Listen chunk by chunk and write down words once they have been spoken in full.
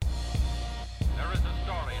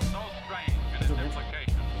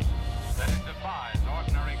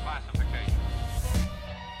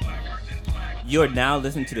You are now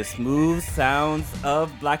listening to the smooth sounds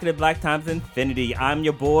of Blacker Than Black times infinity. I'm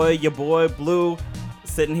your boy Blue.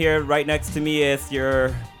 Sitting here right next to me is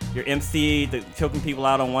your MC, the choking people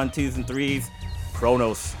out on 1, 2s, and 3s,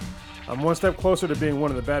 Kronos. I'm one step closer to being one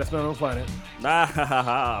of the baddest men on the planet.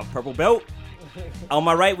 Purple belt. On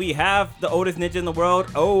my right, we have the oldest ninja in the world,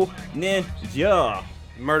 Ninja.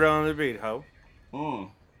 Murder on the beat, ho. All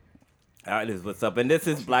right, this is what's up, and this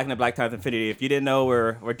is Black and the Black times infinity. If you didn't know,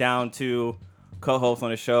 we're down to co-hosts on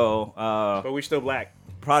the show. But we still black.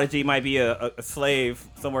 Prodigy might be a slave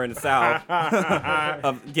somewhere in the South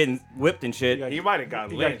of getting whipped and shit. He might have gotten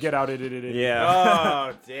You gotta lynched. get out it. Yeah.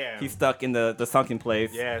 Oh, damn. He's stuck in the sunken place.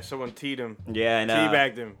 Yeah, someone teed him. Yeah, and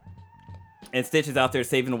Teabagged him. and Stitch is out there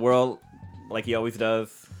saving the world like he always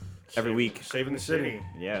does every week. Saving the city.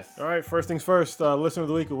 Yes. All right, first things first. Listener of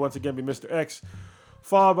the week will once again be Mr. X,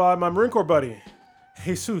 followed by my Marine Corps buddy,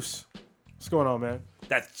 Jesus. What's going on, man?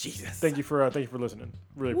 That's Jesus. Thank you for listening.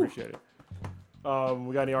 Really appreciate it.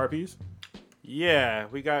 We got any RPs? Yeah,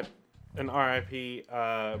 we got an RIP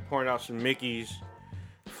pouring out some Mickeys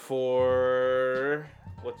for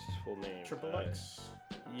what's his full name? Triple X.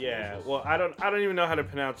 Yeah, well, I don't even know how to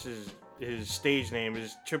pronounce his stage name.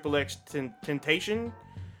 Is Triple X Temptation,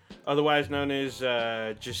 otherwise known as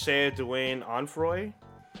Josiah Dwayne Onfroy.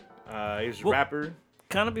 He's a rapper.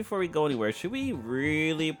 Kind of before we go anywhere, should we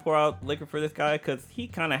really pour out liquor for this guy? Because he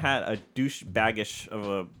kind of had a douchebaggish of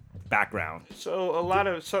a background. So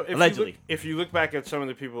Allegedly. If you look back at some of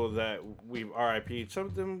the people that we've RIP'd, some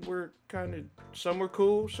of them were some were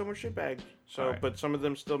cool, some were shitbags. So, Right. But some of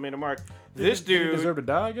them still made a mark. Did This he dude, deserve to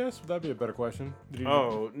die, I guess? That'd be a better question. Did he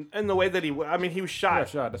and the way that he was shot. got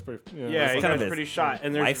shot. That's pretty. Yeah, that's he kind got of his pretty shot.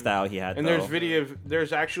 And there's lifestyle he had. and though.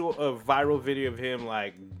 there's actual a viral video of him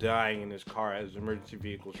like dying in his car as emergency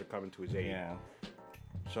vehicles are coming to his aid. Yeah.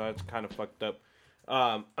 So that's kind of fucked up.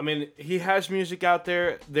 I mean, he has music out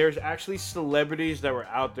there. There's actually celebrities that were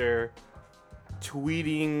out there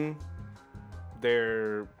tweeting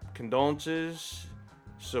their condolences,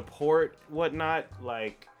 support, whatnot.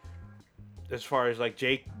 Like, as far as like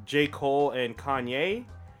J. Cole and Kanye,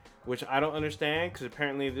 which I don't understand because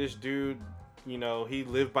apparently this dude, he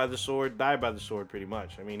lived by the sword, died by the sword, pretty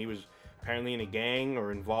much. I mean, he was apparently in a gang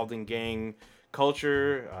or involved in gang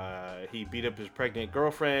culture. He beat up his pregnant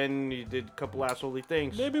girlfriend. He did a couple assholey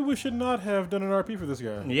things. Maybe we should not have done an RP for this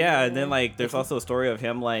guy. Yeah, and then like there's also a story of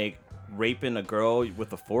him like raping a girl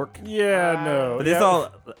with a fork. Yeah, no. But yeah. it's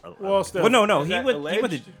all. Well, still. Well, no. Is He that went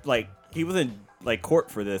to alleged? he was in like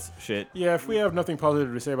court for this shit. Yeah, if we have nothing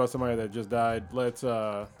positive to say about somebody that just died, let's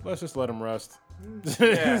just let him rest.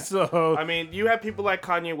 Yeah. So I mean, you have people like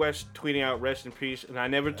Kanye West tweeting out "Rest in peace," and I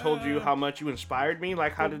never told you how much you inspired me.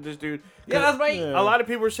 Like, how did this dude? Yeah, that's right. Yeah. A lot of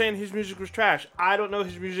people were saying his music was trash. I don't know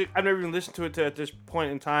his music. I've never even listened to it at this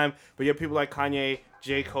point in time. But you have people like Kanye,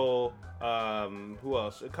 J. Cole, who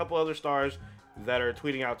else? A couple other stars that are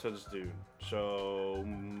tweeting out to this dude. So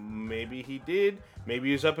maybe he did. Maybe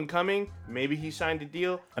he's up and coming. Maybe he signed a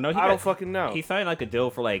deal. I know. I don't fucking know. He signed like a deal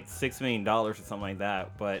for like $6 million or something like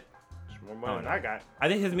that. But It's more money than I got. I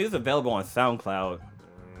think his music's available on SoundCloud.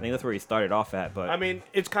 I think that's where he started off at. But I mean,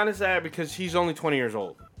 it's kind of sad because he's only 20 years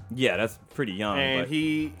old. yeah, that's pretty young. And but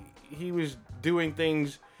he was doing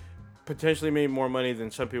things potentially made more money than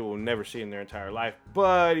some people will never see in their entire life.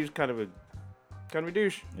 But he's kind of a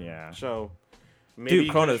douche. yeah. So maybe Dude, he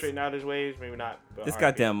can Cronus, straighten out his ways, maybe not. But This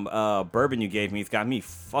R.I.P. goddamn bourbon you gave me has got me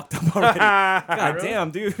fucked up already. God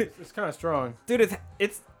damn, dude. it's kind of strong. Dude,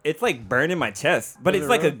 it's like burning my chest, but Is it's it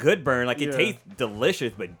like a really? good burn. Like it Yeah. tastes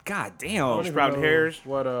delicious, but god I don't damn, even sprouted know hairs.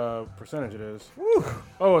 What percentage it is?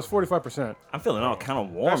 Oh, it's 45%. I'm feeling all kind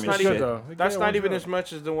of warm That's and not shit. even. though. That's Yeah, not what's even up? as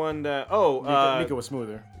much as the one that. Nika was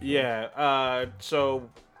smoother. Yeah. So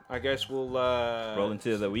I guess we'll Roll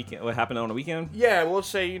into the weekend. What happened on the weekend? Yeah, we'll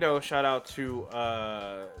say shout out to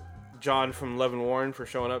John from Love and Warren for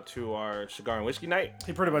showing up to our cigar and whiskey night.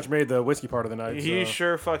 He pretty much made the whiskey part of the night. He so.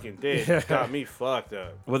 sure fucking did. Yeah. Got me fucked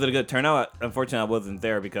up. Was it a good turnout? Unfortunately, I wasn't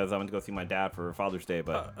there because I went to go see my dad for Father's Day.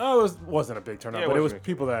 But It wasn't a big turnout, Yeah, it but it was wasn't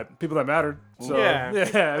people that mattered. So, Yeah.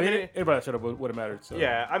 yeah. I mean, I mean, anybody that showed up would have mattered. So.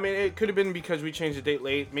 Yeah, I mean, it could have been because we changed the date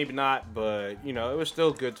late, maybe not, but it was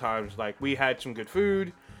still good times. Like, we had some good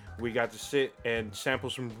food, we got to sit and sample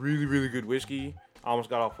some really, really good whiskey.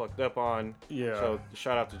 Almost got all fucked up on. Yeah. So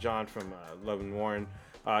shout out to John from Love and Warren.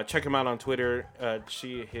 Check him out on Twitter.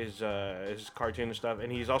 See his cartoon and stuff,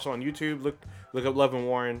 and he's also on YouTube. Look up Love and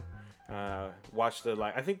Warren. Watch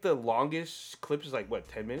I think the longest clip is like what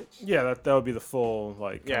 10 minutes. Yeah, that would be the full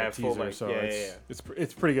Yeah, teaser. full, so yeah.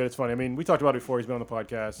 it's pretty good. It's funny. I mean, we talked about it before. He's been on the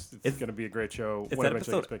podcast. It's going to be a great show. Is when that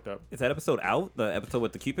eventually episode gets picked up? Is that episode out? The episode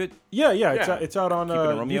with the Cupid? Yeah. Yeah. It's out on Cupid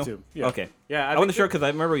and Romeo? YouTube. Yeah. Okay. Yeah, I wasn't sure because I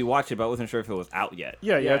remember we watched it, but I wasn't sure if it was out yet.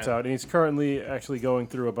 Yeah, Yeah. it's out, and he's currently actually going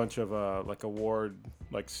through a bunch of award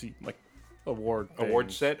award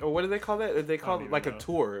things. set, or what do they call that? They call don't it like even a know.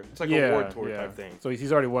 tour. It's like a award tour yeah. type thing. So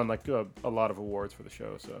he's already won like a lot of awards for the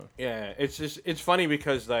show. So Yeah, it's funny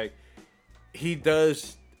because like he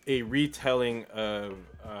does a retelling of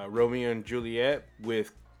Romeo and Juliet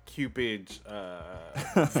with Cupid's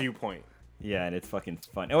viewpoint. Yeah, and it's fucking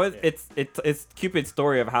fun. Oh, it's Cupid's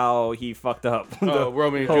story of how he fucked up. Oh,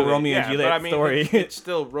 Romeo and whole Juliet. Romeo and Juliet but I mean, story. It's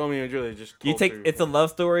still Romeo and Juliet. Just You told take through- it's a love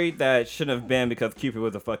story that shouldn't have been because Cupid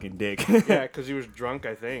was a fucking dick. yeah, because he was drunk,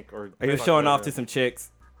 I think, or He was showing off to some chicks.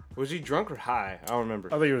 Was he drunk or high? I don't remember.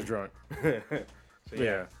 I think he was drunk. So,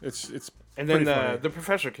 Yeah, it's And then pretty funny. the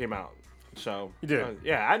professor came out. So He did.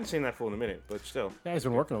 yeah, I hadn't seen that fool in a minute, but still, yeah, he's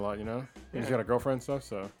been working a lot. He's Yeah. got a girlfriend and stuff.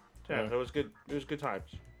 So yeah, Yeah. it was good. It was good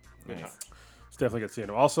times. Good Nice. times. it's definitely good seeing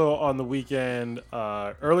him. Also on the weekend,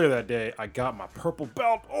 earlier that day, I got my purple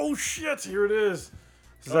belt. Oh shit! Here it is.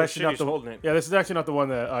 This is Oh, actually shit, not he's the holding it. Yeah, this is actually not the one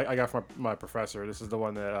that I got from my professor. This is the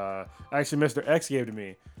one that actually Mr. X gave to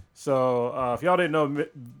me. So if y'all didn't know,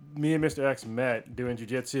 me and Mr. X met doing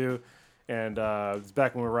jiu-jitsu, and it's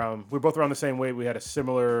back when we were both around the same weight. We had a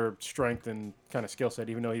similar strength and kind of skill set,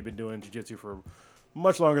 even though he'd been doing jiu-jitsu for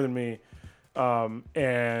much longer than me.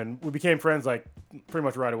 And we became friends like pretty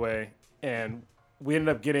much right away, and we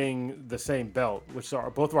ended up getting the same belt, which are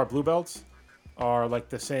both of our blue belts are like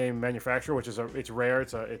the same manufacturer, which is it's rare.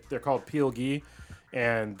 They're called Peel Gi,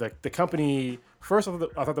 and the company first I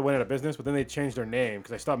thought they went out of business, but then they changed their name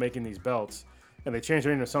because they stopped making these belts, and they changed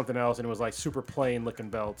their name to something else, and it was like super plain looking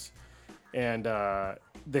belts, and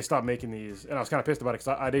they stopped making these, and I was kind of pissed about it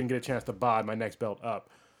because I didn't get a chance to buy my next belt up.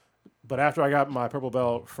 But after I got my purple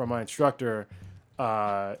belt from my instructor,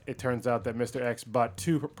 it turns out that Mr. X bought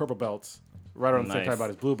two purple belts right around the same Nice. time about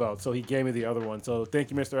his blue belt. So he gave me the other one. So thank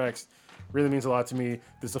you, Mr. X. Really means a lot to me.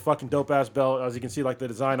 This is a fucking dope ass belt. As you can see, like the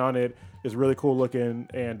design on it is really cool looking,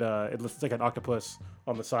 and it looks like an octopus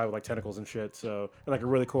on the side with like tentacles and shit. So and like a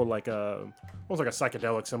really cool almost like a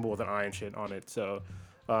psychedelic symbol with an eye and shit on it. So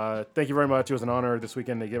thank you very much. It was an honor this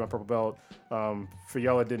weekend to get my purple belt. For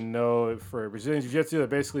y'all that didn't know, for Brazilian Jiu-Jitsu, that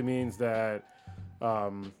basically means that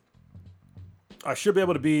I should be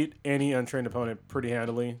able to beat any untrained opponent pretty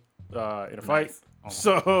handily in a fight. Nice. Oh.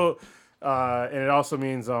 So, and it also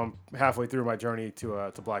means I'm halfway through my journey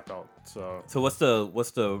to black belt. So So what's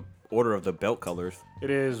the order of the belt colors? it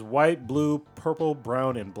is white, blue, purple,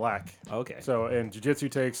 brown, and black. Okay. So, and jiu-jitsu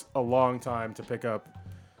takes a long time to pick up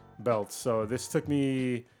belts. So this took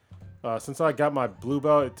me, since I got my blue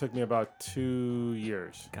belt, it took me about 2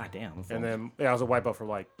 years. God damn. And then I was a white belt for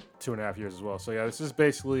like 2.5 years as well. So yeah, this is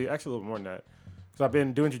basically actually a little more than that, because I've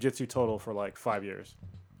been doing jiu-jitsu total for like 5 years,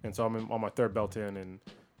 and so I'm on my third belt in, and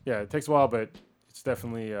yeah, it takes a while, but it's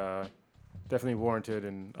definitely warranted,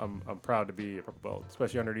 and I'm proud to be a purple belt,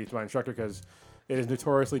 especially underneath my instructor, because it is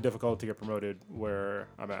notoriously difficult to get promoted where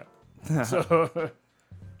I'm at. So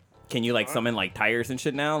Can you like summon like tires and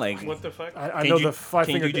shit now? Like What the fuck? I Can know you- the five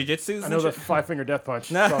can you finger. do jujitsus I and know the shit? 5-finger death punch.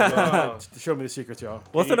 So, to show me the secrets, y'all.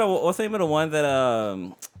 what's the name of the one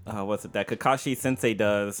that what's it that Kakashi Sensei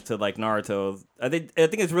does to like Naruto? I think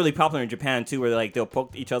it's really popular in Japan too, where like they'll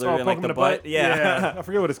poke each other in poke like him the in butt. Yeah. I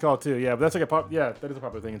forget what it's called too. Yeah, but that's like that is a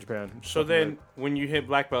popular thing in Japan. So then, when you hit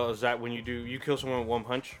black belt, is that when you kill someone with one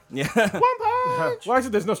punch? Yeah. Well,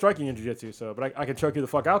 actually, there's no striking in jiu-jitsu, so but I can choke you the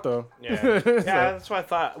fuck out though. Yeah, yeah, that's what I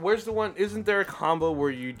thought. Where's the one? Isn't there a combo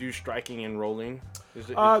where you do striking and rolling? Is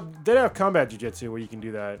it? They have combat jiu-jitsu where you can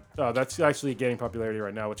do that. That's actually gaining popularity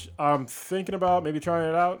right now, which I'm thinking about maybe trying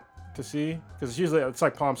it out to see, because it's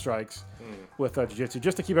like palm strikes with jiu-jitsu,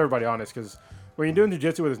 just to keep everybody honest. Because when you're doing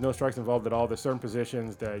jiu-jitsu where there's no strikes involved at all, there's certain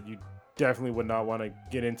positions that you definitely would not want to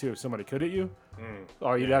get into if somebody could hit you,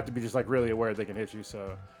 or you'd have to be just like really aware they can hit you.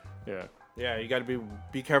 So, yeah, Yeah, you got to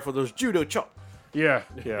be careful of those judo chop. yeah,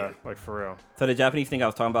 like for real. So the Japanese thing I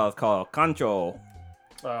was talking about is called kancho,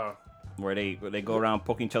 Uh, where they go around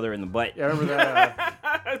poking each other in the butt. yeah, I remember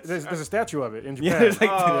that. There's a statue of it in Yeah, Japan. there's like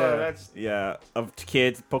Oh, Yeah. that's yeah, of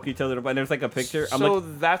kids poking each other in the butt. And there's like a picture. I'm so.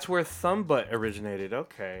 like, That's where thumb butt originated.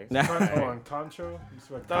 Okay. Hold on, Concho?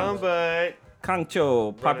 Thumb butt.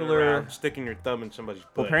 kancho, Running popular. around, sticking your thumb in somebody's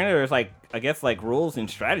Well, butt. apparently there's like I guess like rules and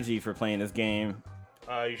strategy for playing this game.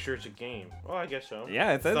 You sure it's a game? Oh, I guess so.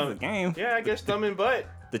 Yeah, it says Thumb- it's a game. Yeah, I guess thumb and butt.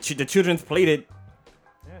 The children's played it.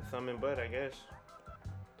 Yeah, thumb and butt, I guess.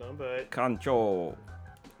 Thumb butt. Kancho.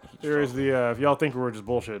 Here is the if y'all think we were just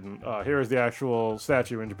bullshitting. Here is the actual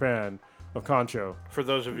statue in Japan of Concho. For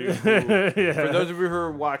those of you, who, Yeah. for those of you who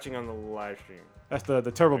are watching on the live stream, That's the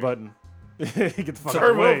turbo button. Get the fuck out of the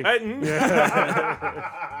turbo way. button.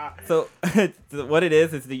 So what it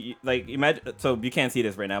is the like imagine. So you can't see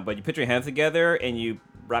this right now, but you put your hands together and you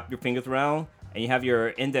wrap your fingers around, and you have your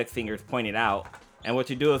index fingers pointed out. And what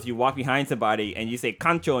you do is you walk behind somebody and you say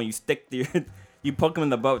 "Concho" and you stick your you poke them in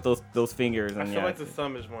the butt with those fingers. I And feel yeah, like the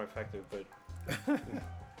thumb is more effective, but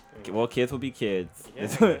well, kids will be kids. yeah, I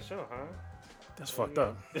guess so, huh? That's fucked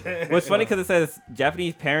up. Well, it's funny because it says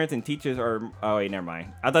Japanese parents and teachers are. Oh wait, never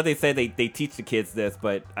mind. I thought they said they teach the kids this,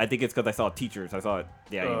 but I think it's because I saw teachers. I saw it.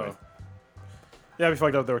 Yeah. Anyways. Yeah, we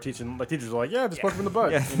fucked up. They were teaching. Like teachers were like, "Yeah, just poke them in the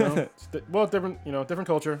butt." Yeah. You know, well, different. You know, different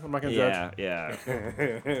culture. I'm not gonna judge. Yeah.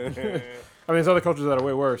 I mean, there's other cultures that are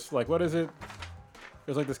way worse. Like, what is it?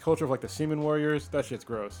 There's like this culture of like the semen warriors. That shit's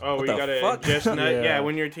gross. Oh, What you the gotta fuck? ingest nut. Yeah. Yeah,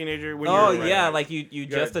 when you're a teenager. When Oh you're yeah, right. like you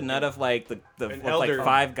just a nut of like the An like elder.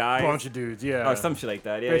 5 guys Bunch of dudes. Yeah. or some shit like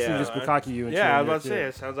that. Yeah, Basically yeah. just bukkake you and shit. Yeah, I and was about to you're say a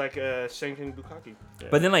it sounds like a Senkin Bukaki.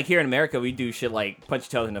 But then like here in America, we do shit like punch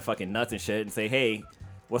each other in the fucking nuts and shit, and say, hey,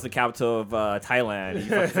 what's the capital of Thailand? And you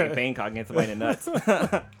fucking say Bangkok and get somebody in the nuts.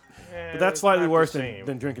 But that's slightly worse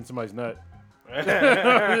than drinking somebody's nut.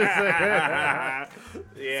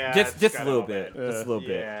 yeah, just it's a kinda little all bit, bad. just a little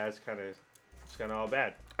bit. Yeah, it's kind of all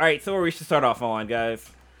bad. All right, so where we should start off on, guys.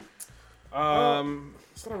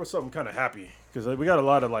 Start with something kind of happy because we got a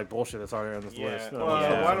lot of like bullshit that's already on this Yeah. list. Well, why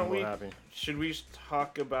Something don't we- happy. Should we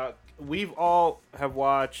talk about? We've all have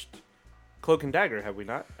watched Cloak and Dagger, have we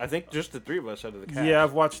not? I think just the three of us out of the cast. Yeah,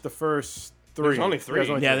 I've watched the first 3. There's only 3. Yeah,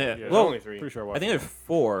 three. yeah. There's Well, only 3. Pretty sure I I watched. think there's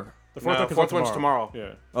 4. the No, comes out fourth one's tomorrow.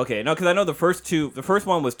 Yeah. Okay, no, because I know the first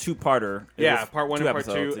one was 2-parter. It Yeah, was part 1 2 and part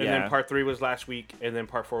 2, episodes, and yeah. then part 3 was last week, and then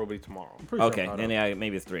part 4 will be tomorrow. I'm pretty sure Okay, I'm caught then up. yeah,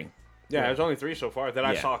 maybe it's 3. Yeah, there's only 3 so far that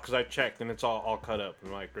I Yeah. saw because I checked, and it's all cut up.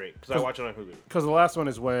 I'm like, great, because I watch it on Hulu. Because the last one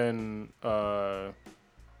is when,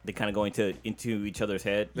 They kind of go into each other's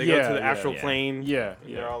head. They go Yeah, to the yeah, astral yeah. plane. yeah, And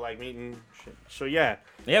yeah. they're all like meeting. Shit. So yeah,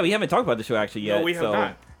 Yeah, we haven't talked about the show actually yet. no, we have so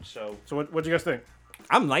not. So So what'd you guys think?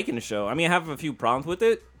 I'm liking the show. I mean, I have a few problems with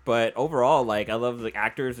it, but overall, like, I love the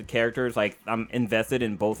actors, the characters. Like, I'm invested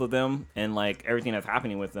in both of them and like everything that's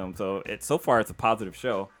happening with them. So so far it's a positive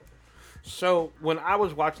show. So when I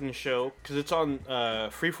was watching the show, because it's on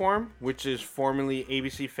Freeform, which is formerly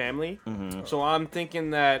ABC Family, so I'm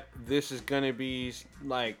thinking that this is gonna be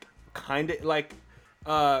like kind of like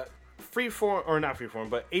Freeform or not Freeform,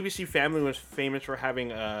 but ABC Family was famous for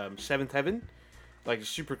having Seventh Heaven, like a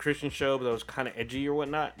super Christian show, but that was kind of edgy or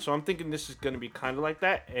whatnot. So I'm thinking this is gonna be kind of like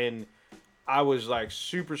that, and I was like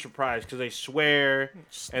super surprised because they swear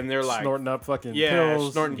and they're like Snorting up fucking yeah,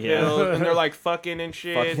 pills. snorting Yeah. pills, and they're like fucking and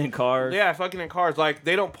shit. Fucking in cars. Yeah, fucking in cars. Like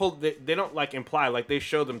they don't they don't like imply, like they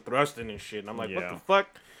show them thrusting and shit. And I'm like, what Yeah. the fuck?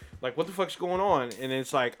 Like what the fuck's going on? And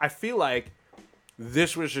it's like I feel like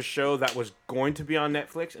this was a show that was going to be on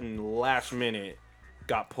Netflix and last minute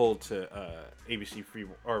got pulled to ABC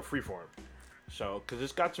Freeform. So because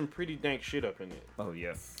it's got some pretty dank shit up in it. Oh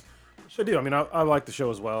yes. I do. I mean, I like the show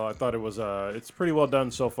as well. I thought it was it's pretty well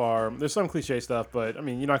done so far. There's some cliche stuff, but I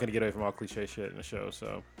mean, you're not gonna get away from all cliche shit in the show.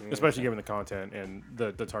 So, especially given the content and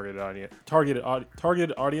the targeted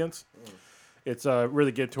audience, it's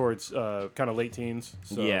really good towards kind of late teens.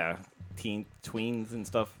 So, Yeah, tweens and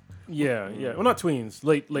stuff. yeah. Well, not tweens,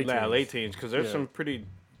 late Yeah, teens. late teens, because there's Yeah. some pretty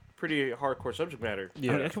hardcore subject matter.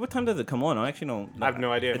 Yeah, I mean, actually, what time does it come on? I actually don't. I have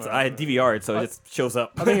no idea. It's I DVR it, so it just shows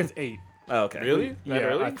up. I think it's 8. Oh, okay. Really? That Yeah,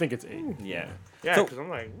 early? I think it's 8. Yeah. Yeah, So- because I'm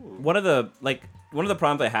like, ooh. One of the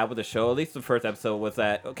problems I had with the show, at least the first episode, was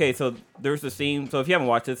that okay. So there's a scene. So if you haven't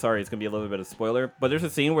watched it, sorry, it's gonna be a little bit of a spoiler. But there's a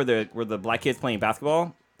scene where the black kid's playing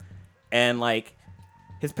basketball, and like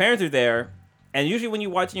his parents are there. And usually when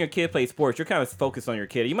you're watching your kid play sports, you're kind of focused on your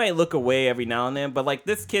kid. You might look away every now and then, but like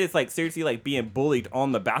this kid is like seriously like being bullied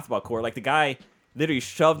on the basketball court. Like the guy literally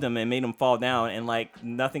shoved him and made him fall down, and like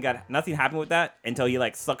nothing happened with that until he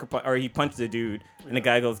like he punched the dude, and the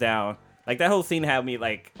guy goes down. Like that whole scene had me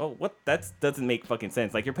like, oh, what? That doesn't make fucking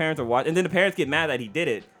sense. Like your parents are watching, and then the parents get mad that he did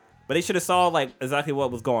it, but they should have saw like exactly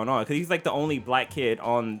what was going on because he's like the only black kid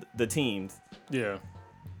on the teams, Yeah.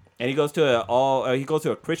 and he goes to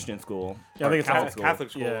a Christian school. Yeah, I think it's Catholic all school. Catholic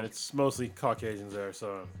school. Yeah, it's mostly Caucasians there.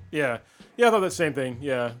 So yeah. I thought that same thing.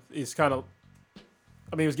 Yeah, he's kind of.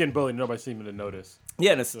 I mean, he was getting bullied. Nobody seemed to notice.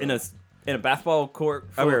 Yeah, in a basketball court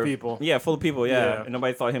Full of people. Yeah, full of people. Yeah, Yeah. and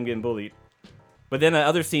nobody saw him getting bullied. But then the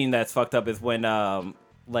other scene that's fucked up is when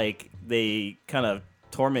like they kind of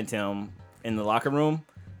torment him in the locker room.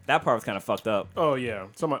 That part was kind of fucked up. Oh yeah,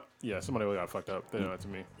 somebody got fucked up. They know that to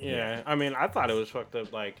me. Yeah, I mean, I thought it was fucked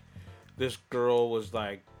up. Like, this girl was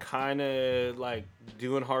like kind of like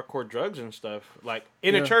doing hardcore drugs and stuff, like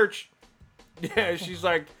in a church. Yeah, she's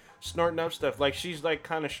like snorting up stuff. Like she's like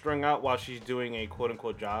kind of strung out while she's doing a quote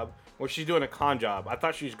unquote job, or she's doing a con job.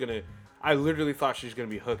 I literally thought she was gonna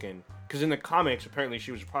be hooking, because in the comics apparently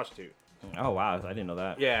she was a prostitute. Oh wow, I didn't know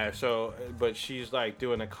that. Yeah, so but she's like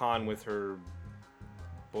doing a con with her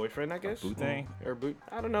boyfriend, I guess. Boot thing? Or boot.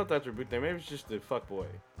 I don't know if that's her boot thing. Maybe it's just the fuck boy.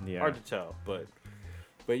 Yeah. Hard to tell, but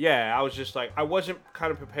yeah, I was just like, I wasn't kind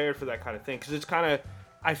of prepared for that kind of thing, because it's kind of,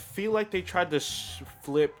 I feel like they tried to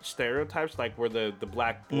flip stereotypes, like where the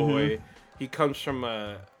black boy, he comes from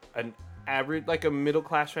an average, like a middle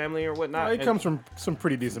class family or whatnot. He comes from some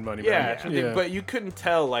pretty decent money. Yeah, man. but you couldn't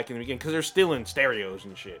tell like in the beginning because they're still in stereos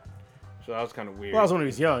and shit. So that was kind of weird. Well, that was when he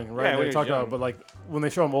was young, right? Yeah, when They he was talked young. about, but like when they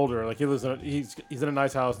show him older, like he's in a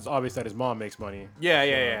nice house. It's obvious that his mom makes money.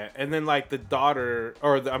 Yeah. And then like the daughter,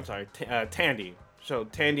 Tandy. So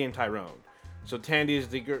Tandy and Tyrone. So Tandy is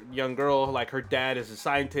the young girl. Like her dad is a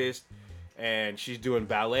scientist, and she's doing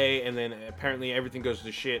ballet. And then apparently everything goes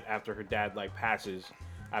to shit after her dad like passes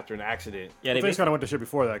after an accident. Yeah, Things kind of went to shit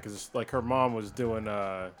before that because like her mom was doing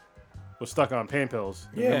was stuck on pain pills.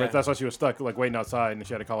 Yeah. Remember, that's why she was stuck like waiting outside, and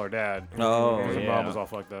she had to call her dad. Oh, Because her yeah. mom was all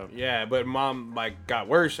fucked up. Yeah, but mom like got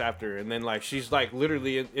worse after, and then like she's like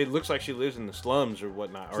literally, it looks like she lives in the slums or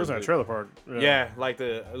whatnot. She was in a trailer park. Yeah, like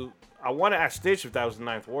I want to ask Stitch if that was the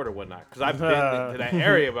Ninth Ward or whatnot, because I've been to that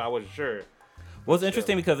area, but I wasn't sure. Well, it's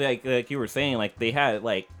interesting because like you were saying, like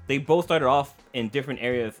they both started off in different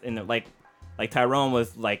areas in the, like Tyrone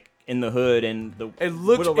was like in the hood and It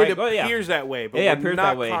looks, Little, like, it oh, yeah. appears that way, but yeah, it we're appears not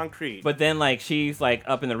that way. concrete. But then like she's like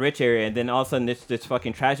up in the rich area, and then all of a sudden this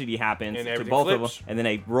fucking tragedy happens And to everything both flips. of them, and then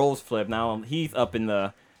a roles flip. Now he's up in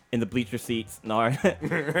the bleacher seats. No, I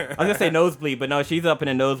was gonna say nosebleed, but no, she's up in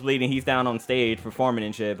a nosebleed and he's down on stage performing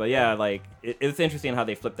and shit. But yeah, like it's interesting how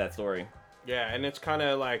they flipped that story. Yeah, and it's kind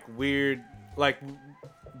of like weird. Like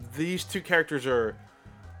these two characters are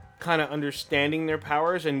kind of understanding their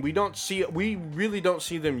powers, and we really don't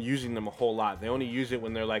see them using them a whole lot. They only use it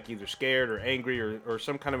when they're like either scared or angry or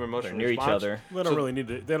some kind of emotional They're near response. each other. They don't really need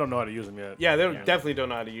to. They don't know how to use them yet. Yeah, they definitely don't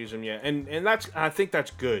know how to use them yet, and I think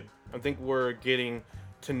that's good. I think we're getting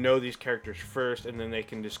to know these characters first, and then they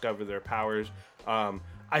can discover their powers.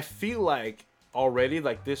 I feel like already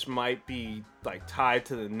like this might be like tied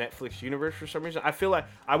to the Netflix universe for some reason. I feel like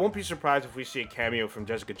I won't be surprised if we see a cameo from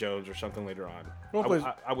Jessica Jones or something later on. Well,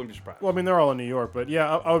 I wouldn't be surprised. Well, I mean, they're all in New York, but yeah,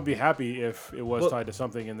 I would be happy if it was tied to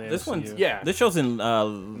something in the This MCU. one's Yeah. This show's in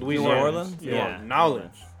Louisiana. New Orleans. Yeah. New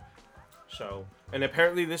Orleans. So, and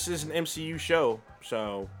apparently this is an MCU show,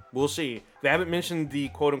 so we'll see. They haven't mentioned the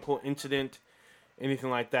quote unquote incident, anything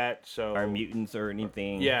like that. So Or mutants or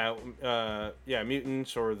anything. Yeah,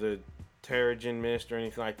 mutants or the Terrigen Mist or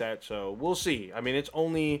anything like that. So we'll see. I mean, it's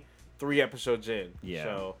only 3 episodes in. Yeah.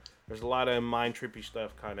 So there's a lot of mind trippy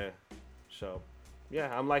stuff, kind of. So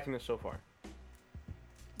yeah, I'm liking it so far.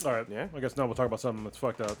 All right. Yeah. I guess now we'll talk about something that's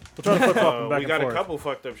fucked up. We'll try to flip flop them back We got and a forth. couple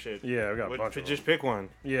fucked up shit. Yeah, we got a bunch of Just pick one.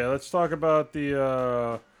 Yeah, let's talk about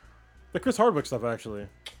the Chris Hardwick stuff actually.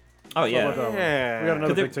 Oh Talk yeah. about that one. Yeah. We got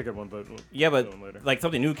another 'Cause big ticket one, but we'll Yeah, do but them later. like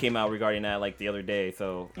something new came out regarding that like the other day.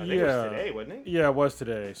 So I think it was today, wasn't it? Yeah, it was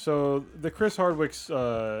today. So the Chris Hardwick's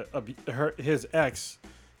his ex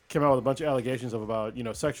came out with a bunch of allegations of about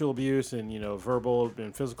sexual abuse and verbal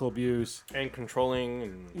and physical abuse. And controlling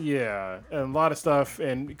and Yeah, and a lot of stuff.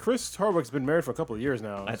 And Chris Hardwick's been married for a couple of years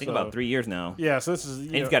now. I think so- about 3 years now. Yeah, so this is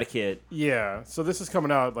And he's got a kid. Yeah, so this is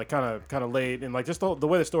coming out like kind of late, and like just the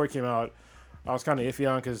way the story came out, I was kind of iffy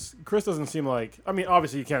on because Chris doesn't seem like. I mean,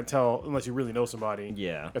 obviously you can't tell unless you really know somebody.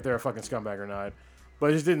 Yeah. If they're a fucking scumbag or not, but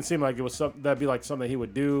it just didn't seem like it was that'd be like something he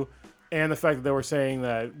would do. And the fact that they were saying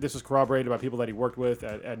that this was corroborated by people that he worked with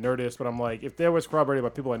at Nerdist, but I'm like, if there was corroborated by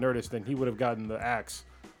people at Nerdist, then he would have gotten the axe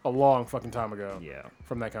a long fucking time ago. Yeah.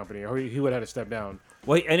 From that company, or he would have had to step down.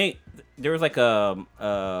 Well, there was like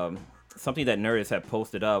something that Nerdist had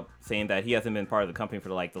posted up saying that he hasn't been part of the company for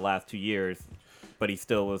like the last 2 years, but he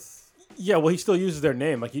still was. Yeah, well, he still uses their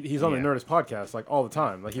name. Like he's on the Yeah. Nerdist podcast like all the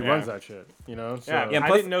time. Like he Yeah. runs that shit. So, yeah, Yeah, I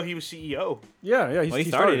plus- didn't know he was CEO. yeah. Well, he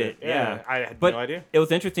started it. Yeah. I had But no idea. it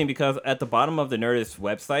was interesting because at the bottom of the Nerdist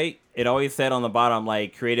website, it always said on the bottom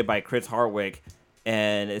like created by Chris Hardwick,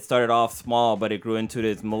 and it started off small, but it grew into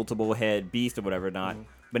this multiple head beast or whatever not.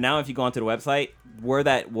 But now if you go onto the website, where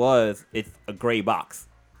that was, it's a gray box.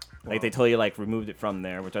 Like they totally like removed it from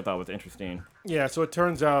there, which I thought was interesting. Yeah, so it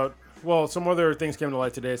turns out, well, some other things came to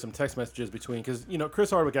light today, some text messages between, because, Chris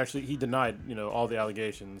Hardwick actually, he denied, all the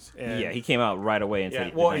allegations. And Yeah, he came out right away and Yeah,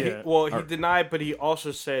 said, well, he he, denied it. well, he denied, but he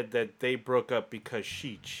also said that they broke up because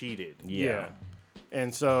she cheated. Yeah.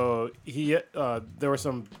 And so there were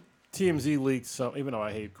some TMZ leaked some, even though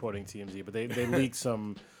I hate quoting TMZ, but they leaked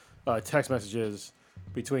some text messages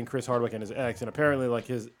between Chris Hardwick and his ex, and apparently like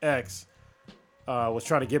his ex was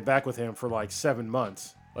trying to get back with him for like 7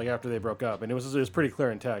 months, like after they broke up, and it was pretty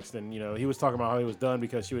clear in text. And he was talking about how he was done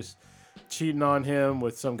because she was cheating on him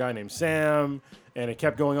with some guy named Sam, and it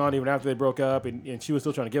kept going on even after they broke up, and she was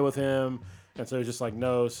still trying to get with him, and so he was just like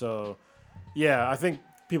no. So yeah, I think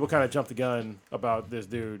people kind of jumped the gun about this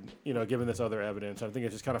dude, given this other evidence. I think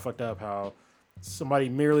it's just kind of fucked up how somebody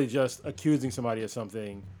merely just accusing somebody of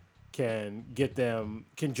something can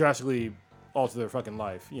drastically alter their fucking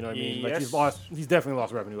life. You know what I mean? Yes. Like he's definitely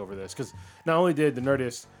lost revenue over this, because not only did the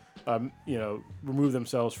Nerdist, remove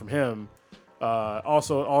themselves from him,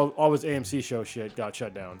 also all his AMC show shit got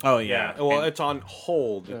shut down. Oh Yeah, yeah. well, it's on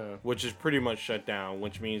hold, Yeah. which is pretty much shut down,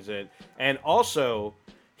 which means that, and also,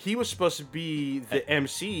 he was supposed to be the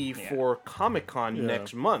MC for Comic-Con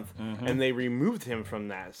next month, and they removed him from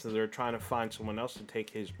that, so they're trying to find someone else to take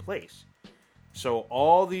his place. So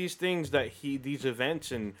all these things these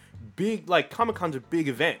events and big, like Comic-Con's a big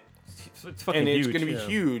event, It's fucking and it's huge. going to be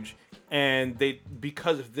huge, and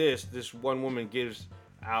because of this one woman gives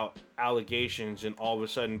out allegations, and all of a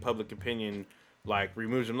sudden public opinion like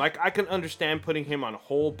removes him. Like, I can understand putting him on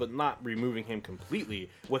hold, but not removing him completely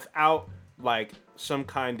without like some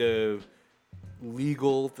kind of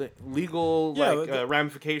legal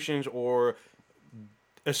ramifications or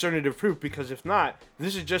assertive proof, because if not,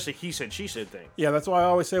 this is just a he said she said thing. Yeah, that's why I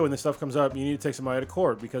always say when this stuff comes up, you need to take somebody to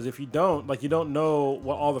court, because if you don't, you don't know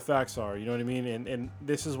what all the facts are. You know what I mean? And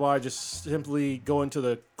this is why just simply going to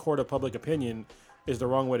the court of public opinion is the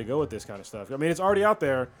wrong way to go with this kind of stuff. I mean, it's already out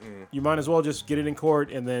there. You might as well just get it in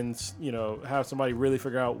court and then, have somebody really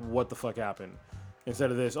figure out what the fuck happened,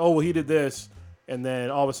 instead of this, oh, well, he did this, and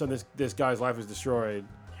then all of a sudden this guy's life is destroyed.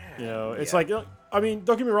 It's like, I mean,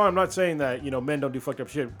 don't get me wrong, I'm not saying that, men don't do fucked up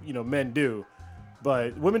shit. Men do.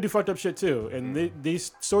 But women do fucked up shit too. And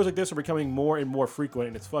these stories like this are becoming more and more frequent,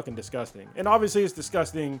 and it's fucking disgusting. And obviously it's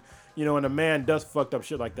disgusting, when a man does fucked up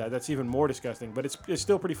shit like that. That's even more disgusting. But it's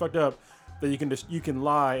still pretty fucked up that you can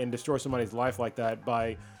lie and destroy somebody's life like that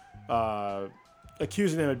by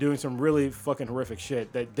accusing them of doing some really fucking horrific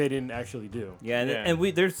shit that they didn't actually do. Yeah, and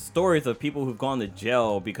there's stories of people who've gone to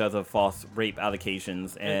jail because of false rape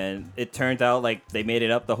allegations, and it turns out like they made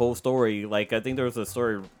it up the whole story. Like, I think there was a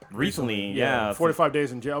story recently. 45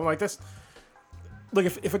 days in jail. I'm like, that's... Look,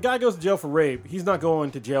 if a guy goes to jail for rape, he's not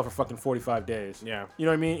going to jail for fucking 45 days. Yeah. You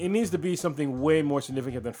know what I mean? It needs to be something way more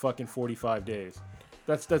significant than fucking 45 days.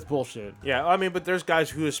 That's bullshit. Yeah, I mean, but there's guys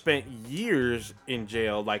who have spent years in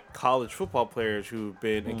jail, like college football players who've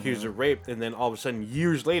been accused of rape, and then all of a sudden,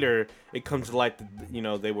 years later, it comes to light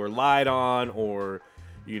that, they were lied on, or,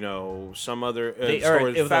 some other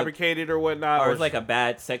story is fabricated or whatnot. Or it's like a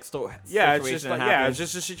bad sex story. Yeah, it's just it's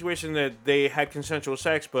just a situation that they had consensual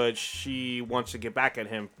sex, but she wants to get back at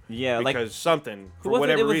him. Yeah, because something, for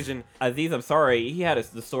whatever reason. Aziz, I'm sorry, he had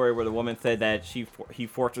the story where the woman said that he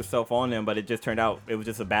forced herself on him, but it just turned out it was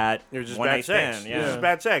just a bad. It was just bad sex. Yeah. It was just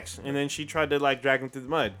bad sex, and then she tried to drag him through the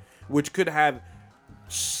mud, which could have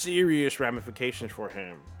serious ramifications for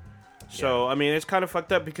him. So I mean, it's kind of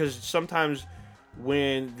fucked up, because sometimes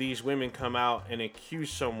when these women come out and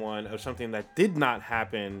accuse someone of something that did not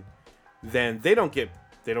happen, then they don't get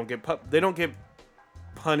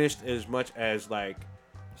punished as much as there's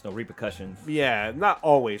no repercussions. Yeah, not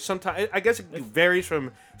always. Sometimes I guess it varies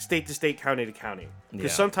from state to state, county to county.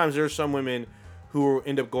 Because sometimes there are some women who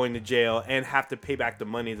end up going to jail and have to pay back the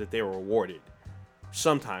money that they were awarded.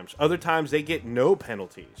 Sometimes, other times they get no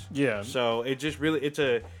penalties. Yeah. So it just really, it's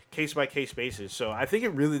a case by case basis. So I think it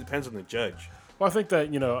really depends on the judge. Well, I think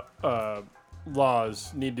that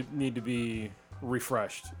laws need to be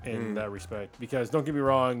refreshed in that respect, because don't get me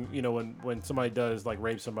wrong, when somebody does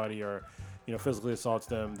rape somebody or physically assaults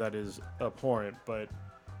them, that is abhorrent. But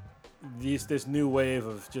this new wave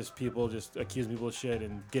of just people just accusing people of shit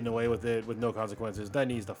and getting away with it with no consequences, that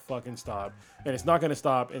needs to fucking stop. And it's not going to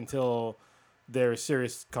stop until there's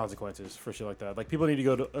serious consequences for shit like that. Like, people need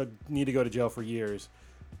to go to jail for years,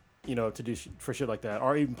 to do for shit like that,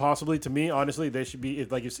 or even possibly, to me, honestly, they should be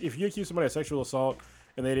if you accuse somebody of sexual assault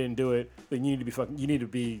and they didn't do it, then you need to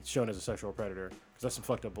be shown as a sexual predator, because that's some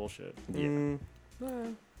fucked up bullshit. Yeah.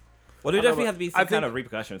 Well, there definitely has to be some kind of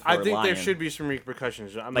repercussions for I think lying. There should be some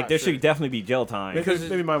repercussions. There should definitely be jail time. Because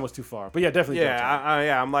maybe mine was too far, but yeah, definitely. Yeah, jail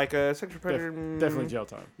time. I'm like a sexual predator. Definitely jail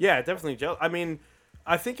time. Yeah, definitely jail. I mean,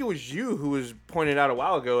 I think it was you who was pointed out a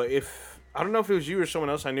while ago. I don't know if it was you or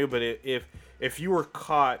someone else I knew, but if you were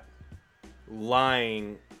caught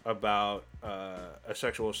lying about a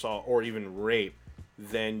sexual assault or even rape,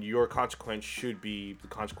 then your consequence should be the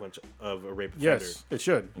consequence of a rape offender. Yes, it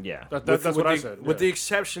should. Yeah. That's what I said. With yeah. the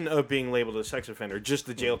exception of being labeled a sex offender, just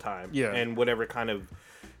the jail time Yeah. and whatever kind of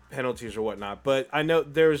penalties or whatnot. But I know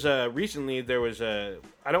recently there was I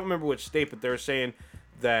don't remember which state, but they were saying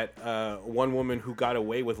that one woman who got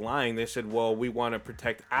away with lying, they said, well, we want to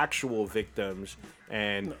protect actual victims,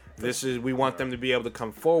 and we want them to be able to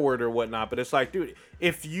come forward or whatnot. But it's like, dude,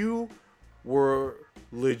 if you were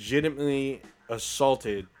legitimately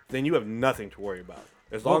assaulted, then you have nothing to worry about.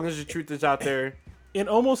 As long as the truth is out there. In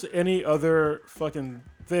almost any other fucking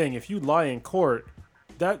thing, if you lie in court,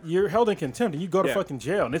 that you're held in contempt and you go to fucking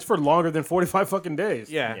jail, and it's for longer than 45 fucking days.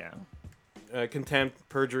 Yeah. Contempt,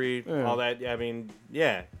 perjury, all that. I mean,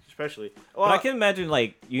 yeah, especially. Well, But I can imagine,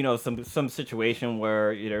 like, you know, some situation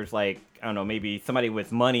where there's, like, I don't know, maybe somebody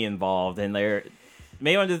with money involved, and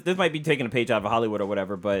this might be taking a page out of Hollywood or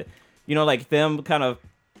whatever, but, you know, like, them kind of,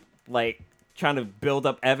 like, trying to build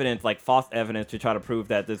up evidence, like, false evidence to try to prove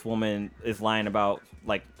that this woman is lying about,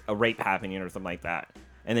 like, a rape happening or something like that.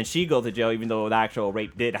 And then she goes to jail even though the actual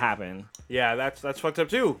rape did happen. Yeah, that's fucked up,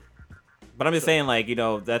 too. But I'm just saying, like, you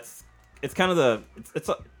know, it's kind of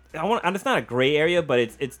it's not a gray area, but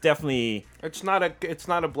it's definitely It's not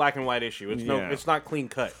a black and white issue. It's not clean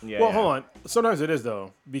cut. yeah. Well, hold on. Sometimes it is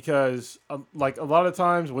though, because like a lot of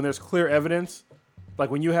times when there's clear evidence, like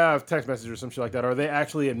when you have text messages or some shit like that, or they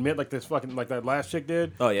actually admit like this fucking like that last chick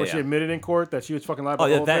did, where she admitted in court that she was fucking lying about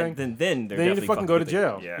the whole thing. Then they need to fucking go to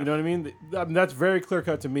jail. Yeah. You know what I mean? That's very clear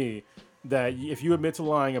cut to me. That if you admit to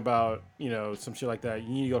lying about some shit like that, you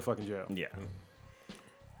need to go to fucking jail. Yeah.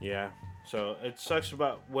 Yeah. So it sucks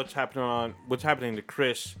about what's happening to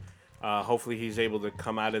Chris. Hopefully he's able to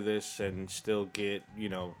come out of this and still get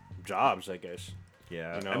jobs, I guess.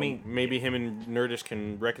 Yeah. I mean, maybe him and Nerdist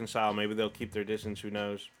can reconcile. Maybe they'll keep their distance. Who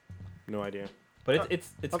knows? No idea. But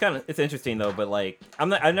it's kind of interesting though. But like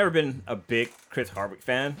I've never been a big Chris Hardwick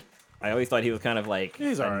fan. I always thought he was kind of like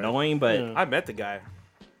annoying, but I met the guy.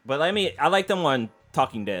 But I mean, I liked him on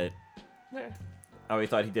Talking Dead. Yeah. I always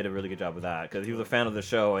thought he did a really good job with that because he was a fan of the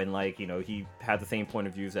show and like he had the same point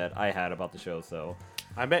of views that I had about the show. So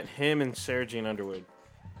I met him and Sarah Jane Underwood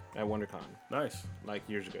at WonderCon Nice. like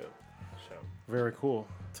years ago. So Very cool.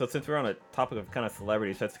 So since we're on a topic of kind of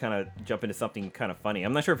celebrities, let's kind of jump into something kind of funny.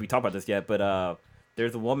 I'm not sure if we talked about this yet, but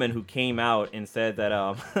there's a woman who came out and said that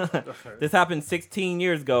this happened 16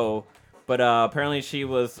 years ago, but apparently she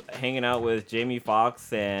was hanging out with Jamie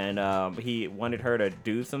Foxx and he wanted her to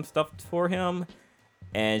do some stuff for him,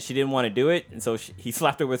 and she didn't want to do it, and so he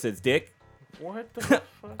slapped her with his dick what the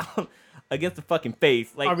fuck? against the fucking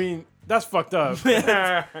face. Like, I mean, that's fucked up,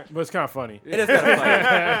 but it's kind of funny. it is kind of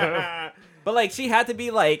funny. But like, she had to be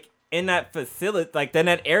like in that facility, like in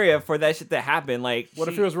that area for that shit to happen. Like, What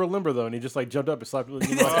if it was real limber though, and he just like jumped up and slapped it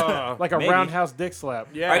like a Maybe. roundhouse dick slap?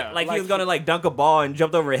 Yeah. right, like he was gonna like dunk a ball and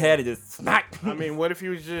jumped over her head and just smack. I mean, what if he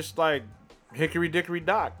was just like hickory dickory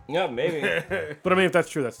dock? Yeah, maybe. But I mean, if that's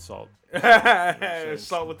true, that's assault.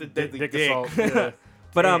 Assault with the deadly dick. assault. Yeah.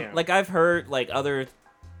 But Damn. like I've heard like other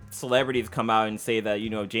celebrities come out and say that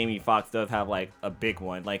Jamie Foxx does have like a big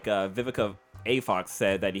one. Like Vivica A. Fox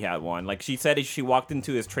said that he had one. Like she said she walked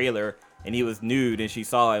into his trailer and he was nude and she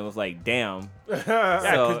saw it and was like, damn. Yeah,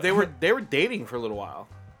 So- because they were dating for a little while.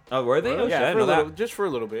 Oh, were they? Oh, shit, I Yeah, didn't for a know little, that. just for a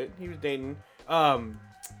little bit. He was dating.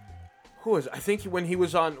 Who was? I think when he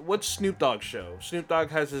was on what's Snoop Dogg's show? Snoop Dogg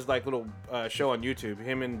has his like little show on YouTube.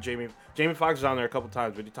 Him and Jamie Foxx is on there a couple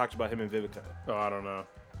times, but he talks about him and Vivica. Oh, I don't know.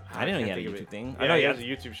 I didn't know he had a can't think of YouTube thing. I Yeah, know he has a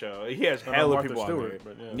YouTube show. He has I know hella Martha people Stewart, on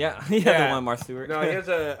but there. yeah. Yeah, the Yeah. one Mark Stewart. No, he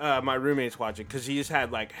has my roommate's watching because he just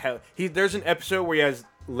had like there's an episode where he has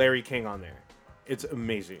Larry King on there. It's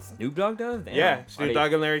amazing. Snoop Dogg does? Damn. Yeah, Are Snoop they-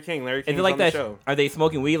 Dogg and Larry King. Larry Is King's it like on that? the show. Are they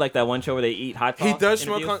smoking weed like that one show where they eat hot sauce? He does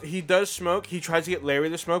smoke. interviews? He does smoke. He tries to get Larry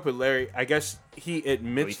to smoke, but Larry, I guess he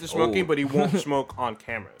admits he's to smoking, old. but he won't smoke on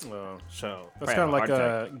camera. Oh. So That's Probably kind of like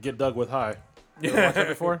have a Get Dug with High. You ever watched that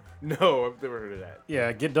before? no, I've never heard of that.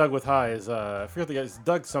 Yeah, Get Dug with High is I forget the guy's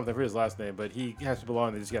Doug something for his last name, but he has people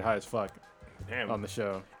on that just get high as fuck Damn. on the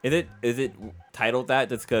show. Is it titled that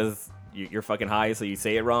just because you're fucking high, so you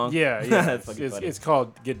say it wrong? Yeah, yeah. That's fucking funny. it's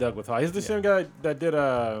called Get Dug with High. He's the same guy that did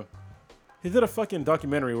he did a fucking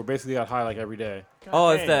documentary where basically got high like every day. Oh,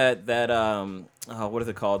 it's dang. what is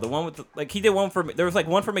it called? The one with like he did one for there was like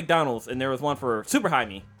one for McDonald's and there was one for Super High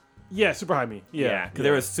Me. Yeah, Super High Me. Yeah, because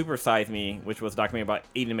there was Super Size Me, which was a documentary about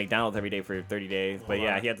eating McDonald's every day for 30 days. But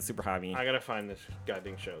yeah, he had the Super High Me. I gotta find this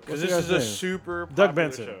goddamn show because What's this the is a guy's name? super Doug popular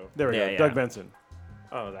Benson. show. There we Yeah, go. yeah. Doug Benson.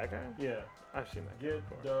 Oh, that guy? Yeah. I've seen that.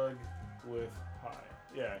 Get Dug with High.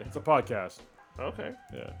 Yeah, it's a podcast. Okay.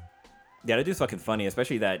 Yeah. Yeah, that dude's fucking funny,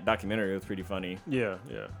 especially that documentary was pretty funny. Yeah,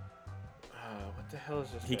 yeah. What the hell is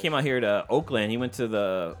this? He guy? came out here to Oakland. He went to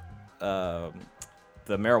the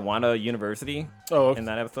marijuana university Oh, in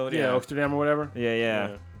that episode. yeah, Amsterdam or whatever.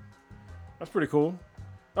 Yeah. That's pretty cool.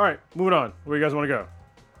 All right, moving on. Where you guys want to go?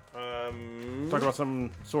 Talk Um, about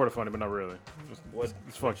something sort of funny, but not really.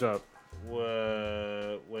 It's fucked up.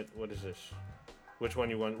 what is this? Which one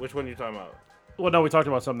you want? Which one you talking about? Well, no, we talked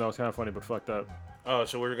about something that was kind of funny, but fucked up. Oh,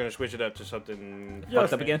 so we're gonna switch it up to something.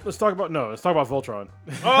 Fucked up again? Let's talk about Voltron.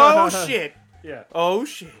 Oh shit! Yeah. Oh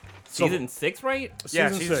shit! Season 6, right? Yeah,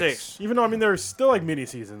 season six. Even though, I mean, there's still like mini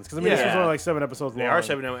seasons. Because, I mean, this was Yeah. only like 7 episodes long. They are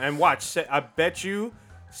 7 now, and watch. I bet you,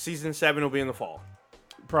 season 7 will be in the fall.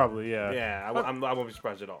 Probably, yeah. Yeah, I won't be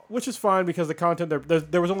surprised at all. Which is fine because the content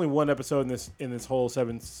there was only one episode in this whole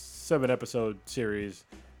seven episode series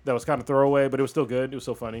that was kind of throwaway, but it was still good. It was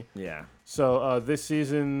still funny. Yeah. So this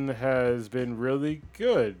season has been really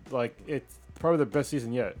good. Like, it's probably the best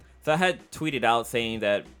season yet. So I had tweeted out saying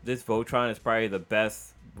that this Voltron is probably the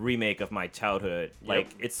best remake of my childhood. Like,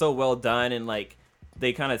 it's so well done, and like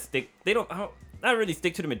they kind of not really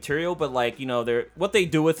stick to the material, but like, you know, what they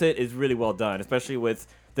do with it is really well done, especially with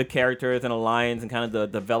the characters and alliance and kind of the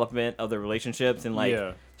development of the relationships and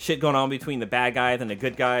like shit going on between the bad guys and the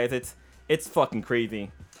good guys. It's fucking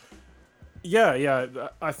crazy. Yeah.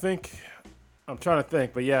 I think I'm trying to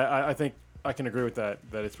think, but yeah, I think I can agree with that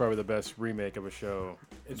it's probably the best remake of a show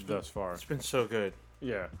thus far. It's been so good.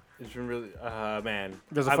 Yeah. It's been really, man.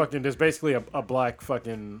 There's basically a black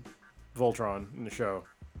fucking Voltron in the show.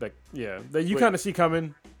 That you kind of see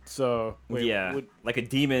coming. So like a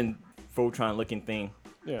demon Voltron looking thing.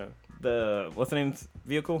 yeah. What's the name's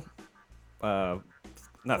vehicle?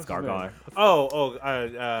 Not Skargar.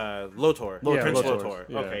 Lotor. Prince Lotor. Lotor.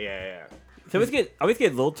 Yeah. Okay, yeah. So I always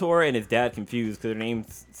get Lotor and his dad confused because their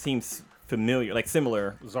names seems familiar, like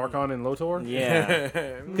similar. Zarkon and Lotor. Yeah.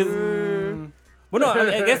 'Cause- well, no,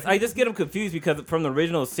 I guess I just get them confused because from the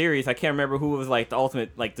original series, I can't remember who was like the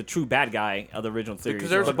ultimate, like the true bad guy of the original series. Because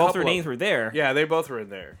there's but a both couple their of- names were there. Yeah, they both were in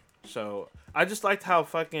there. So I just liked how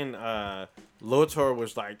fucking Lotor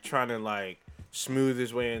was like trying to like smooth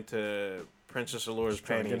his way into Princess Allure's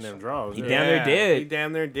Trying to get in panties. them draws. He yeah. damn near did. He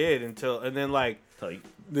damn near did and then like Till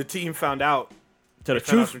the team found out. the They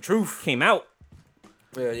found out truth some truth. came out.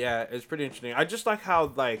 Yeah, it's pretty interesting. I just like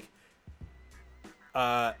how like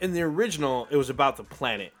in the original it was about the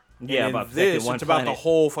planet. Yeah, and in about protecting this one it's about the planet.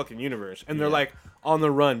 whole fucking universe, and they're Yeah. like on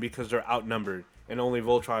the run because they're outnumbered, and only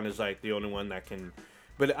Voltron is like the only one that can.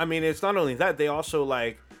 But I mean, it's not only that; they also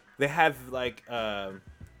like they have like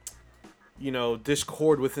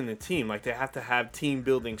discord within the team. Like they have to have team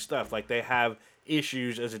building stuff. Like they have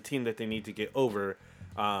issues as a team that they need to get over.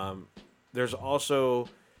 There's also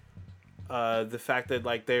the fact that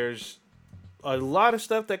like there's a lot of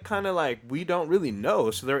stuff that kind of like we don't really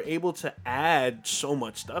know, so they're able to add so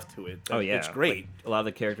much stuff to it. Oh yeah, it's great. Like, a lot of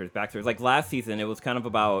the characters' backstories. Like last season, it was kind of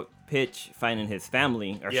about Pitch finding his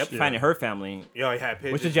family or finding her family, Yeah,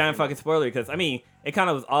 which is a giant fucking spoiler because I mean it kind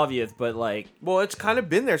of was obvious, but like Well, it's kind of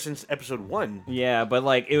been there since episode 1. yeah, but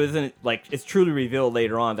like it wasn't like it's truly revealed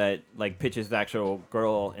later on that like Pitch is the actual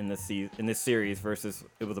girl in this series versus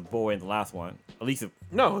it was a boy in the last one. At least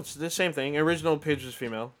No, it's the same thing. Original Pidge was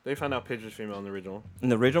female. They found out Pidge was female in the original. in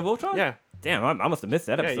the original Voltron. Yeah. Damn, I must have missed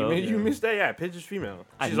that Yeah, episode. you missed that. Yeah, Pidge is female.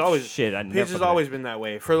 I- She's always shit, I never Pidge has fucking- always been that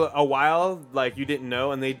way for a while. Like you didn't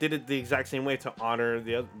know, and they did it the exact same way to honor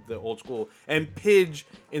the old school. And Pidge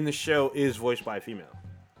in the show is voiced by a female.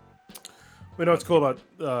 We know what's cool about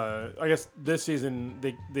I guess this season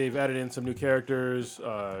they've added in some new characters.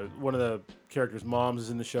 One of the characters' moms is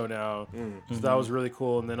in the show now, so that was really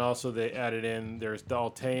cool. And then also they added in there's the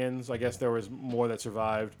Alteans. I guess there was more that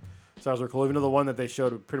survived. So that was really cool. Even though the one that they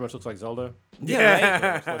showed pretty much looks like Zelda.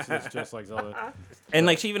 Yeah, right? It's just like Zelda. And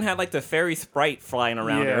like she even had like the fairy sprite flying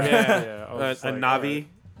around her. Yeah. I was A just like, Navi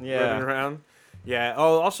Yeah. running around. Yeah.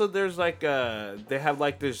 Oh, also there's like they have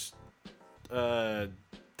like this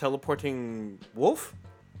teleporting wolf.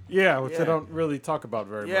 yeah, which Yeah. they don't really talk about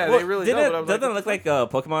very Yeah, much. they really Didn't don't. But it, I was like, doesn't it what look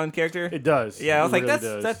the like a Pokemon character? It does. Yeah, I was It like,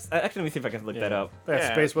 really that's does. actually, let me see if I can look that up. They have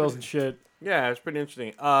Yeah, space it's whales pretty- and shit. Yeah, it's pretty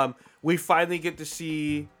interesting. We finally get to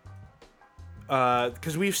see,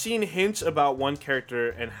 because we've seen hints about one character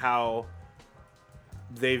and how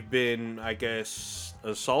they've been, I guess,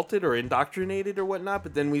 assaulted or indoctrinated or whatnot.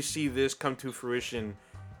 But then we see this come to fruition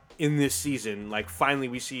in this season. Like, finally,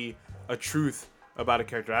 we see a truth about a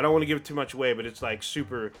character. I don't want to give it too much away, but it's like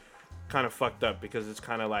super kind of fucked up because it's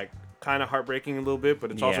kind of heartbreaking a little bit,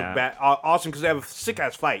 but it's also Yeah. awesome because they have a sick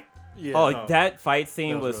ass fight. Yeah. Oh, that fight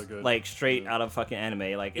scene That was was really good. like straight out of fucking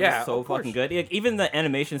anime. Like it Yeah, was so of course. fucking good. Like, even the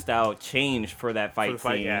animation style changed for that fight For the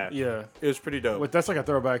fight, scene. yeah. Yeah. It was pretty dope. But that's like a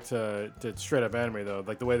throwback to straight up anime though,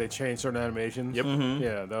 like the way they changed certain animations. Yep.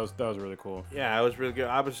 Yeah, that was really cool. Yeah, it was really good.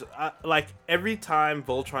 Like every time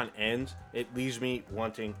Voltron ends, it leaves me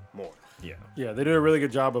wanting more. Yeah. Yeah, they did a really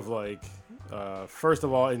good job of like, first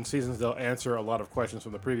of all, in seasons they'll answer a lot of questions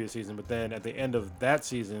from the previous season, but then at the end of that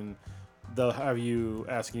season, they'll have you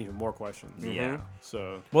asking even more questions. Yeah.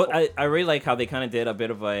 So Well, I really like how they kind of did a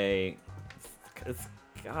bit of a.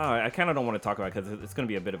 I kind of don't want to talk about it because it's going to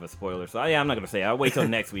be a bit of a spoiler. So yeah, I'm not going to say it. I'll wait till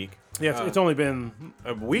next week. yeah, it's only been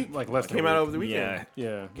A week, Like, less than came a out week. over the weekend.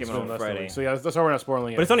 Yeah. it's out on been less than a Friday. week. So yeah, that's why we're not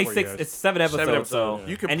spoiling it. But it's only for you 6. guys. It's 7 episodes. 7 episodes. So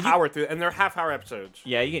You can and power through, and they're half-hour episodes.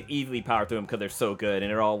 Yeah, you can easily power through them because they're so good,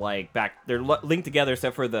 and they're all like back. They're linked together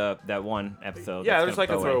except for that one episode. Yeah, that's there's kind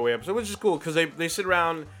like of a throwaway episode, which is cool because they sit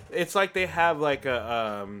around. It's like they have like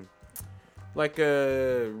a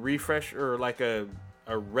refresh or like a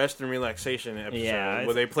rest and relaxation episode Yeah,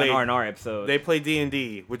 where they play an R&R episode. They play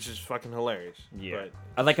D&D, which is fucking hilarious. yeah,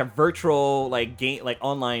 But, like a virtual like game, like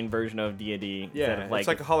online version of D&D. yeah, it's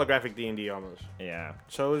like a holographic D&D almost. yeah.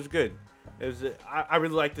 So it was good. It was. I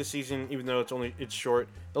really like this season, even though it's short.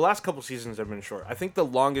 The last couple seasons have been short. I think the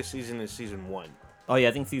longest season is season 1. Oh yeah,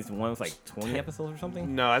 I think season 1 was like 20 episodes or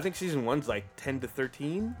something. No, I think season 1's like 10 to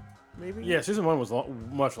 13, maybe. Yeah, season 1 was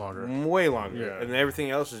much longer. Way longer, Yeah. and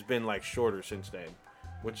everything else has been like shorter since then,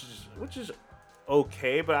 which is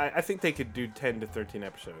okay. But I think they could do 10 to 13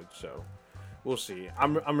 episodes. So we'll see.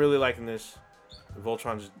 I'm really liking this.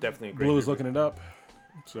 Voltron's definitely a great. Blue is movie. looking it up.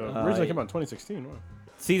 So originally came out in 2016. Wow.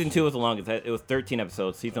 Season 2 was the longest. It was 13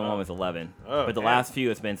 episodes. Season 1 was 11. Oh, but the damn. last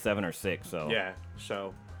few it's been 7 or 6. So Yeah.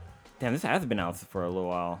 So damn, this has been out for a little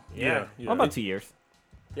while. yeah. Well, about 2 years.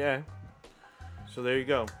 Yeah. So there you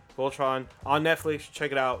go. Voltron on Netflix.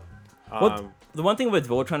 Check it out. Well, the one thing with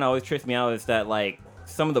Voltron that always trips me out is that like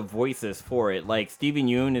some of the voices for it, like Steven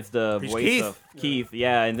Yeun is the He's voice Keith. of Keith,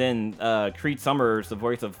 yeah, and then Creed Summers the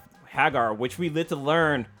voice of Hagar, which we get to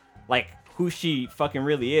learn like who she fucking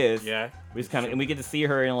really is. Yeah. We just kind of and we get to see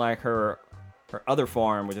her in like her other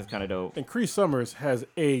form, which is kind of dope. And Cree Summers has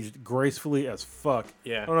aged gracefully as fuck.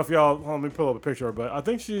 Yeah. I don't know if y'all, hold on, let me pull up a picture of her, but I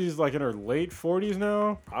think she's like in her late 40s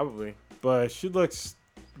now, Probably. but she looks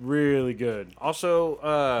really good.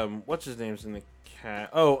 Also, what's his name's in the cat?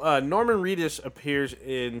 Oh, Norman Reedus appears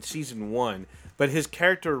in season 1, but his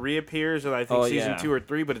character reappears in I think Oh, season yeah. 2 or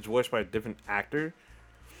 3, but it's voiced by a different actor.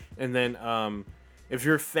 And then, if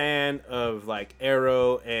you're a fan of like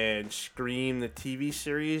Arrow and Scream, the TV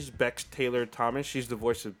series, Bex Taylor Thomas, she's the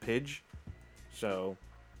voice of Pidge. So,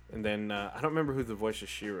 and then I don't remember who the voice of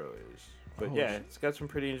Shiro is, but Oh, yeah, it's got some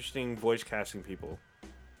pretty interesting voice casting people.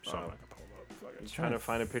 So. Oh, I'm not gonna pull it up. I'm trying to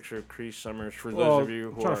find a picture of Cree Summers for Well, those of you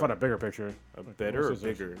I'm who trying are to find a bigger picture. a better or Most of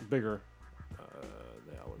these are bigger. Bigger.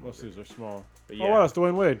 That one Most of these are small. But Oh, wow, it's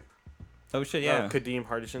Dwayne Wade. Oh shit, yeah. Kadeem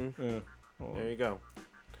Hardison. Yeah. Hold on. There you go.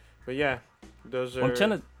 But yeah, those are. Well, I'm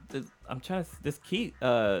trying to this Keith,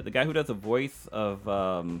 the guy who does the voice of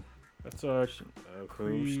That's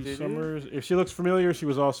Cree Cree Summers. If she looks familiar, she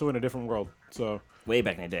was also in A Different World. So way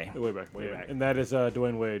back in the day. way back. Way yeah. back. And that is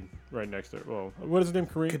Dwayne Wade right next to her. Well, what is his name?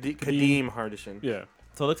 Kadeem Hardison. Yeah.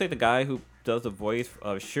 So it looks like the guy who does the voice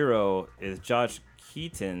of Shiro is Josh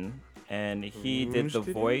Keaton, and he did Who's the did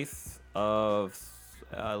he? voice of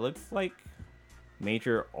looks like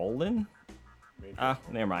Major Olin.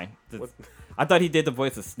 Never mind. What? Ah, I thought he did the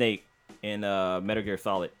voice of Snake in Metal Gear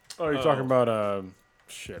Solid. Oh, you're talking about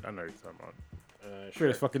shit. I know you're talking about. Forget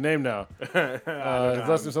his fucking name now. It's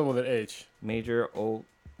less than someone with an H. Major Oslot?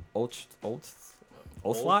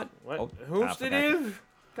 What? Who's I it forgot. is?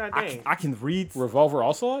 God dang. I can read. Revolver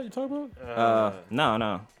Ocelot? You talking about?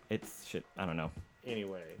 No. It's shit. I don't know.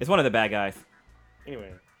 Anyway. It's one of the bad guys.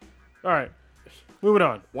 Anyway. All right. Moving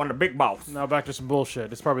on. One of the big boss. Now back to some bullshit.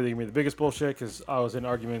 This is probably gonna be the biggest bullshit because I was in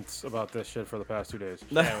arguments about this shit for the past 2 days.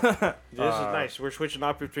 This is nice. We're switching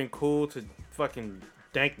off between cool to fucking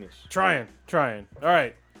dankness. Trying. All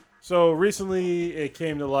right. So recently it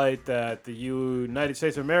came to light that the United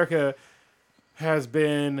States of America has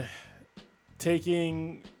been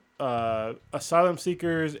taking asylum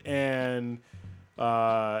seekers and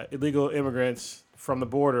illegal immigrants from the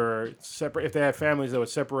border. Separate if they have families, they would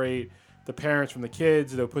separate the parents from the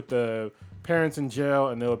kids. They would put the parents in jail,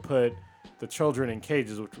 and they would put the children in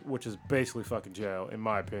cages, which is basically fucking jail, in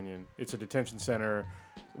my opinion. It's a detention center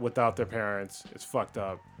without their parents. It's fucked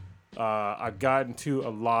up. I've gotten into a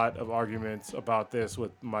lot of arguments about this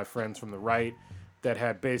with my friends from the right that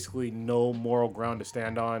had basically no moral ground to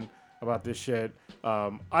stand on about this shit.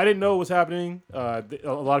 I didn't know what was happening. A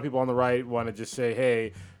lot of people on the right want to just say,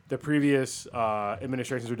 hey, the previous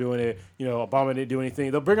administrations were doing it. You know, Obama didn't do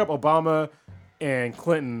anything. They'll bring up Obama and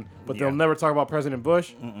Clinton, but they'll never talk about President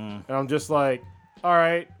Bush. And I'm just like, all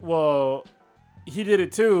right, well, he did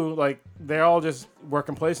it too. Like, they all just were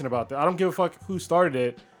complacent about that. I don't give a fuck who started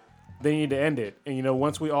it. They need to end it. And, you know,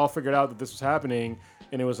 once we all figured out that this was happening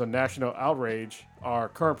and it was a national outrage, our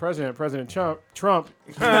current president, President Trump,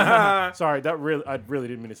 sorry, I really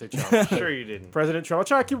didn't mean to say Trump. Sure you didn't. President Trump. I'll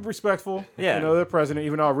try to keep it respectful. Yeah. You know, the president,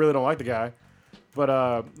 even though I really don't like the guy.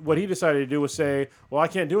 But what he decided to do was say, well, I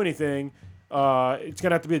can't do anything. It's going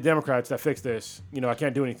to have to be the Democrats that fix this. You know, I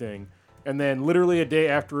can't do anything. And then literally a day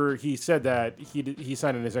after he said that, he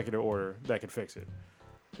signed an executive order that could fix it.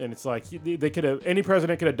 And it's like, any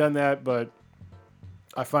president could have done that, but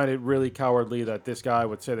I find it really cowardly that this guy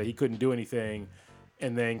would say that he couldn't do anything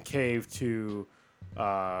and then cave to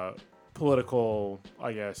political,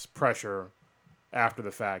 I guess, pressure after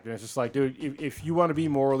the fact. And it's just like, dude, if you want to be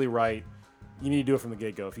morally right, you need to do it from the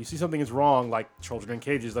get-go. If you see something is wrong, like children in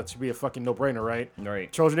cages, that should be a fucking no-brainer, right? Right.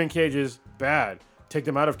 Children in cages, bad. Take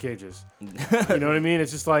them out of cages. You know what I mean?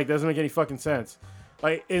 It's just like, doesn't make any fucking sense.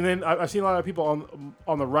 Like, and then I've seen a lot of people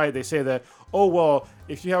on the right. They say that, oh well,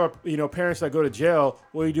 if you have parents that go to jail,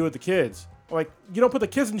 what do you do with the kids? I'm like, you don't put the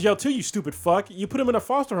kids in jail too, you stupid fuck. You put them in a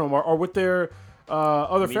foster home or with their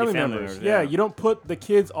other family members. Yeah, you don't put the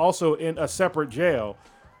kids also in a separate jail.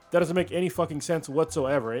 That doesn't make any fucking sense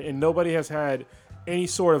whatsoever. And nobody has had any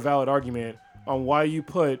sort of valid argument on why you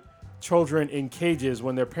put children in cages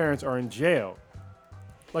when their parents are in jail.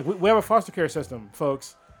 Like, we have a foster care system,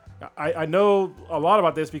 folks. I know a lot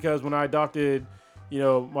about this because when I adopted,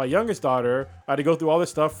 my youngest daughter, I had to go through all this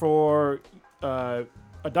stuff for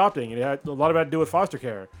adopting. And a lot of it had to do with foster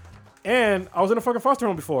care. And I was in a fucking foster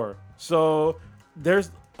home before. So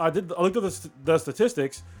I looked at the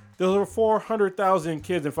statistics. There's over 400,000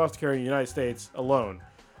 kids in foster care in the United States alone.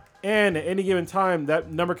 And at any given time,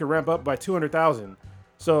 that number can ramp up by 200,000.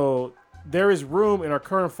 So there is room in our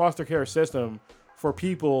current foster care system for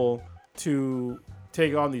people to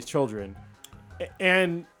take on these children.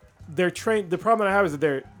 And they're trained. The problem that I have is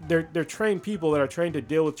that they're trained people that are trained to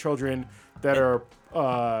deal with children that are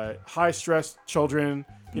high stress children.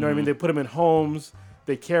 You know what I mean? They put them in homes.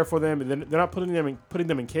 They care for them, and they're not putting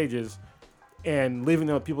them in cages and leaving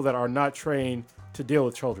them with people that are not trained to deal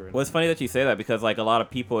with children. Well, it's funny that you say that because like a lot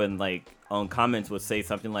of people in like on comments would say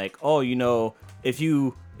something like, "Oh, if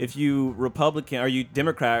you Republican or you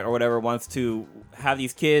Democrat or whatever wants to have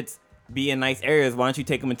these kids be in nice areas, why don't you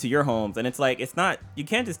take them into your homes?" And it's like, it's not, you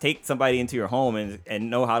can't just take somebody into your home and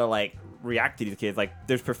know how to like react to these kids. Like,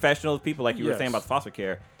 there's professionals, people like you were saying about foster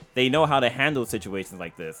care. They know how to handle situations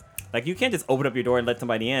like this. Like, you can't just open up your door and let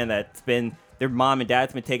somebody in that's been, their mom and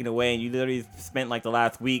dad's been taken away, and you literally spent like the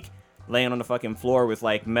last week laying on the fucking floor with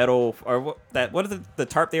like metal or what is it, the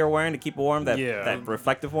tarp they were wearing to keep warm, that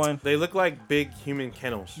reflective one. They look like big human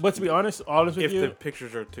kennels. But to be honest with you, if the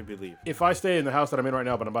pictures are to believe, if I stay in the house that I'm in right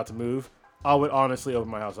now but I'm about to move, I would honestly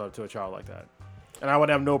open my house up to a child like that, and I would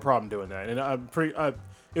have no problem doing that. And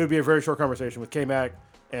it would be a very short conversation with K-Mac,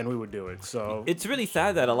 and we would do it. So it's really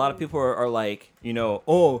sad that a lot of people are like,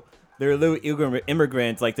 oh, they're little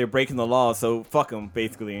immigrants, like they're breaking the law, so fuck them,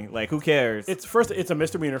 basically. Like, who cares? It's a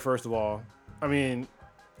misdemeanor, first of all. I mean,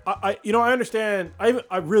 I understand.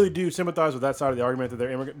 I really do sympathize with that side of the argument that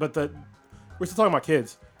they're immigrant, but we're still talking about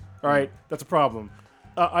kids. All right, that's a problem.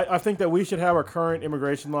 I think that we should have our current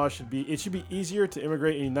immigration law should be easier to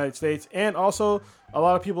immigrate in the United States, and also a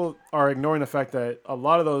lot of people are ignoring the fact that a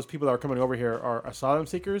lot of those people that are coming over here are asylum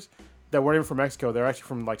seekers that weren't even from Mexico. They're actually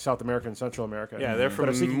from like South America and Central America. Yeah, they're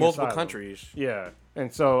from multiple countries. Yeah,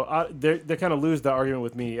 and so they kind of lose the argument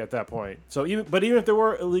with me at that point. So even if there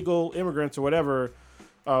were illegal immigrants or whatever,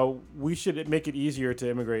 we should make it easier to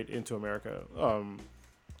immigrate into America.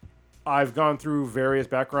 I've gone through various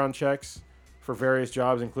background checks for various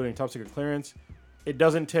jobs, including top secret clearance. It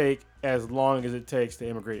doesn't take as long as it takes to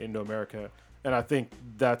immigrate into America, and I think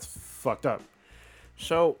that's fucked up.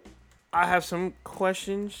 So I have some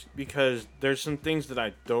questions because there's some things that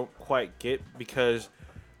I don't quite get. Because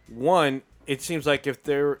one, it seems like if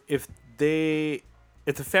the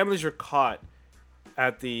families are caught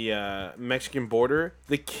at the Mexican border,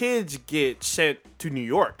 the kids get sent to New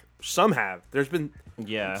York. Some have. There's been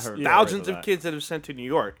thousands of kids that have sent to New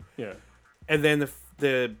York. Yeah. And then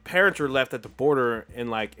the parents are left at the border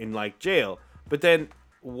in jail. But then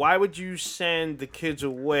why would you send the kids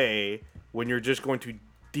away when you're just going to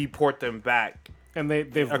deport them back and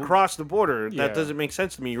they've across the border? That doesn't make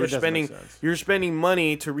sense to me. You're spending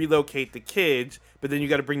money to relocate the kids, but then you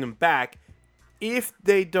got to bring them back if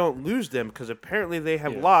they don't lose them, because apparently they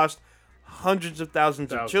have lost hundreds of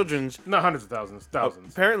thousands of children. Not hundreds of thousands,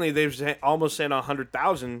 thousands. Apparently, they've almost sent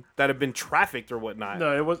 100,000 that have been trafficked or whatnot.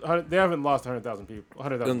 No, it was. They haven't lost 100,000 people.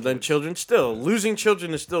 100,000. Then children still losing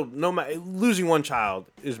children is still losing one child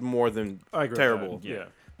is more than I agree terrible. With that. Yeah.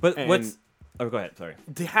 But And- what's? Oh, go ahead. Sorry.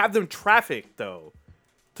 To have them trafficked though,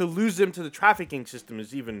 to lose them to the trafficking system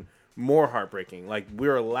is even more heartbreaking. Like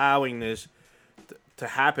we're allowing this to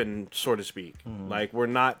happen, so to speak. Like we're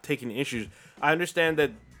not taking issues. I understand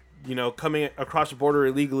that, coming across the border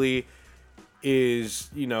illegally is,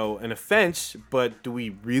 an offense, but do we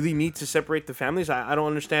really need to separate the families? I don't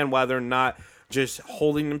understand why they're not just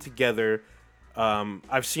holding them together.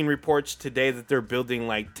 I've seen reports today that they're building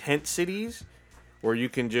like tent cities where you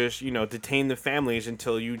can just, detain the families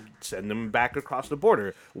until you send them back across the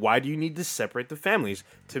border. Why do you need to separate the families?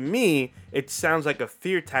 To me, it sounds like a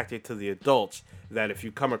fear tactic to the adults that if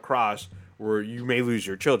you come across where you may lose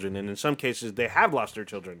your children, and in some cases they have lost their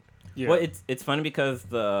children. Yeah. Well, it's funny because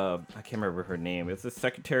I can't remember her name. It's the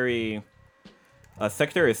Secretary of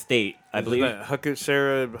State, I believe.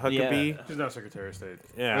 Sarah Huckabee? She's not Secretary of State.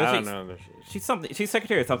 Yeah, Well, I don't she's- know. She's something. She's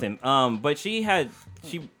Secretary of something. But she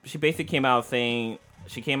basically came out saying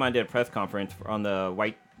she came on and did a press conference on the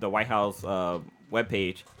White House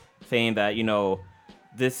webpage, saying that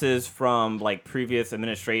this is from like previous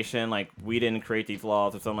administration. Like we didn't create these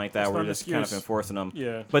laws or something like that. It's We're not an just kind of excuse. enforcing them.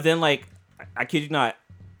 Yeah. But then like I kid you not,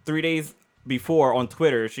 3 days before on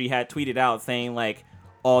Twitter, she had tweeted out saying like,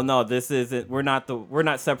 "Oh no, this isn't. We're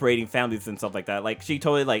not separating families and stuff like that." Like she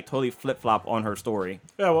totally flip flop on her story.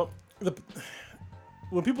 Yeah, well,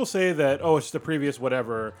 when people say that, oh, it's just the previous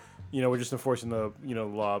whatever, we're just enforcing the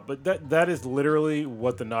law, but that is literally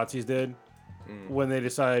what the Nazis did when they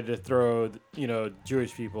decided to throw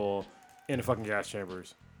Jewish people into fucking gas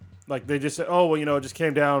chambers. Like they just said, oh well, it just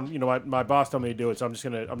came down. My boss told me to do it, so I'm just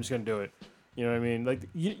gonna do it. You know what I mean? Like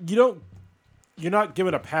you're not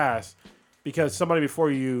given a pass because somebody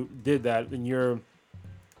before you did that, and you're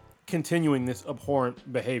continuing this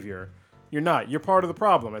abhorrent behavior. You're not. You're part of the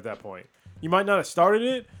problem at that point. You might not have started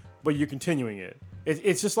it, but you're continuing it.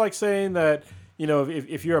 It's just like saying that,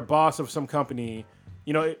 if you're a boss of some company,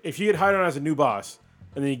 if you get hired on as a new boss,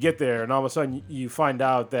 and then you get there, and all of a sudden you find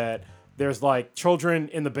out that there's like children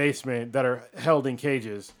in the basement that are held in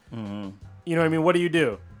cages. Mm-hmm. You know what I mean? What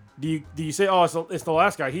do? Do you say, oh, it's the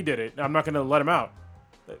last guy, he did it, I'm not going to let him out?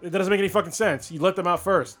 It doesn't make any fucking sense. You let them out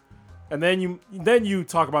first, and then you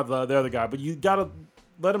talk about the other guy, but you got to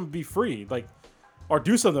let him be free, or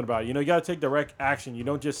do something about it. You got to take direct action. You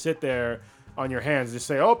don't just sit there on your hands and just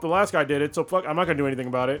say, oh, the last guy did it, so fuck, I'm not going to do anything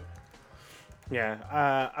about it.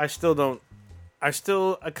 Yeah, I still don't.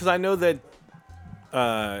 Because I know that,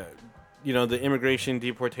 the immigration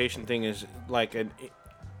deportation thing is like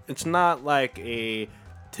it's not like a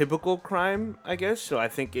typical crime, I guess. So I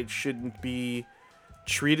think it shouldn't be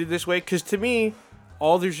treated this way. Because to me,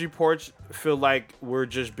 all these reports feel like we're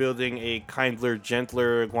just building a kinder,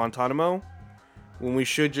 gentler Guantanamo, when we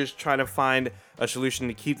should just try to find a solution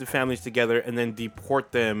to keep the families together and then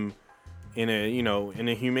deport them in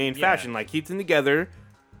a humane fashion. Like keep them together,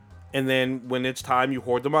 and then when it's time, you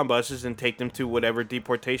hoard them on buses and take them to whatever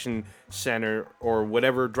deportation center or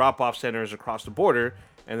whatever drop-off center is across the border,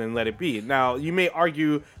 and then let it be. Now, you may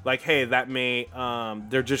argue like, hey, that may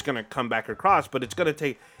they're just gonna come back across, but it's gonna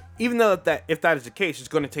take, even though if that is the case, it's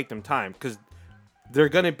gonna take them time because they're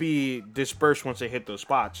gonna be dispersed once they hit those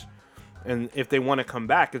spots. And if they want to come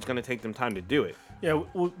back, it's going to take them time to do it. Yeah,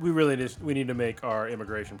 we need to make our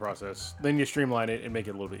immigration process. Then you streamline it and make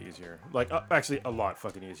it a little bit easier. Like actually, a lot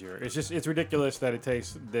fucking easier. It's ridiculous that it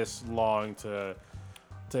takes this long to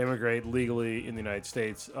immigrate legally in the United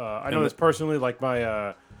States. I know this personally. Like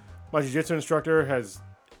my jiu-jitsu instructor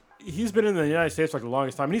he's been in the United States for like the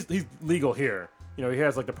longest time. And he's legal here. He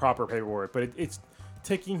has like the proper paperwork, but it's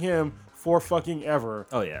taking him for fucking ever.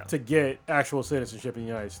 Oh yeah. To get actual citizenship in the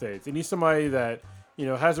United States. And he's somebody that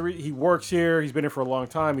he works here. He's been here for a long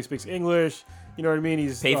time. He speaks English. You know what I mean?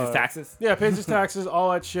 He's Pays his taxes. Yeah, pays his taxes,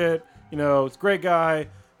 all that shit. It's a great guy,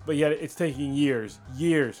 but yet it's taking years,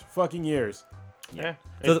 fucking years. Yeah.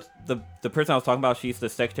 So the person I was talking about, she's the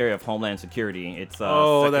Secretary of Homeland Security. It's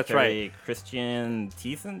that's right, Christian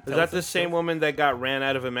Thiessen. Is that the same woman that got ran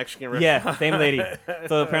out of a Mexican restaurant? Yeah, same lady.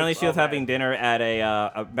 So apparently she was having dinner at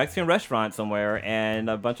a Mexican restaurant somewhere, and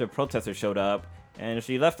a bunch of protesters showed up, and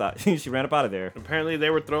she left out. She ran up out of there. Apparently they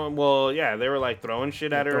were throwing. Well, yeah, they were like throwing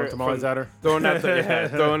shit at her. Throwing tamales at her.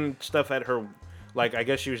 Throwing stuff at her. Like, I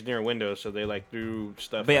guess she was near a window, so they like threw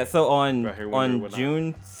stuff. But yeah, so on whatnot.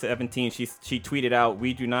 June 17th, she tweeted out,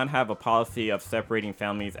 "We do not have a policy of separating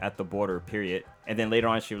families at the border, period." And then later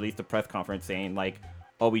on, she released a press conference saying, like,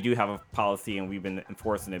 oh, we do have a policy and we've been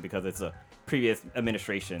enforcing it because it's a previous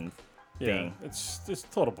administration thing. It's just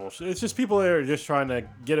total bullshit. It's just people that are just trying to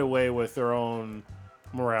get away with their own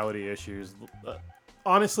morality issues.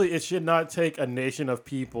 Honestly, it should not take a nation of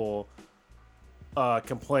people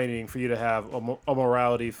complaining for you to have a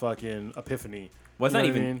morality fucking epiphany. Well, it's You know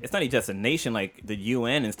not what I even mean? it's not even just a nation. Like the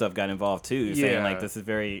UN and stuff got involved too, saying Yeah. like this is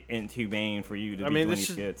very inhumane for you to I be mean, doing this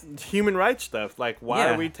these is kids. human rights stuff. Like, why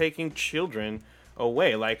Yeah. are we taking children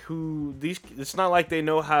away? Like, it's not like they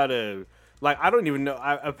know how to. Like, I don't even know.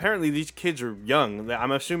 Apparently, these kids are young.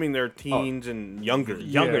 I'm assuming they're teens and younger.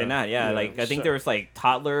 Younger Yeah, than that, yeah. yeah. Like I think So- there was like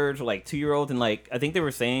toddlers or like 2-year-olds, and like I think they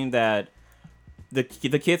were saying that the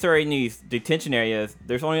kids are in these detention areas.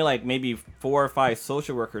 There's only like maybe 4 or 5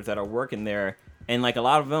 social workers that are working there, and like a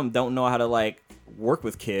lot of them don't know how to like work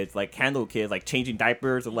with kids, like handle kids, like changing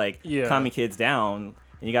diapers or like Yeah. calming kids down.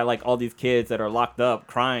 And you got like all these kids that are locked up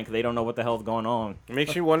crying because they don't know what the hell's going on. It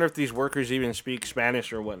makes you wonder if these workers even speak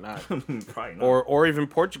Spanish or whatnot. Probably not. or even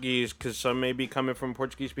Portuguese, because some may be coming from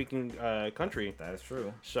Portuguese-speaking country. That is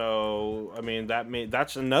true. So, I mean,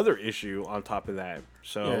 that's another issue on top of that.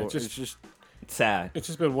 So, Yeah, it's just It's sad. It's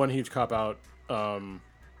just been one huge cop out,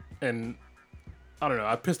 and I don't know.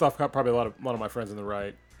 I pissed off probably a lot of my friends on the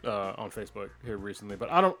right on Facebook here recently,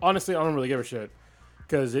 but I don't really give a shit,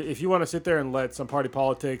 because if you want to sit there and let some party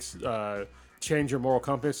politics change your moral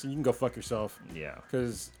compass, you can go fuck yourself. Yeah.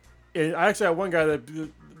 Because I actually had one guy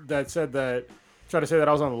that said that, tried to say that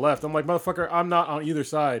I was on the left. I'm like, motherfucker, I'm not on either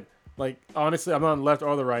side. Like, honestly, I'm not on the left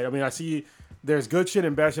or the right. I mean, I see there's good shit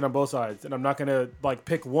and bad shit on both sides, and I'm not gonna like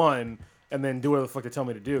pick one and then do whatever the fuck they tell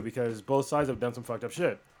me to do, because both sides have done some fucked up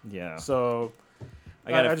shit. Yeah. So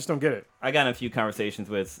I I just don't get it. I got in a few conversations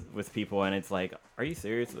with people, and it's like, are you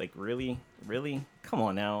serious? Like, really? Come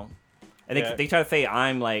on now. And Yeah. they try to say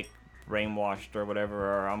I'm like brainwashed or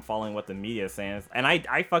whatever, or I'm following what the media is saying. And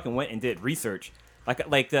I fucking went and did research.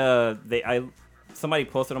 Somebody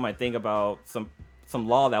posted on my thing about some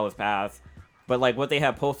law that was passed, but like what they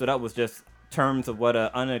had posted up was just terms of what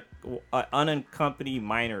a unaccompanied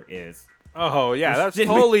minor is. oh yeah, that's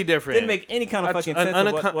Didn't totally make- different. Didn't make any kind of That's fucking sense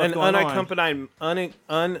of what's going on.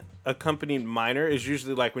 unaccompanied minor is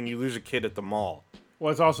usually like when you lose a kid at the mall.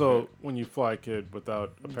 Well, it's also when you fly a kid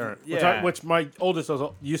without a parent, Yeah. which my oldest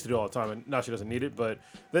used to do all the time, and now she doesn't need it. But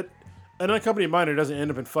that an unaccompanied minor doesn't end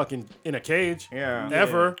up in a cage, Yeah.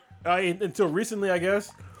 ever. Until recently, I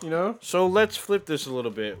guess. You know. So let's flip this a little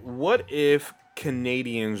bit. What if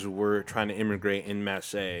Canadians were trying to immigrate in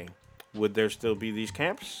Marseille? Would there still be these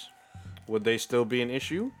camps? Would they still be an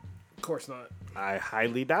issue? Of course not. I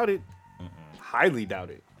highly doubt it. Highly doubt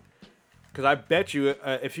it. Because I bet you,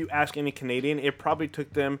 if you ask any Canadian, it probably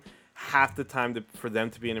took them half the time for them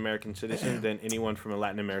to be an American citizen than anyone from a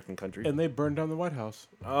Latin American country. And they burned down the White House.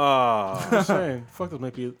 Oh, I'm saying, fuck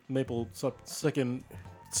those maple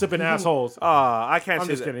sipping assholes. I can't I'm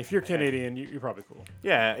say just that. kidding. If you're Canadian, you're probably cool.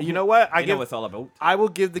 Yeah, you know what? I know what it's all about. I will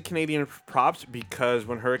give the Canadian props, because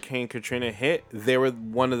when Hurricane Katrina hit, they were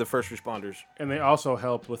one of the first responders. And they also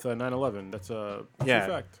helped with 9/11. That's a true Yeah.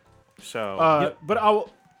 fact. So But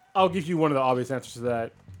I'll give you one of the obvious answers to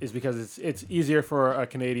that, is because it's easier for a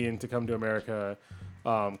Canadian to come to America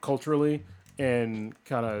culturally and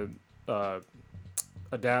kind of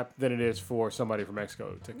adapt than it is for somebody from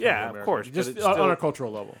Mexico to come Yeah, to of America. course, but Just it's on still- a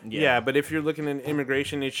cultural level. yeah, but if you're looking at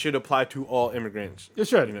immigration, it should apply to all immigrants. It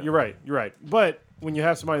should. You know. You're right. But when you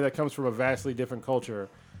have somebody that comes from a vastly different culture,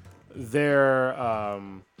 their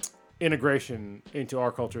integration into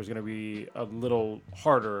our culture is going to be a little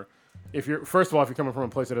harder. If you're coming from a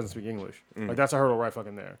place that doesn't speak English, like that's a hurdle right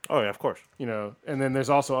fucking there. Oh yeah, of course. You know, and then there's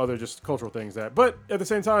also other just cultural things but at the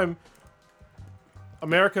same time,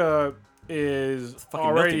 America is fucking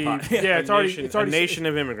already, melting pot. yeah, it's already a nation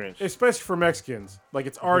of immigrants. especially for Mexicans, like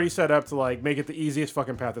it's already set up to like make it the easiest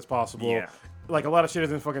fucking path as possible. Yeah. Like a lot of shit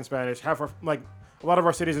is in fucking Spanish. A lot of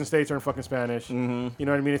our cities and states are in fucking Spanish. Mm-hmm. You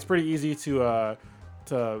know what I mean? It's pretty easy to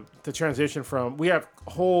transition from. We have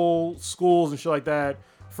whole schools and shit like that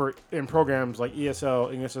in programs like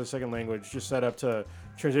ESL, English as a Second Language, just set up to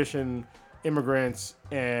transition immigrants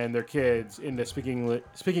and their kids into speaking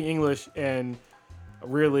English and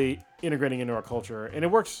really integrating into our culture. And it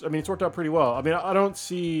works. I mean, it's worked out pretty well. I mean, I don't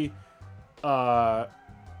see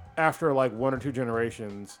after like 1 or 2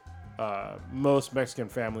 generations, most Mexican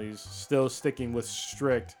families still sticking with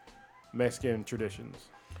strict Mexican traditions.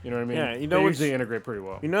 You know what I mean? Yeah, you know they what's- usually integrate pretty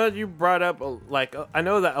well. You know, you brought up I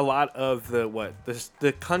know that a lot of the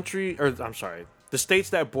states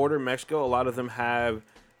that border Mexico, a lot of them have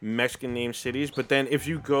Mexican named cities. But then if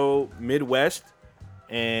you go Midwest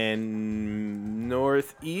and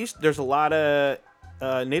Northeast, there's a lot of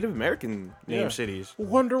Native American name Yeah. cities.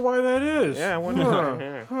 Wonder why that is. Yeah, I wonder. Huh.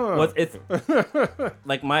 Yeah. Huh. Well, it's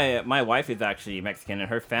like my wife is actually Mexican, and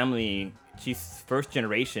her family, she's first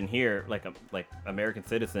generation here, like American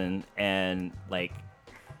citizen, and like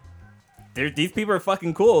these people are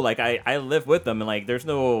fucking cool. Like I live with them, and like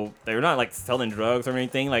they're not like selling drugs or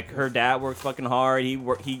anything. Like her dad works fucking hard.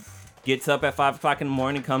 He gets up at 5 o'clock in the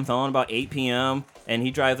morning, comes home about 8 p.m. and he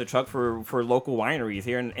drives a truck for local wineries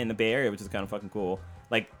here in the Bay Area, which is kind of fucking cool.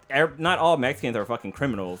 Like not all Mexicans are fucking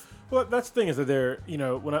criminals. Well, that's the thing is that they're,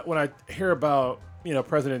 when I hear about,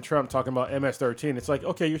 President Trump talking about MS-13, it's like,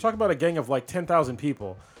 okay, you're talking about a gang of like 10,000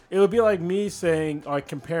 people. It would be like me saying, like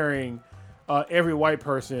comparing every white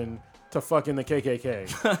person to fucking the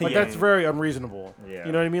KKK. Like Yeah. that's very unreasonable. Yeah.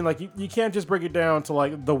 You know what I mean? Like you can't just break it down to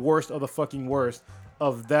like the worst of the fucking worst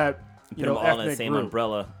of that, Put them all in the ethnic same group.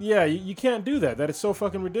 umbrella. Yeah, you can't do that. That is so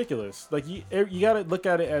fucking ridiculous. Like you got to look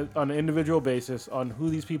at it on an individual basis on who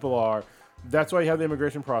these people are. That's why you have the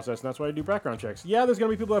immigration process, and that's why you do background checks. Yeah, there's gonna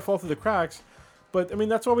be people that fall through the cracks, but I mean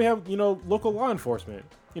that's why we have local law enforcement.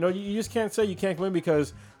 You just can't say you can't come in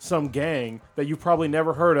because some gang that you've probably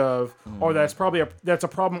never heard of, or that's probably that's a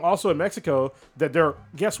problem also in Mexico that they're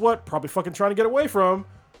guess what probably fucking trying to get away from.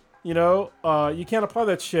 You can't apply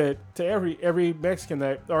that shit to every Mexican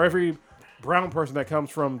or every brown person that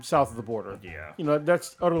comes from south of the border. Yeah.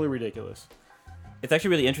 That's utterly ridiculous. It's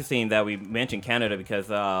actually really interesting that we mentioned Canada because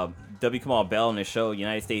W. Kamau Bell in his show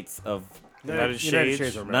United States of United Shades.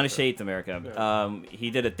 of America. United States America.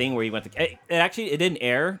 He did a thing where he went to. It didn't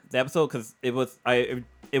air the episode because it was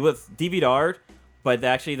DVR'd, but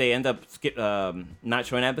actually they end up not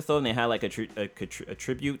showing the episode, and they had like a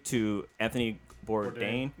tribute to Anthony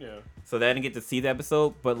Bourdain. Yeah. So they didn't get to see the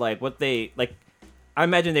episode, but like what they like, I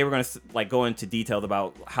imagine they were gonna like go into details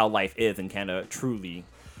about how life is in Canada truly.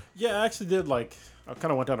 Yeah, I actually did I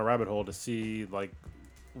kind of went down a rabbit hole to see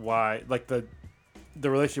why the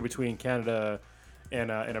relationship between Canada and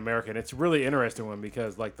America. And it's a really interesting one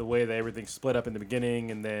because the way that everything split up in the beginning,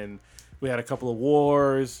 and then we had a couple of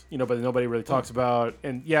wars, but nobody really talks about.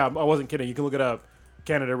 And yeah, I wasn't kidding. You can look it up.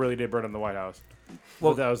 Canada really did burn down the White House.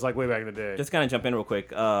 Well, that was way back in the day. Just kind of jump in real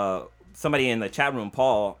quick. Somebody in the chat room,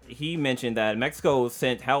 Paul, he mentioned that Mexico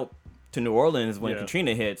sent help to New Orleans when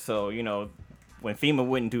Katrina hit. So when FEMA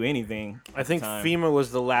wouldn't do anything. I think FEMA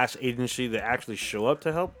was the last agency that actually show up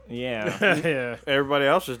to help. Yeah. Yeah. Everybody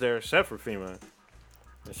else was there except for FEMA.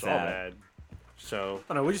 It's all Sad. bad. So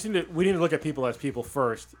I don't know. We need to look at people as people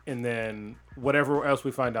first, and then whatever else we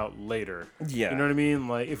find out later. Yeah. You know what I mean?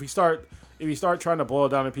 Like if you start trying to boil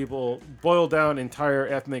down entire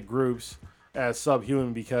ethnic groups as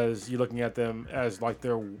subhuman because you're looking at them as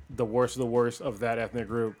they're the worst of the worst of that ethnic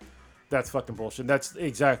group, that's fucking bullshit. That's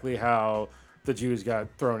exactly how the Jews got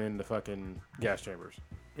thrown into fucking gas chambers.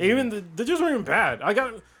 Even the Jews weren't even bad.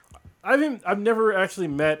 I've never actually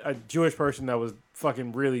met a Jewish person that was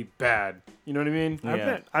fucking really bad. You know what I mean?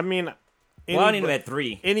 Yeah. I only met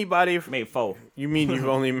 3. Anybody? Made 4. You mean you've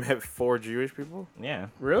only met 4 Jewish people? Yeah.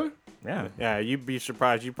 Really? Yeah. Yeah, you'd be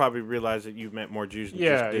surprised. You probably realize that you've met more Jews than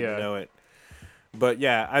Yeah, just didn't know it. But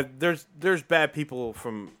yeah, there's bad people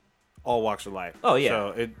from all walks of life. Oh, yeah.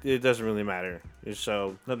 So it doesn't really matter.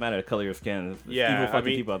 Doesn't matter the color of your skin. There's yeah, evil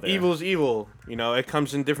fucking people out there. evil's evil. It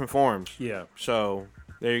comes in different forms. Yeah. So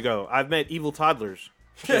there you go. I've met evil toddlers.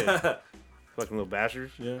 Shit. Fucking little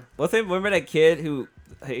bastards. Yeah. Remember that kid who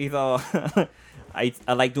he's all I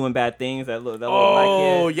like doing bad things. That little black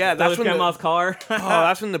Oh, kid. yeah, Stole that's his when grandma's car. Oh,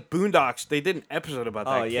 that's when the Boondocks, they did an episode about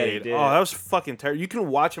that Oh, yeah, they kid. did. Oh, that was fucking terrible. You can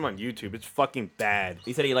watch him on YouTube. It's fucking bad.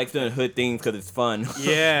 He said he likes doing hood things because it's fun.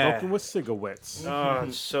 Yeah. Smoking with cigarettes. Oh,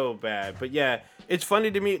 it's so bad. But yeah, it's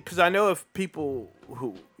funny to me because I know of people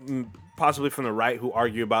who possibly from the right who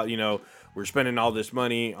argue about, we're spending all this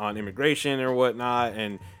money on immigration or whatnot,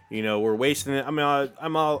 and we're wasting it. I mean,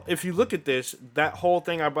 I'm all. If you look at this, that whole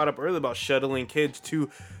thing I brought up earlier about shuttling kids to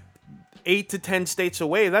 8 to 10 states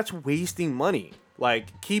away, that's wasting money.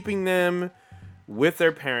 Like keeping them with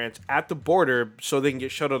their parents at the border so they can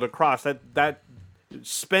get shuttled across. That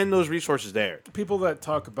spend those resources there. People that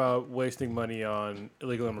talk about wasting money on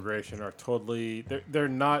illegal immigration are totally they're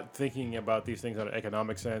not thinking about these things on an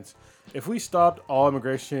economic sense. If we stopped all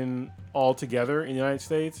immigration altogether in the United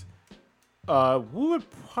States, we would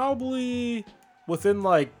probably within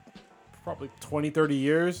probably 20, 30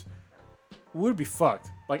 years, we would be fucked.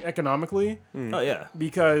 Economically. Oh yeah.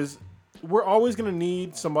 Because we're always gonna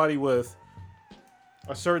need somebody with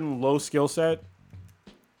a certain low skill set.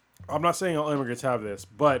 I'm not saying all immigrants have this,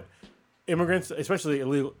 but immigrants, especially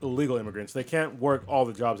illegal immigrants, they can't work all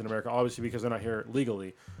the jobs in America, obviously, because they're not here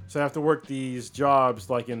legally. So they have to work these jobs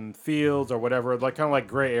like in fields or whatever, like kind of like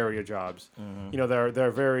gray area jobs. You know,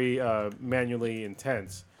 they're very manually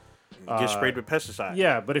intense. Get sprayed with pesticides.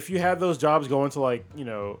 Yeah, but if you had those jobs going to like, you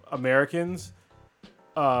know, Americans,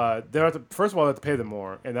 they have to, first of all, they have to pay them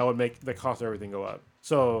more, and that would make the cost of everything go up.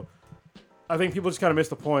 So I think people just kind of miss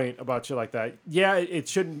the point about shit like that. Yeah, it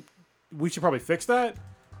shouldn't. We should probably fix that,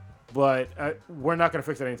 but we're not going to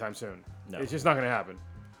fix it anytime soon. No. It's just not going to happen.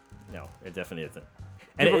 No, it definitely isn't.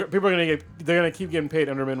 And People are they're going to keep getting paid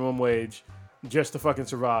under minimum wage just to fucking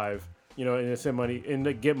survive. You know, and to send money and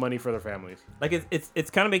to get money for their families. like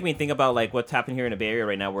it's kind of making me think about like what's happening here in the Bay Area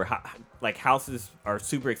right now, where like houses are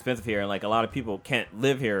super expensive here, and like a lot of people can't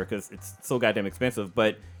live here because it's so goddamn expensive.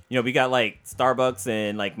 But you know, we got like Starbucks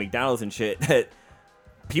and like McDonald's and shit that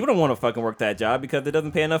people don't want to fucking work that job because it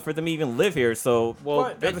doesn't pay enough for them to even live here. So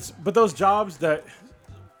but those jobs that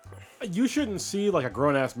you shouldn't see like a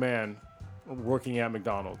grown ass man working at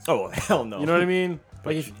McDonald's. oh hell no, You know what I mean?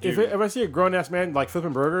 Like if I see a grown ass man like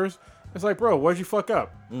flipping burgers, it's like, bro, where'd you fuck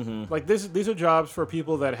up? Like these are jobs for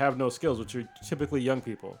people that have no skills, which are typically young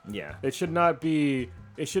people. Yeah. It shouldn't be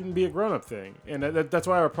a grown up thing, and that's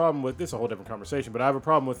why I have a problem with this. Is a whole different conversation, but I have a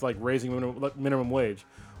problem with like raising minimum wage.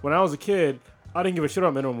 When I was a kid, I didn't give a shit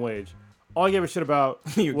about minimum wage. All I gave a shit about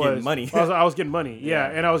You were was getting money. I was getting money, yeah,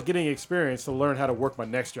 Yeah. and I was getting experience to learn how to work my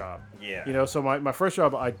next job. Yeah. You know, so my first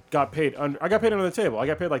job, I got paid under the table. I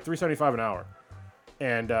got paid like $3.75 an hour,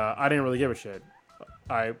 and I didn't really give a shit.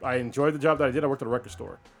 I enjoyed the job that I did. I worked at a record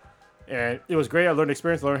store, and it was great. I learned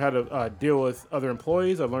experience. I learned how to deal with other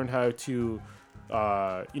employees. I learned how to,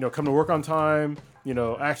 come to work on time. You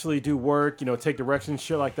know, actually do work. You know, take directions,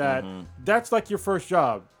 shit like that. That's like your first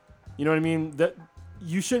job. You know what I mean? That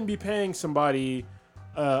you shouldn't be paying somebody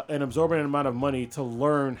an absorbent amount of money to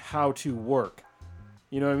learn how to work.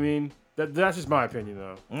 You know what I mean? That's just my opinion,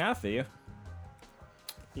 though. I feel you.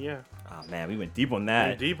 Yeah. Oh man, we went deep on We're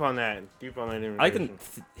that. deep on that. I can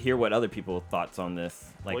hear what other people's thoughts on this.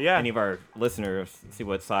 Like Well, yeah. any of our listeners, see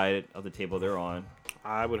what side of the table they're on.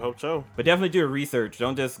 I would hope so. But definitely do your research.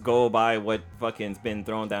 Don't just go by what fucking's been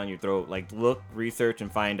thrown down your throat. Like look, research, and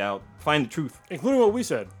find the truth. Including what we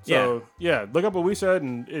said. So, yeah, look up what we said,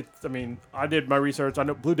 and I did my research. I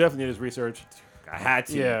know Blue definitely did his research. I had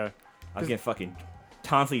to. Yeah. I was getting fucking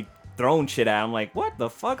constantly thrown shit at. I'm like, what the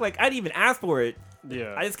fuck? Like I didn't even ask for it.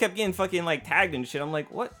 Yeah. I just kept getting fucking like tagged and shit. I'm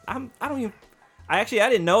like, what? I don't even. I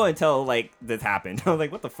didn't know until like this happened. I was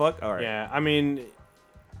like, what the fuck? All right. Yeah, I mean,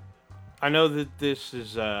 I know that this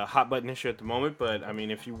is a hot button issue at the moment, but I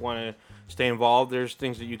mean, if you want to stay involved, there's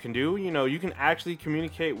things that you can do. You know, you can actually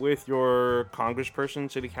communicate with your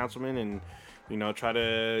congressperson, city councilman, and try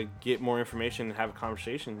to get more information and have a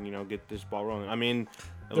conversation. Get this ball rolling. I mean,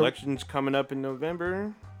 elections coming up in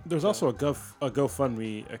November. There's also a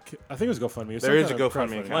GoFundMe. I think it was GoFundMe. There is a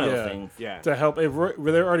GoFundMe account. One of those Yeah. things. Yeah. To help. They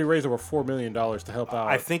already raised over $4 million to help out.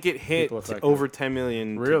 I think it hit people affected. over 10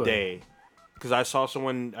 million Really? today, because I saw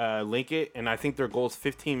someone link it, and I think their goal is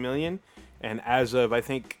 15 million. And as of I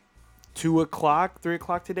think 3 o'clock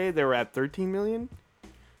today, they were at 13 million.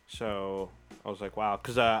 So I was like, wow,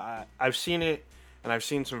 because I've seen it, and I've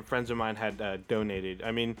seen some friends of mine had donated.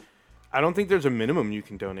 I mean, I don't think there's a minimum you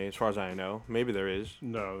can donate, as far as I know. Maybe there is.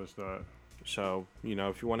 No, there's not. So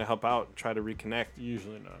if you want to help out, try to reconnect.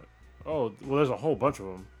 Usually not. Oh, well, there's a whole bunch of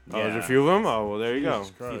them. Oh, there's a Yeah. few of them. Oh, well, there you go.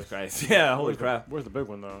 Jesus Christ. Jesus Christ. Yeah. Holy crap. Where's the big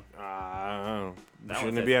one, though? I don't know. That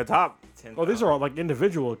Shouldn't was it be at top? Oh, these are all like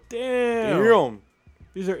individual. Damn. Damn.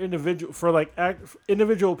 These are individual for like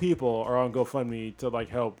individual people are on GoFundMe to like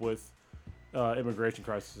help with immigration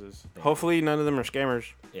crises. Hopefully, none of them are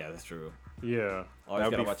scammers. Yeah, that's true. Yeah. Always That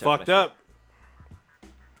would gotta be watch out for fucked that up.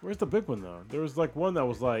 Where's the big one though? There was like one that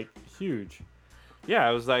was like huge. Yeah,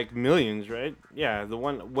 it was like millions, right? Yeah,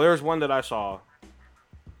 there's one that I saw.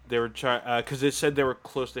 They were because it said they were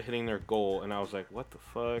close to hitting their goal, and I was like, what the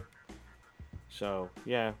fuck? So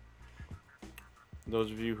yeah,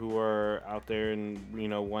 those of you who are out there and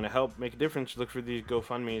want to help make a difference, look for these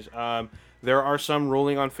GoFundmes. There are some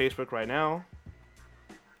rolling on Facebook right now.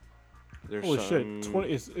 There's Holy some...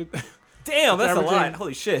 shit! Damn, that's a lot. averaging-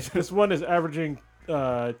 Holy shit. This one is averaging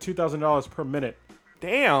 $2,000 per minute.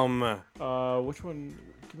 Damn. Which one?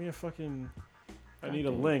 Give me a fucking. I need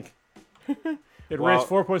a link. It Well- raised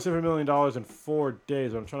 $4.7 million in 4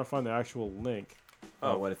 days. I'm trying to find the actual link.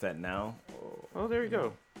 Oh, what is that now? Oh, there you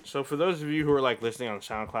go. So for those of you who are like listening on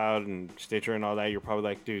SoundCloud and Stitcher and all that, you're probably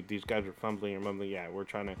like, dude, these guys are fumbling or mumbling. Yeah, we're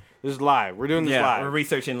trying to. This is live. We're doing this live. We're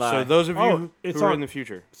researching live. So those of you it's who are on- in the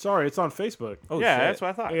future. Sorry, it's on Facebook. Oh, yeah, shit. that's what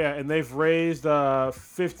I thought. Yeah, and they've raised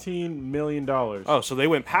 $15 million. Oh, so they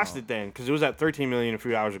went past it then, because it was at 13 million a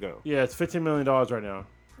few hours ago. Yeah, it's $15 million right now.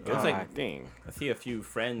 It's like, dang. I see a few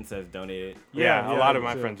friends have donated. Yeah, a lot of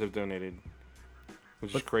my too. friends have donated,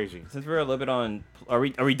 which is crazy. Since we're a little bit on, are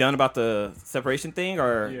we done about the separation thing,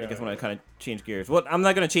 or Yeah. I guess want to kind of change gears? Well, I'm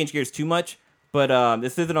not gonna change gears too much, but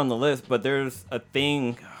this isn't on the list. But there's a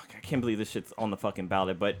thing. I can't believe this shit's on the fucking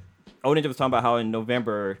ballot. But Odin was talking about how in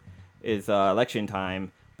November is election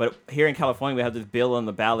time, but here in California we have this bill on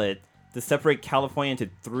the ballot to separate California into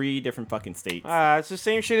 3 different fucking states. It's the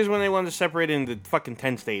same shit as when they wanted to separate it into fucking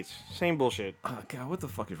 10 states. Same bullshit. Oh god, what the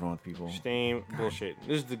fuck is wrong with people? Same bullshit.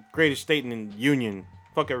 This is the greatest state in the union.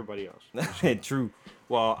 Fuck everybody else. True.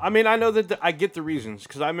 Well, I mean, I know that I get the reasons,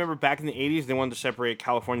 because I remember back in the 80s, they wanted to separate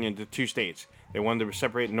California into 2 states. They wanted to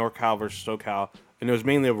separate NorCal versus SoCal, and it was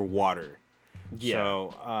mainly over water. Yeah.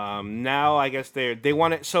 So now I guess they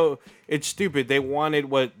want it. So it's stupid. They wanted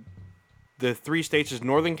what the 3 states is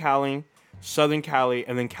Northern Cali, Southern Cali,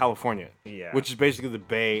 and then California. Yeah. Which is basically the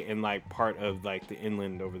bay and like part of like the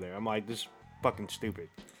inland over there. I'm like, this is fucking stupid.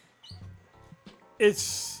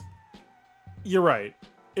 You're right.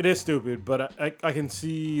 It is stupid, but I can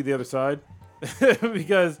see the other side.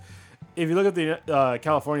 Because if you look at the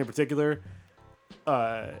California in particular,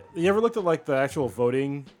 you ever looked at like the actual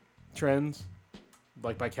voting trends,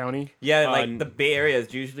 like by county? Yeah, like the Bay Area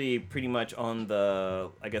is usually pretty much on the,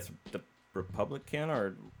 I guess, the Republican,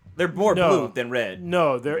 or they're more blue than red.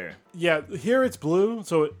 No, There. yeah. Here it's blue.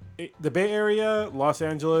 So the Bay Area, Los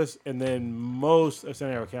Angeles, and then most of San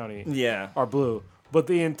Diego County Yeah. are blue. But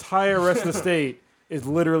the entire rest of the state is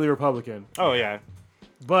literally Republican. Oh yeah.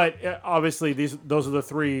 But obviously, those are the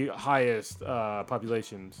 3 highest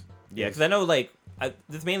populations. Yeah, because I know, like,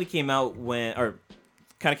 this mainly came out when, or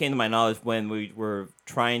kind of came to my knowledge when we were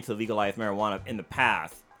trying to legalize marijuana in the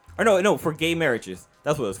past. Or no, for gay marriages.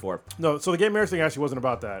 That's what it was for. No, so the gay marriage thing actually wasn't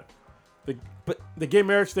about that. But the gay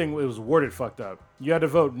marriage thing, it was worded fucked up. You had to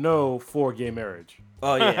vote no for gay marriage.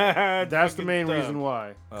 Oh, yeah. That's the main reason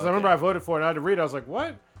why. Because I remember Okay. I voted for it and I had to read it. I was like, what?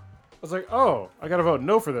 I was like, oh, I got to vote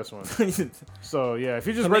no for this one. So, yeah, if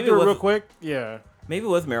you just So read maybe through it it real was- quick, yeah. Maybe it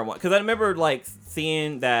was marijuana. Because I remember, like,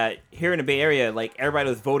 seeing that here in the Bay Area, like, everybody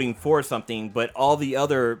was voting for something, but all the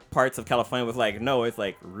other parts of California was like, no, it's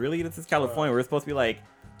like, really? This is California. We're supposed to be, like,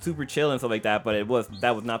 super chill and stuff like that, but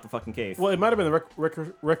that was not the fucking case. Well, it might have been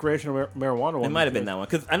the recreational marijuana one. It might have been that one.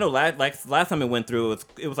 Because I know last time it went through,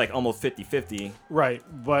 it was like almost 50-50. Right,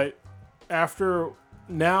 but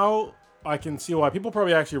now I can see why people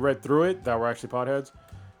probably actually read through it that were actually potheads,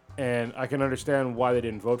 and I can understand why they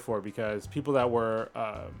didn't vote for it, because people that were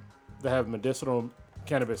that have medicinal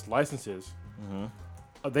cannabis licenses,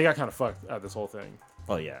 they got kind of fucked at this whole thing.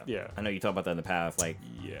 Oh, yeah. Yeah. I know you talked about that in the past. Like,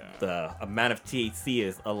 Yeah. the amount of THC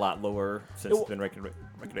is a lot lower since it's been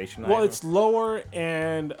recreationalized. Well, it's lower,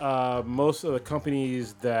 and most of the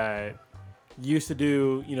companies that used to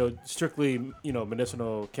do, strictly,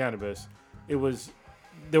 medicinal cannabis, there was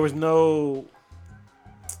no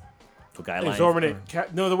for guidelines.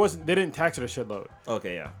 exorbitant. No, there wasn't. They didn't tax it a shitload,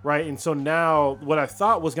 Okay, yeah. right? And so now, what I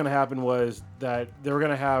thought was going to happen was that they were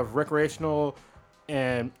going to have recreational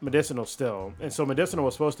and medicinal still, and so medicinal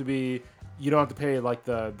was supposed to be you don't have to pay like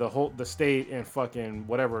the state and fucking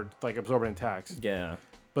whatever like absorbent tax. Yeah.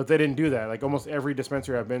 But they didn't do that. Like almost every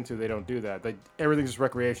dispensary I've been to, they don't do that. Everything's just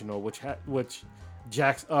recreational, which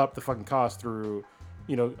jacks up the fucking cost through,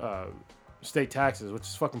 state taxes, which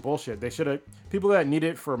is fucking bullshit. They should have people that need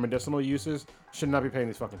it for medicinal uses should not be paying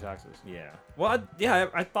these fucking taxes. Yeah. Well,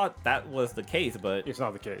 I thought that was the case, but It's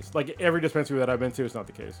not the case. Like every dispensary that I've been to, it's not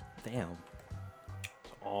the case. damn.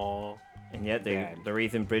 All And yet they're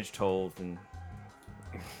raising bridge tolls and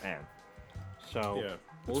man. so It's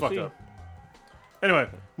we'll fucked see. up. Anyway,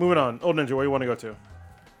 moving on. Old Ninja, where you want to go to?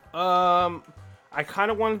 I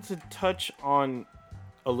kind of wanted to touch on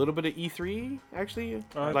a little bit of E3 actually,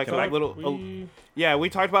 yeah, we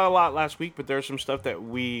talked about it a lot last week, but there's some stuff that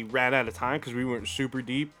we ran out of time because we weren't super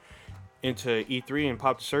deep into E3 and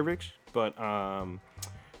Pop the Cervix, but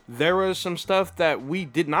there was some stuff that we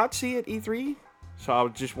did not see at E3, so I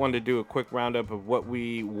just wanted to do a quick roundup of what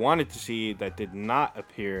we wanted to see that did not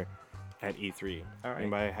appear at E3. All right.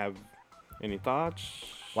 Anybody have any thoughts?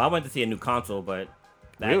 Well, I went to see a new console, but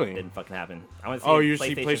that Really? didn't fucking happen. I went to Oh, see you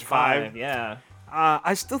see PlayStation 5? Yeah.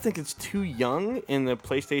 I still think it's too young in the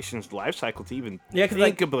PlayStation's life cycle to even Yeah, 'cause,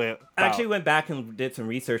 think like, about. I actually went back and did some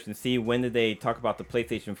research and see when did they talk about the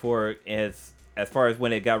PlayStation 4 as as far as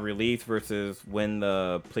when it got released versus when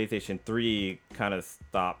the PlayStation 3 kind of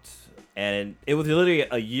stopped. And it was literally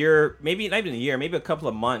a year, maybe not even a year, maybe a couple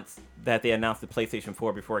of months that they announced the PlayStation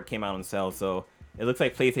 4 before it came out on sale. So it looks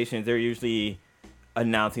like PlayStation, they're usually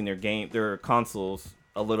announcing their consoles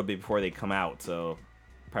a little bit before they come out. So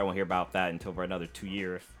probably won't hear about that until for another 2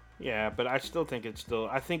 years. Yeah, but I still think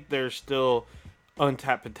I think there's still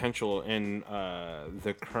untapped potential in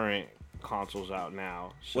the current consoles out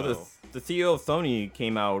now. So. Well, the CEO of Sony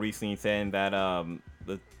came out recently saying that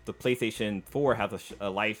the PlayStation 4 has a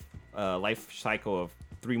life cycle of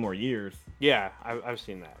 3 more years. Yeah, I've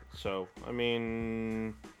seen that. So, I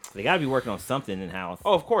mean... They got to be working on something in-house.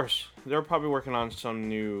 Oh, of course. They're probably working on some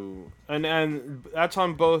new... And that's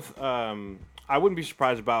on both... I wouldn't be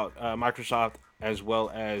surprised about Microsoft as well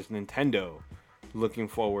as Nintendo looking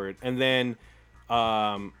forward. And then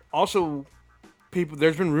also,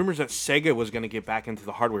 there's been rumors that Sega was going to get back into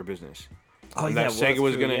the hardware business. Oh, and yeah, that Sega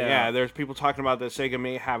was going to... yeah. Yeah, there's people talking about that Sega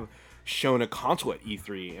may have shown a console at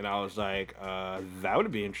E3. And I was like, that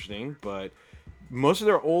would be interesting. But most of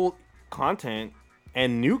their old content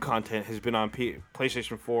and new content has been on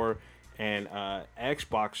PlayStation 4 and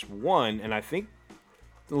Xbox One. And I think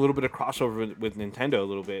a little bit of crossover with Nintendo a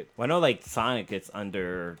little bit. Well, I know like Sonic gets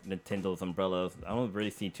under Nintendo's umbrella. I don't really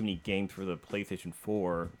see too many games for the PlayStation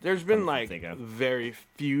 4. There's been from like Sega. very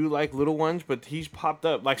few like little ones, but he's popped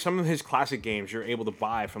up. Like some of his classic games you're able to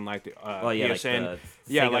buy from like the PSN.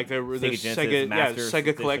 Like the the Genesis Sega Masters Sega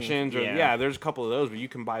Edition. collections. Or, Yeah. there's a couple of those, but you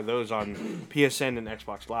can buy those on PSN and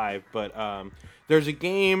Xbox Live. But there's a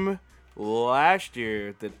game last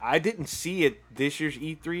year that I didn't see at this year's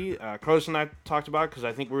E3. Kroos and I talked about because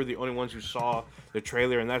I think we were the only ones who saw the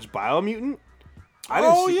trailer, and that's Biomutant. What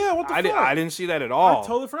the fuck? I didn't see that at all. I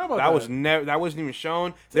totally forgot about that. That wasn't even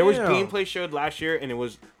shown. There was Damn. gameplay showed last year, and it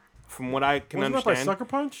was, from what I can Wasn't that understand, by Sucker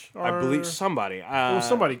Punch? I believe somebody. It was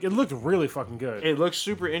somebody. It looked really fucking good. It looks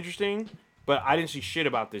super interesting, but I didn't see shit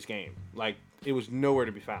about this game. Like, it was nowhere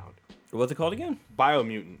to be found. What's it called again?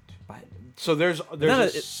 Biomutant. So there's a No,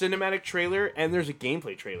 cinematic trailer and there's a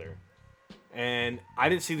gameplay trailer, and I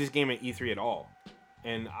didn't see this game at E3 at all,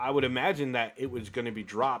 and I would imagine that it was going to be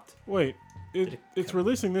dropped. Wait, it's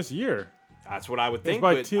releasing this year. That's what I would think.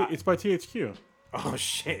 It's by THQ. Oh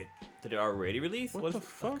shit! Did it already release? What the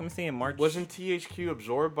fuck? I'm saying March. Wasn't THQ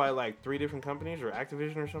absorbed by like 3 different companies or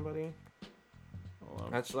Activision or somebody?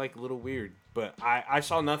 That's like a little weird, but I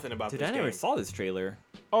saw nothing about Dude, this I game. never saw this trailer.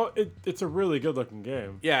 Oh, it's a really good looking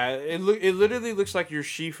game. Yeah, it literally looks like your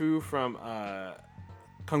Shifu from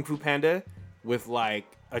Kung Fu Panda with like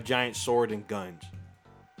a giant sword and guns.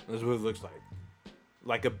 That's what it looks like.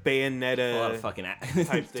 Like a Bayonetta A lot of fucking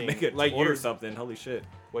type thing. To make it, Like to order you're- something. Holy shit.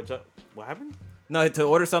 What's up? What happened? No, to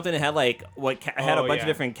order something, it had like had a Oh, bunch yeah. of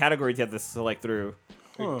different categories you had to select through.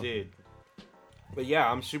 Huh. It did. But yeah,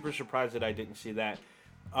 I'm super surprised that I didn't see that.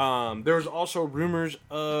 There was also rumors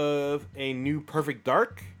of a new Perfect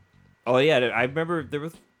Dark. Oh yeah, I remember there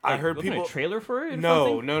was. I like, heard wasn't people- a trailer for it. or No,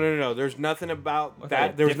 something? no. There's nothing about Okay,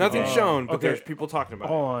 that. There was different nothing game. shown, but Okay. there's people talking about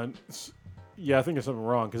Hold on. Yeah, I think there's something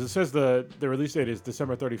wrong because it says the release date is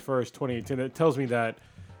December 31st, 2018. It tells me that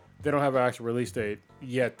they don't have an actual release date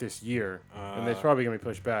yet this year, and it's probably gonna be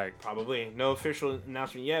pushed back. it. Probably. No official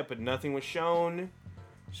announcement yet, but nothing was shown.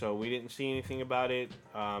 So we didn't see anything about it.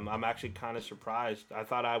 I'm actually kind of surprised. I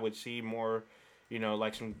thought I would see more,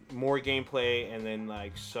 like some more gameplay and then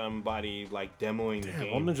like somebody like demoing the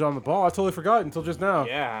Damn, I'm game. Ninja on the ball. I totally forgot until just now.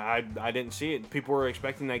 Yeah, I didn't see it. People were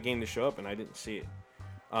expecting that game to show up, and I didn't see it.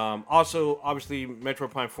 Also, obviously,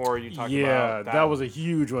 Metroid Prime 4. You talked about that was a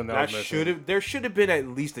huge one. That was missing. There should have been at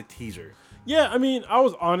least a teaser. Yeah, I mean, I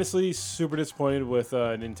was honestly super disappointed with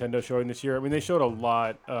Nintendo showing this year. I mean, they showed a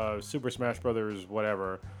lot of Super Smash Brothers,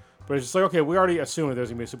 whatever. But it's just like, okay, we already assumed that there's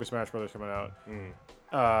going to be a Super Smash Brothers coming out.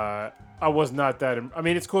 I was not that... I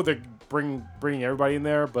mean, it's cool they're bringing everybody in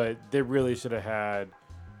there, but they really should have had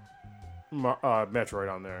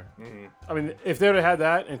Metroid on there. I mean, if they would have had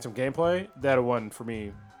that and some gameplay, that would have won for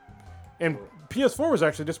me. And PS4 was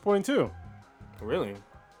actually disappointing, too. Really?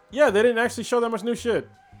 Yeah, they didn't actually show that much new shit.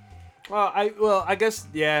 Well, I guess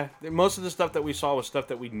yeah. Most of the stuff that we saw was stuff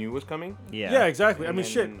that we knew was coming. Yeah, exactly. I mean, And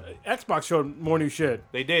shit. Xbox showed more new shit.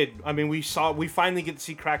 They did. I mean, we finally get to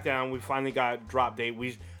see Crackdown. We finally got drop date.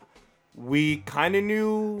 We kind of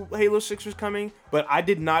knew Halo 6 was coming, but I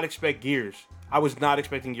did not expect Gears. I was not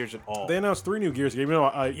expecting Gears at all. They announced 3 new Gears games. Even though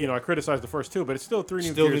I criticized the first 2, but it's still 3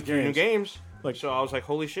 new Still Gears the 3 new games. Like- So I was like,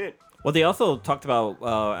 holy shit. Well, they also talked about.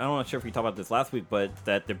 I'm not sure if we talked about this last week, but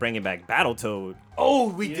that they're bringing back Battletoad. Oh,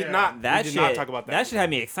 we did not. That we did shit. not talk about that. That shit had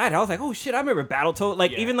me excited. I was like, oh shit, I remember Battletoad. Like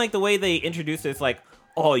Yeah. even like the way they introduced it, it's like,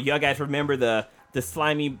 oh, y'all guys remember the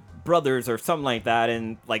slimy Brothers or something like that,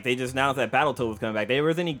 and like they just announced that Battletoads was coming back. There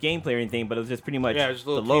wasn't any gameplay or anything, but it was just pretty much Yeah, just a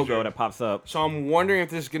the little logo teaser. that pops up. So I'm wondering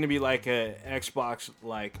if this is gonna be like a Xbox,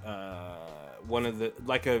 like one of the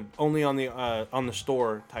like a only on the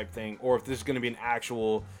store type thing, or if this is gonna be an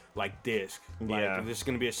actual like disc. Like, Yeah. if this is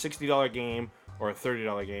gonna be a $60 game or a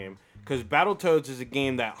 $30 game. Because Battletoads is a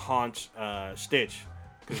game that haunts Stitch,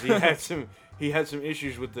 because he had some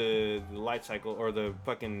issues with the light cycle or the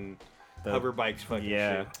fucking hover bikes fucking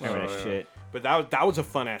Yeah, shit. remember Oh, that yeah. shit. But that was a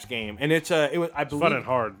fun ass game, and it was I believe fun and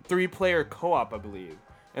hard. 3-player co-op, I believe.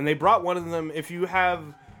 And they brought one of them. If you have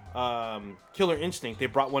Killer Instinct, they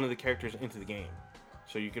brought one of the characters into the game,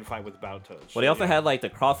 so you can fight with Battletoads. Well, they also had like the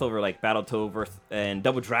crossover, like Battletoad versus and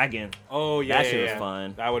Double Dragon. Oh yeah, that yeah, shit was yeah.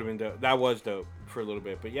 fun. That would have been dope. That was dope for a little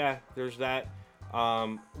bit. But yeah, there's that.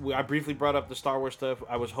 I briefly brought up the Star Wars stuff.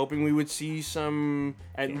 I was hoping we would see some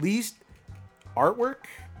at least artwork,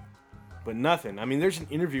 but nothing. I mean, there's an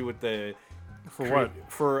interview with the For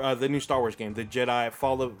what? for the new Star Wars game, the Jedi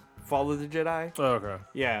Fall of the Jedi. Oh, okay.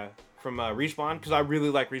 Yeah, from Respawn, because I really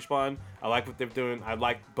like Respawn. I like what they're doing. I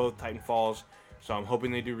like both Titanfalls, so I'm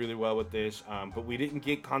hoping they do really well with this. But we didn't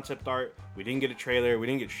get concept art. We didn't get a trailer. We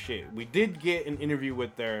didn't get shit. We did get an interview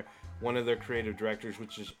with one of their creative directors,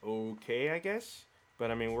 which is okay, I guess. But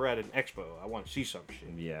I mean, we're at an expo. I want to see some shit.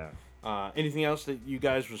 Yeah. Anything else that you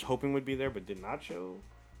guys was hoping would be there but did not show?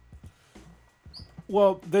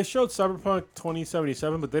 Well, they showed Cyberpunk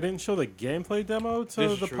 2077, but they didn't show the gameplay demo to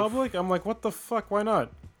This is the true. public. I'm like, what the fuck? Why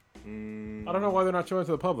not? I don't know why they're not showing it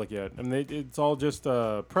to the public yet. I mean, it's all just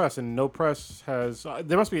press, and no press has.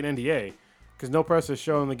 There must be an NDA, because no press has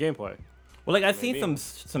shown the gameplay. Well, like I seen Maybe.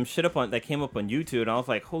 some shit up on that came up on YouTube, and I was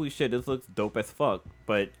like, holy shit, this looks dope as fuck.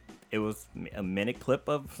 But it was a minute clip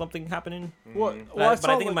of something happening. Well, But I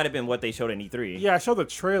saw, think it might have been what they showed in E3. Yeah, I showed the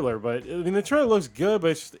trailer, but I mean, the trailer looks good,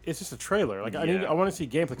 but it's just a trailer. Like Yeah. I want to see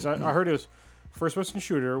gameplay, because I heard it was first-person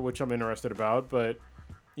shooter, which I'm interested about, but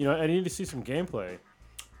I need to see some gameplay.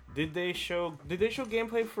 Did they show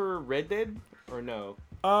gameplay for Red Dead or no?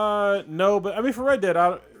 No, but I mean, for Red Dead,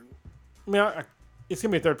 it's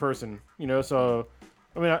gonna be a third person, So,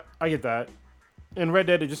 I mean, I get that. And Red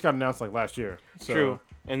Dead, it just got announced like last year. So, True.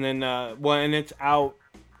 And then and it's out.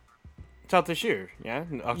 It's out this year, yeah,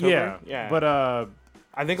 in October. Yeah, yeah. But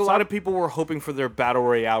I think a lot of people were hoping for their battle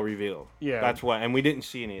royale reveal. Yeah. That's why, and we didn't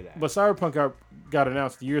see any of that. Cyberpunk got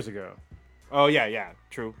announced years ago, Oh yeah,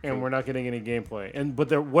 true. and we're not getting any gameplay. But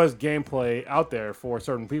there was gameplay out there for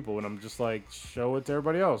certain people, and I'm just like, show it to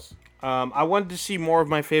everybody else. I wanted to see more of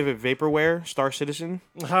my favorite vaporware, Star Citizen.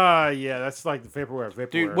 Yeah, that's like the vaporware.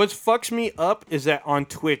 Dude, what fucks me up is that on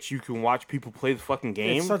Twitch you can watch people play the fucking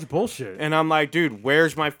game. It's such bullshit. And I'm like, dude,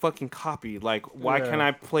 where's my fucking copy? Like, why Yeah. can't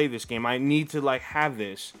I play this game? I need to like have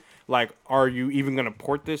this. Like, are you even gonna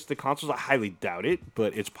port this to consoles? I highly doubt it,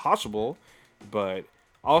 but it's possible. But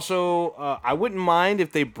also, I wouldn't mind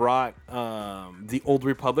if they brought the Old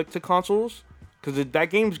Republic to consoles, because that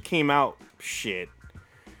game came out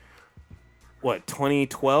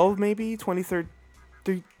 2012 maybe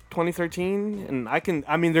 2013, and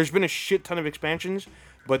I mean, there's been a shit ton of expansions,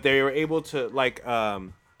 but they were able to like not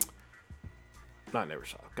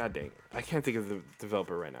Neversoft. God dang it, I can't think of the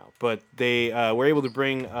developer right now, but they were able to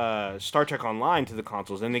bring Star Trek Online to the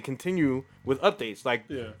consoles, and they continue with updates. Like,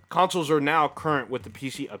 consoles are now current with the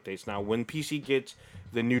PC updates. Now, when PC gets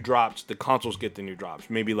the new drops, the consoles get the new drops,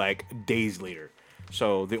 maybe like days later.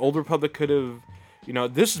 So the Old Republic could have,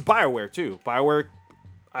 this is BioWare too. BioWare,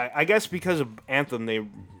 I guess because of Anthem, they,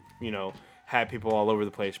 had people all over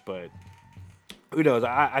the place, but who knows?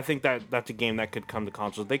 I think that's a game that could come to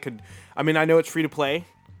consoles. They could, I mean, I know it's free to play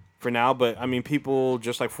for now, but I mean, people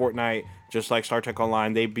just like Fortnite, just like Star Trek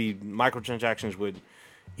Online, microtransactions would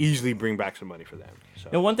easily bring back some money for them.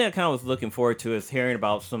 So. One thing I kind of was looking forward to is hearing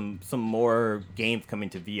about some more games coming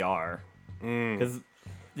to VR. Because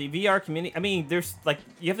the VR community, I mean, there's like,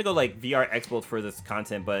 you have to go like VR expos for this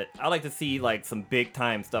content, but I like to see like some big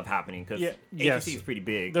time stuff happening, because HTC is pretty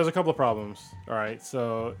big. There's a couple of problems. All right,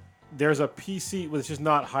 so there's a PC, which is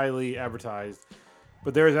not highly advertised,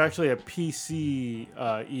 but there is actually a PC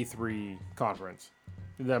E3 conference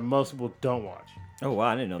that most people don't watch. Oh wow,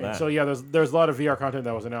 I didn't know And that. so yeah, there's a lot of VR content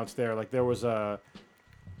that was announced there. Like there was I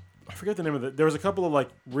forget the name of it. There was a couple of like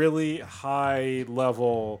really high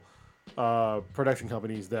level production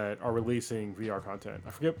companies that are releasing VR content.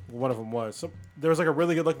 I forget what one of them was. So there was like a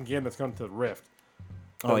really good looking game that's coming to the Rift.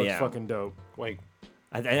 That looks fucking dope. Wait,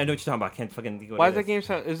 I know what you're talking about. I can't fucking think what why it is that game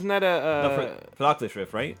sound? Isn't that a? No, for Oculus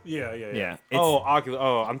Rift, right? Yeah. Yeah. Oculus.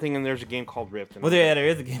 Oh, I'm thinking there's a game called Rift. Well, there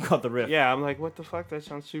is a game called The Rift. Yeah, I'm like, what the fuck? That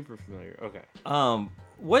sounds super familiar. Okay.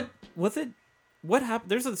 What was it? what happened?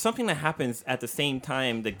 There's something that happens at the same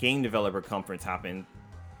time the game developer conference happened.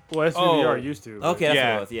 Well, SVVR used to. Okay, that's Yeah.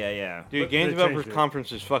 what it was. Yeah. Dude, But Game they Developers changed it.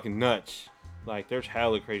 Conference is fucking nuts. Like, there's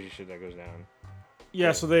hella crazy shit that goes down.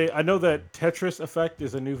 Yeah, so I know that Tetris Effect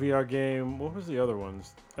is a new VR game. What was the other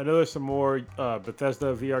ones? I know there's some more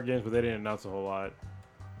Bethesda VR games, but they didn't announce a whole lot.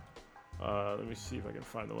 Let me see if I can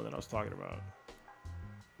find the one that I was talking about.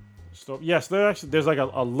 Yes, there's like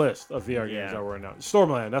a list of VR games Yeah. that were announced.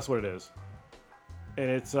 Stormland, that's what it is. And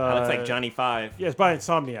it's That looks like Johnny 5. Yeah, it's by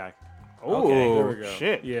Insomniac. Oh, There we go.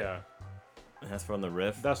 shit. Yeah, That's from the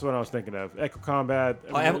Rift. that's what I was thinking of. Echo Combat.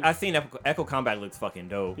 Oh, I've seen Echo Combat looks fucking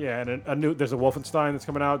dope. Yeah, and there's a Wolfenstein that's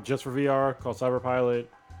coming out just for VR called Cyberpilot.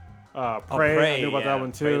 Prey, I knew about that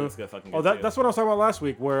one Prey too. looks good, fucking Oh, good too. that's what I was talking about last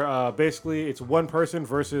week, where basically it's one person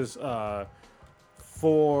versus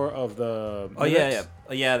 4 of the. Oh yeah, mimics.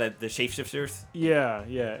 yeah, the shapeshifters.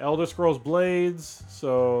 Yeah. Elder Scrolls Blades.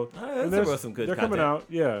 So and there was some good They're coming content. out.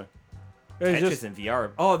 Yeah. It's Tetris just. in VR.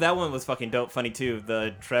 Oh, that one was fucking dope, funny too.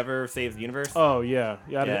 The Trevor Saves the Universe. Oh yeah. I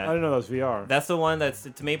Yeah. didn't know that was VR. That's the one that's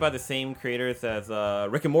it's made by the same creators as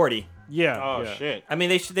Rick and Morty. Yeah. Oh, yeah. shit. I mean,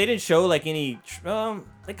 they didn't show like any.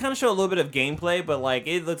 They kind of show a little bit of gameplay, but like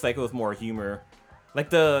it looks like it was more humor. Like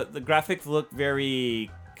the graphics look very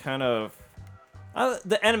kind of.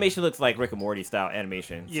 The animation looks like Rick and Morty style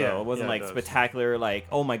animation. Yeah, So it wasn't yeah, it like does. spectacular. Like,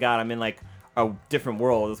 oh my god, I'm in like a different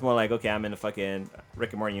world. It's more like, okay, I'm in the fucking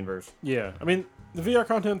Rick and Morty universe. Yeah. I mean, the VR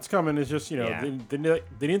content's coming. It's just Yeah.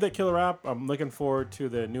 they need that killer app. I'm looking forward to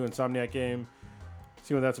the new Insomniac game.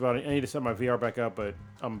 See what that's about. I need to set my VR back up, but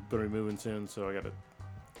I'm gonna be moving soon, so I gotta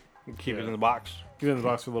Keep it Yeah. in the box. keep it in the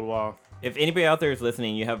box for a little while. If anybody out there is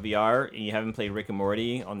listening, you have VR and you haven't played Rick and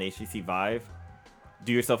Morty on the HTC Vive,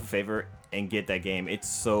 do yourself a favor and get that game. It's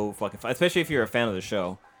so fucking fun, especially if you're a fan of the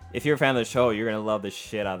show. If you're a fan of the show, you're gonna love the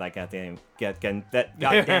shit out of that goddamn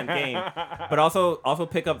game. But also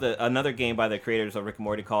pick up another game by the creators of Rick and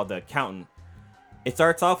Morty called The Accountant. It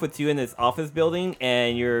starts off with you in this office building,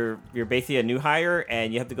 and you're basically a new hire,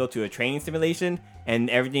 and you have to go to a training simulation, and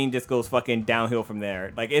everything just goes fucking downhill from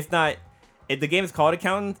there. Like it's not. The game is called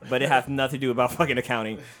Accountant, but it has nothing to do about fucking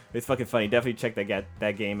accounting. It's fucking funny. Definitely check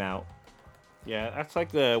that game out. Yeah, that's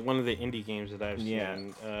like one of the indie games that I've Yeah.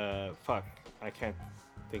 seen. Fuck, I can't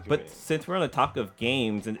think of But it. since we're on the topic of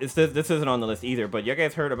games, and this isn't on the list either, but you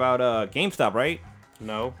guys heard about GameStop, right?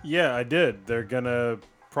 No. Yeah, I did. They're gonna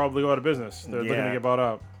probably go out of business. They're looking Yeah. to get bought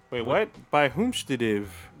out. Wait, what? By whomstidiv?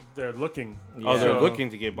 They're looking. Oh, they're Yeah. looking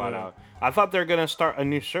to get bought Yeah. out. I thought they were gonna start a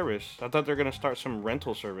new service. I thought they were gonna start some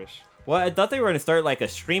rental service. Well, I thought they were going to start like a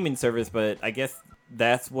streaming service, but I guess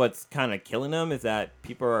that's what's kind of killing them is that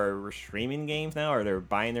people are streaming games now, or they're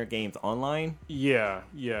buying their games online. Yeah.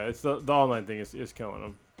 It's the online thing is killing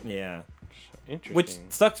them. Yeah, Interesting. which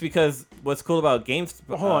sucks because what's cool about games?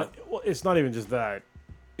 Well, hold on. Well, it's not even just that.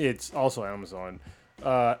 It's also Amazon.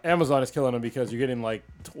 Amazon is killing them because you're getting like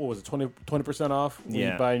what was it 20% off when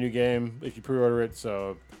Yeah. you buy a new game if you pre-order it.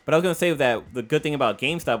 So But I was gonna say that the good thing about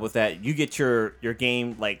GameStop was that you get your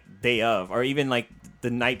game like day of, or even like the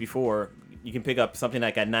night before. You can pick up something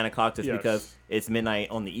like at 9 o'clock just Yes. because it's midnight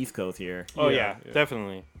on the East Coast here. Oh Yeah, yeah, yeah.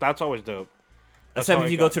 definitely. That's always dope. That's Except all if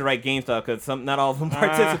I you go got. to the right GameStop, because not all of them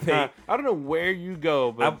participate. I don't know where you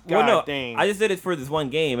go, but Well, no, dang. I just did it for this one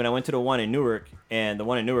game, and I went to the one in Newark, and the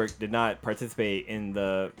one in Newark did not participate in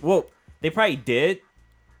the. Well, they probably did,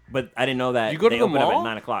 but I didn't know that You go to they the opened up mall? at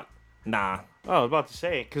 9 o'clock. Nah. Oh, I was about to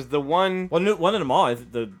say because the one. Well, one of the mall is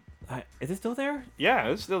the. Is it still there? Yeah,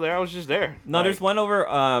 it's still there. I was just there. No, Like, there's one over in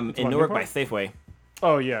one, Newark Newport? by Safeway.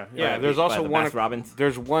 oh yeah. Yeah, by there's the- also by the one. Bass Robbins.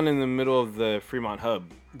 There's one in the middle of the Fremont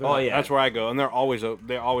Hub. Oh yeah, That's where I go, and they're always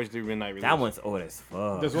they always do midnight release. that one's old as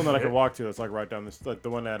fuck. There's one that I can walk to. It's like right down this, like the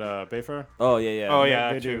one at Bayfair. Oh yeah. Oh, They-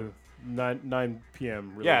 yeah, they too. do 9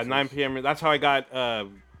 p.m. Yeah, releases. 9 p.m. That's how I got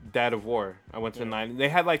Dad of War. I went to 9. They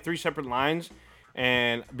had like 3 separate lines,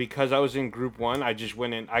 and because I was in Group 1, I just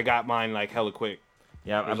went in. I got mine like hella quick.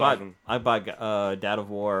 Yeah, It I was bought awesome. I bought Dad of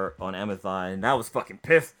War on Amazon, and I was fucking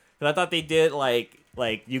pissed because I thought they did like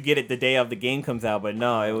you get it the day of the game comes out, but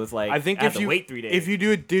no, it was like I think I if had to you wait 3 days. if you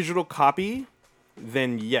do a digital copy,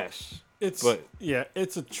 then yes. It's But-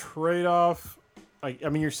 it's a trade-off. I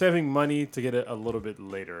mean, you're saving money to get it a little bit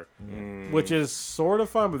later, which is sort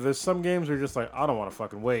of fun. But there's some games where you're just like, I don't want to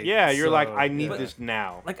fucking wait. Yeah, you're So, like, I need yeah. this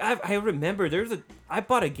now. like I remember I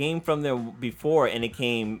bought a game from them before, and it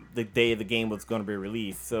came the day the game was going to be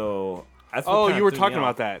released. So that's what Oh, kinda you were threw me talking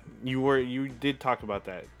off. about that. You did talk about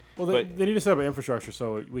that. Well, but- they need to set up an infrastructure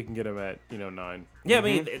so we can get them at 9. Yeah, I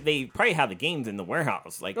mean they probably have the games in the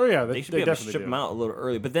warehouse. Like, Oh, yeah, they they- should they be able to definitely ship do. them out a little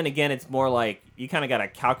early. But then again, it's more like you kind of got to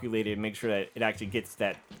calculate it and make sure that it actually gets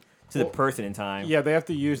that to the person in time. Yeah, they have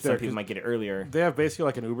to use Some their. people might get it earlier. They have basically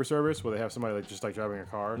like an Uber service where they have somebody like just like driving a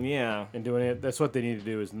car Yeah. and doing it. That's what they need to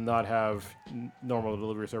do is not have normal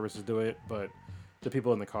delivery services do it, but the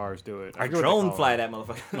people in the cars do it. I Our forget what they drone call fly it. that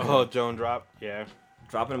motherfucker. Oh, drone drop. Yeah.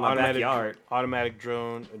 Dropping in my backyard. Automatic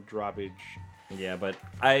drone droppage. Yeah, but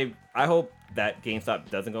I hope that GameStop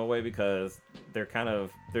doesn't go away because they're kind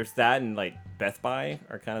of there's that and like Best Buy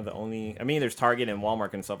are kind of the only. I mean, there's Target and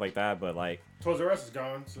Walmart and stuff like that, but like Toys R Us is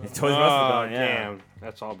gone. So. Toys R Us is gone. Yeah. Damn,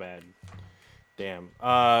 that's all bad. Damn.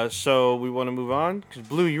 So we want to move on because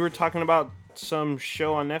Blue, you were talking about some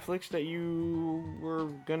show on Netflix that you were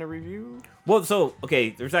gonna review. Well, so okay,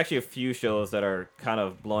 there's actually a few shows that are kind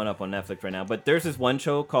of blowing up on Netflix right now, but there's this one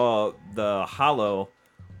show called The Hollow,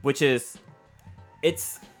 which is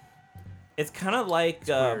it's kind of like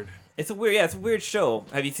weird. It's a weird show.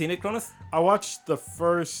 Have you seen it, Cronus? I watched the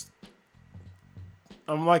first.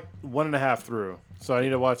 I'm like 1.5 through, so I need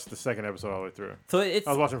to watch the second episode all the way through. So it's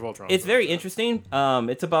I was watching Voltron. It's so- very interesting.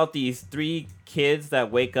 It's about these 3 kids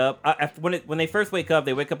that wake up. When they first wake up,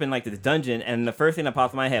 they wake up in like this dungeon, and the first thing that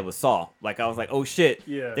popped in my head was Saw. Like I was like, oh shit,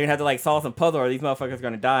 Yeah. they're gonna have to like solve some puzzle, or these motherfuckers are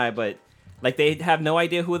gonna die. But like they have no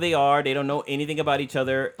idea who they are. They don't know anything about each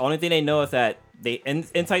other. Only thing they know is that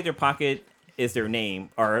inside their pocket is their name,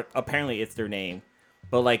 or apparently it's their name.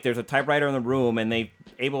 But like there's a typewriter in the room, and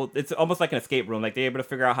it's almost like an escape room. Like they're able to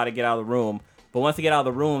figure out how to get out of the room. But once they get out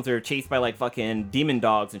of the rooms, they're chased by like fucking demon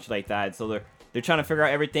dogs and shit like that. So they're trying to figure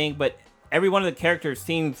out everything. But every one of the characters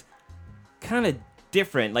seems kind of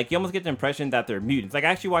different. Like you almost get the impression that they're mutants. Like I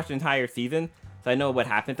actually watched the entire season, so I know what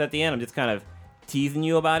happens at the end. I'm just kind of teasing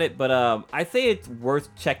you about it. But I say it's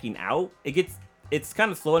worth checking out. It's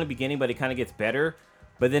kind of slow in the beginning, but it kind of gets better.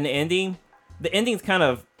 But then the ending's kind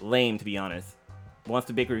of lame, to be honest. Once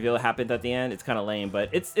the big reveal happens at the end, it's kind of lame, but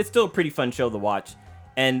it's still a pretty fun show to watch.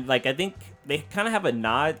 And like I think they kind of have a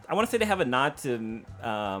nod. I want to say they have a nod to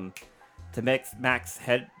Max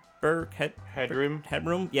Headroom.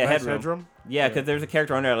 Yeah, Max Headroom. Headroom? Yeah, because there's a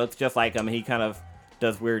character on there that looks just like him. And he kind of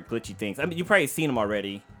does weird glitchy things. I mean, you've probably seen him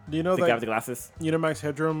already. Do you know The guy that? with the glasses. You know Max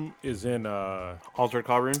Headroom is in. Altered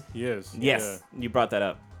Carbon. He is. Yes, you brought that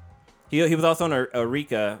up. He was also on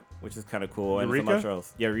Eureka, which is kind of cool, and some Eureka? other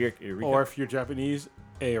shows. Yeah, Eureka. Yeah. Or if you're Japanese,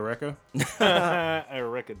 Eureka.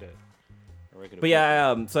 Eureka did. But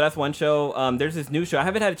yeah, so that's one show. There's this new show. I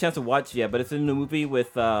haven't had a chance to watch it yet, but it's a new movie with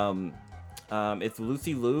it's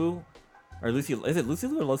Lucy Liu, or Lucy. Is it Lucy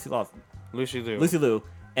Liu or Lucy Law? Lucy Liu. Lucy Liu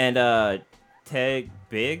and Ted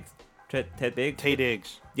Biggs. Ted Biggs. Tay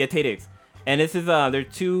Diggs. Yeah, Tay Diggs. And this is they're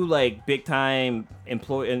 2 like big time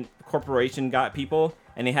corporation got people,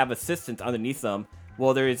 and they have assistants underneath them.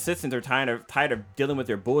 Well, their assistants are tired of dealing with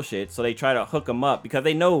their bullshit, so they try to hook them up because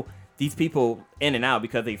they know these people in and out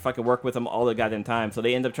because they fucking work with them all the goddamn time. So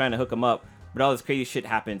they end up trying to hook them up, but all this crazy shit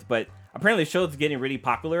happens. But apparently, the show's getting really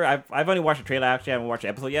popular. I've only watched the trailer. Actually, I haven't watched the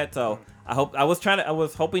episode yet. So I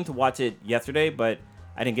was hoping to watch it yesterday, but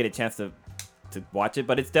I didn't get a chance to watch it.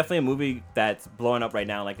 But it's definitely a movie that's blowing up right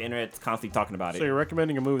now. Like the internet's constantly talking about So it. you're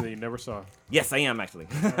recommending a movie that you never saw? Yes, I am actually.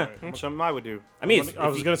 Something I would do. I mean, it's, I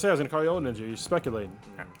was gonna say I was gonna call you old ninja. You're speculating.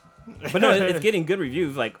 but no, it's getting good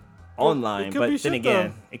reviews like online. could But be then shit, again,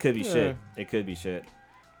 though. it could be Yeah. shit. It could be shit.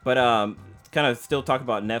 But kind of still talk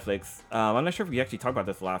about Netflix. I'm not sure if we actually talked about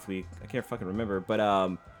this last week. I can't fucking remember. But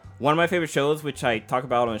one of my favorite shows, which I talk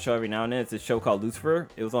about on a show every now and then, is this show called Lucifer.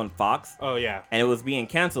 It was on Fox, Oh yeah. and it was being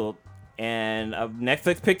canceled, and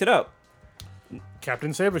Netflix picked it up.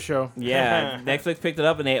 Captain Saber show. Yeah, Netflix picked it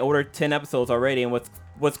up, and they ordered 10 episodes already. And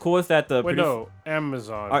what's cool is that the Wait, no,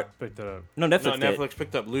 Amazon Alright. picked it up. no No, Netflix did. Netflix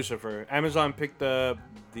picked up Lucifer. Amazon picked up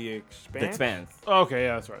The Expanse. The Expanse. Oh, okay,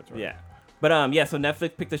 yeah, that's right. That's right. Yeah. But yeah, so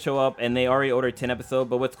Netflix picked the show up and they already ordered 10 episodes.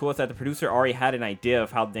 But what's cool is that the producer already had an idea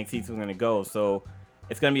of how the next season was gonna go. So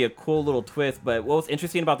it's gonna be a cool little twist. But what was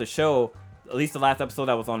interesting about the show, at least the last episode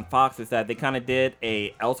that was on Fox, is that they kind of did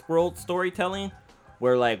a Elseworld storytelling,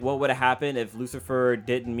 where like what would have happened if Lucifer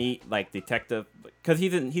didn't meet like detective, because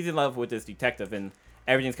he's in love with this detective and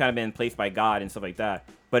everything's kind of been placed by God and stuff like that.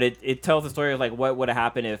 But it tells the story of like what would have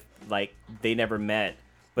happened if like they never met.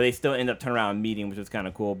 But they still end up turning around and meeting, which was kind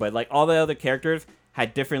of cool. But like all the other characters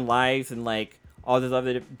had different lives and like all this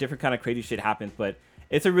other different kind of crazy shit happens. But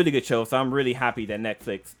it's a really good show, so I'm really happy that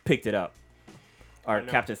Netflix picked it up. Our I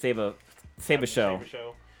know. Captain Saba show. Saber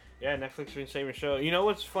show. Yeah, Netflix been saving show. You know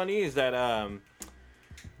what's funny is that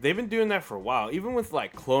they've been doing that for a while, even with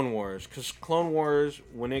like Clone Wars, because Clone Wars,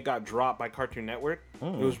 when it got dropped by Cartoon Network,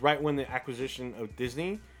 it was right when the acquisition of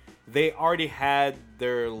Disney. They already had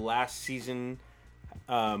their last season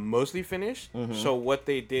mostly finished. So what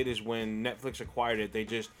they did is when Netflix acquired it, they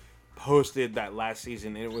just posted that last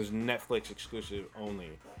season, and it was Netflix exclusive only.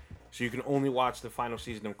 So you can only watch the final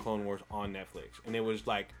season of Clone Wars on Netflix, and it was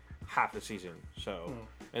like half the season. So,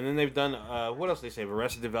 and then they've done what else? They say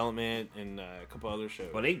Arrested Development and a couple other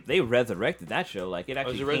shows. Well, they resurrected that show. Like it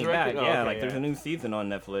actually it came back. resurrected? Oh, Yeah, okay, like there's yeah. a new season on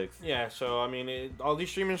Netflix. Yeah, so I mean, all these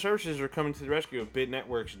streaming services are coming to the rescue of big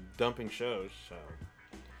networks dumping shows. So,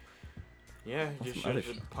 yeah, it just some other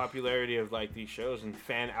shows the popularity of like these shows and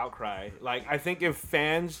fan outcry. Like, I think if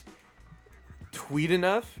fans tweet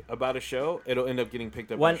enough about a show, it'll end up getting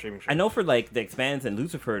picked up by One, streaming shows. I know for like The Expanse and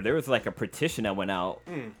Lucifer, there was like a petition that went out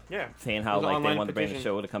Yeah, saying It how was an like they online wanted to bring the petition.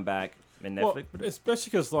 show to come back in Well, Netflix. especially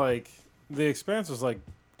because like The Expanse was like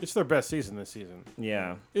it's their best season this season.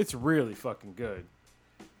 Yeah. It's really fucking good.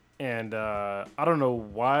 And I don't know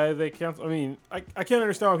why they cancel. I mean, I can't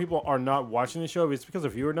understand why people are not watching the show. It's because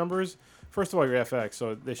of viewer numbers. First of all, you're FX,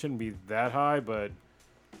 so they shouldn't be that high. But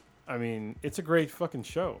I mean, it's a great fucking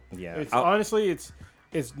show. Yeah. It's honestly, it's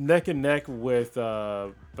neck and neck with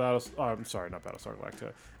Battlestar. Oh, I'm sorry, not Battlestar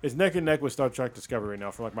Galactica. It's neck and neck with Star Trek Discovery now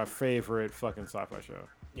for like my favorite fucking sci-fi show.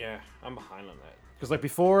 Yeah, I'm behind on that. Because like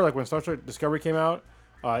before, like when Star Trek Discovery came out,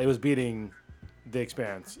 it was beating The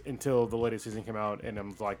Expanse until the latest season came out, and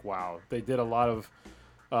I'm like, wow, they did a lot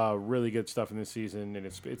of really good stuff in this season, and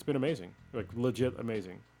it's been amazing, like legit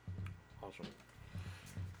amazing. Awesome.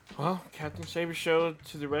 Well, Captain Saber show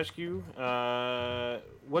to the rescue.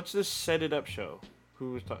 What's this Set It Up show?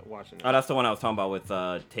 Who was watching that? Oh, that's the one I was talking about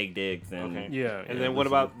with Take Digs and Okay. Yeah, And yeah, then what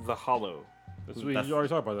this about The Hollow? we that's- already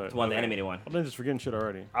talked about that. the one, the Okay. animated one. I'm just forgetting shit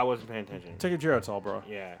already. I wasn't paying attention. Take a Geritol, bro.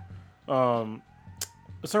 Yeah.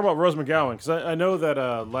 Let's talk about Rose McGowan because I know that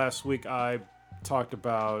last week I talked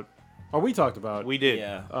about, or we talked about, We did.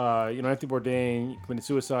 Yeah. Anthony Bourdain committed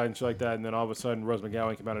suicide and shit like that, and then all of a sudden Rose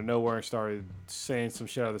McGowan came out of nowhere and started saying some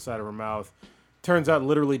shit out of the side of her mouth. Turns out,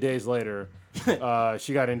 literally days later,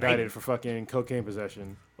 she got indicted for fucking cocaine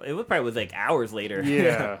possession. It was probably like hours later.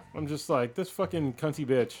 Yeah, I'm just like, this fucking cunty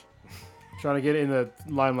bitch trying to get in the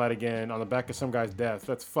limelight again on the back of some guy's death.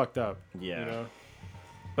 That's fucked up. Yeah. You know?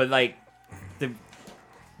 But like,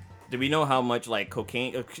 do we know how much like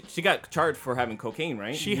cocaine? She got charged for having cocaine,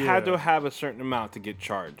 right? She Yeah. had to have a certain amount to get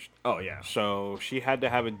charged. Oh yeah. So she had to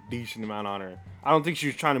have a decent amount on her. I don't think she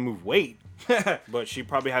was trying to move weight, but she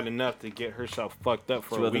probably had enough to get herself fucked up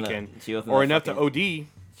for She a wasn't weekend. she wasn't or a enough to fucking- OD.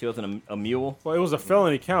 She wasn't a mule. Well, it was a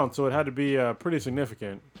felony count, so it had to be pretty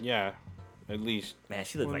significant. Yeah, at least. Man,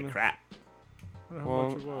 she looked like Well, crap. I don't know Well, how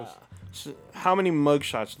much it was. So how many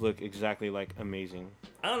mugshots look exactly like amazing?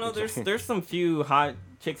 I don't know. There's some few hot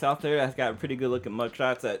chicks out there that's got pretty good looking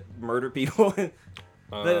mugshots that murder people.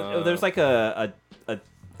 There's like an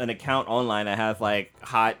account online that has like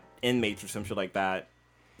hot inmates or some shit like that,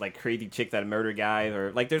 like crazy chicks that murder guys,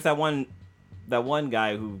 or like there's that one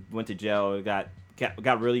guy who went to jail, got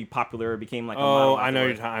really popular, became like a model I know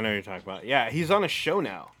afterwards. I know you're talking about. Yeah, he's on a show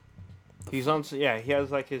now. He's on. Yeah, he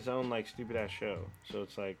has like his own like stupid ass show. So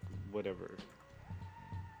it's like whatever.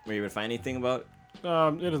 Were you able to find anything about?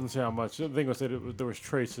 It doesn't say how much. I think it said there was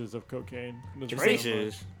traces of cocaine. It doesn't say how much.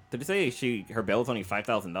 Traces. Did it say her bail was only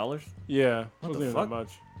 $5,000? Yeah, What wasn't the even fuck? that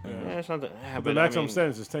much. Yeah. Yeah, it's not that. Yeah, The but maximum I mean,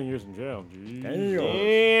 sentence is 10 years in jail. Jeez.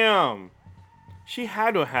 Damn. She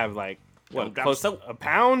had to have like what? Drop Close soap. a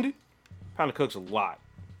pound. Pound of coke's a lot.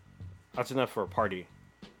 That's enough for a party,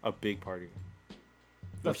 a big party.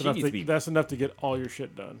 That's, she enough needs to be- that's enough to get all your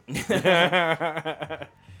shit done.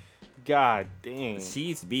 God dang. She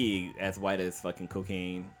used to be as white as fucking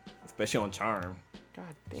cocaine, especially on Charm. God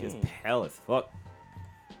She was dang. pale as fuck.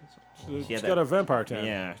 She's had got that- a vampire tan.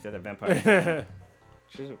 Yeah, she had a vampire.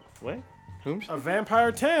 She's a, what? Whom? A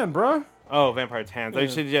vampire tan, bruh. Oh, vampire tan. I thought you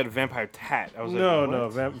Yeah. said you had a vampire tat. I was No, like, no,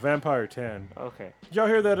 what? vampire tan. Okay. Did y'all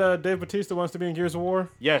hear that Dave Bautista wants to be in Gears of War?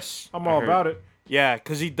 Yes. I'm I all heard. about it. Yeah,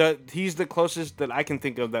 because he's the closest that I can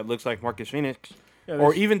think of that looks like Marcus Phoenix. Yeah,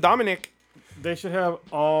 Or they, even Dominic. they should have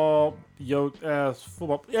all yoked ass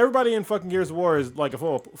football. Everybody in fucking Gears of War is like a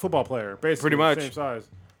football player, basically. Pretty much. Same size.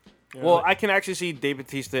 Yeah, Well, like- I can actually see Dave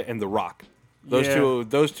Bautista and The Rock. Those Yeah.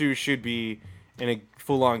 those two should be in a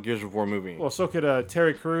full-on Gears of War movie. well, so could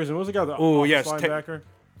Terry Crews. And what was the guy? The Ooh, office yes, linebacker.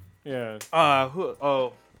 Yeah.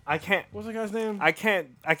 I can't What was the guy's name? I can't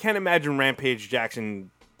imagine Rampage Jackson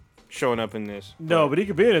showing up in this. No, but he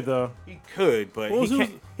could be in it though. He could, but What was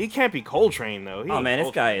he can't be Coltrane though. He Oh ain't man, this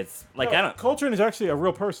Coltrane. guy is like I don't. Coltrane is actually a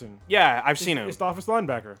real person. Yeah, I've seen him. It's the office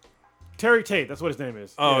linebacker. Terry Tate. That's what his name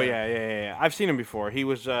is. Oh yeah. I've seen him before. He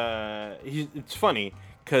was it's funny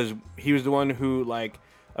because he was the one who like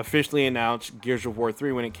officially announced Gears of War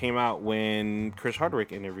 3 when it came out when Chris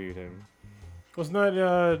Hardwick interviewed him. Wasn't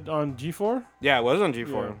that on G4? Yeah, it was on G4.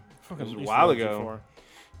 Yeah. It was a used to while be on ago.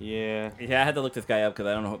 Yeah. Yeah, I had to look this guy up because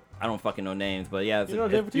I don't fucking know names, but yeah, You know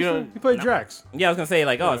Dave you Bautista? know- He played Drax. yeah, I was gonna say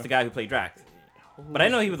like, oh, Yeah. it's the guy who played Drax. But I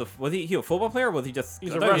know he was he a football player or was he just?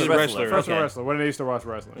 He's I a thought he was wrestler. Professional Okay. wrestler. When I used to watch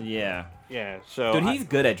wrestling. Yeah, Yeah. So. dude, he's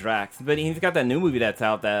good at Drax. But he's got that new movie that's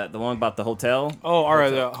out, the one about the hotel. Oh, all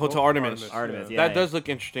right. The Hotel Artemis. Artemis, yeah. That does look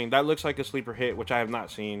interesting. That looks like a sleeper hit, which I have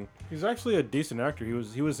not seen. He's actually a decent actor. He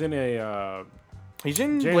was in a He's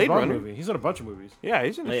in James Blade Bond Runner. movie. He's in a bunch of movies. Yeah,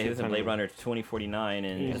 he's in. Yeah, he was in ton Blade of- Runner 2049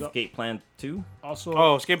 and He's- Escape Plan 2. Also,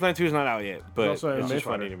 Oh, Escape Plan 2 is not out yet, but also it's MMA just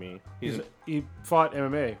funny fighter. to me. he fought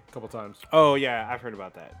MMA a couple times. Oh yeah, I've heard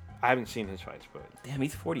about that. I haven't seen his fights, but Damn,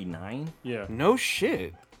 he's 49. Yeah. no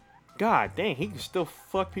shit. God dang, he can still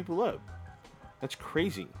fuck people up. That's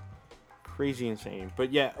crazy, crazy insane.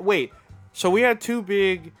 But yeah, wait. So we had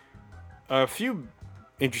a few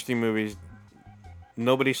interesting movies.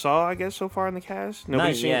 Nobody saw, I guess, so far in the cast.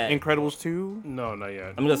 Nobody Not seen yet. Incredibles 2. No, not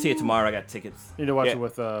yet. I'm gonna see it tomorrow. I got tickets. Need to watch Yeah. it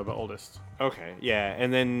with my oldest. Okay, yeah,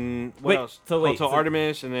 and then what Wait, else? so wait, Hotel so-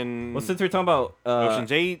 Artemis, and then Well, since we're talking about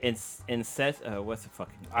Ocean's 8. incest, what's the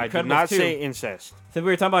fucking? I did Incredibles not 2. say incest. Since we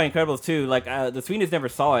were talking about Incredibles 2, like the Sweetness never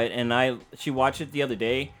saw it, and she watched it the other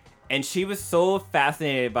day, and she was so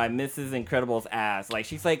fascinated by Mrs. Incredible's ass. Like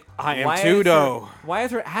she's like, I am "Why too, is though." Why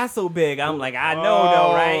is her ass so big? I'm like, I know,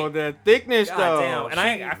 though, right? Oh, the thickness, God though. damn. And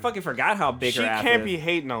I fucking forgot how big She her ass can't is. be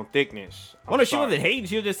hating on thickness. Well, no, she wasn't hating.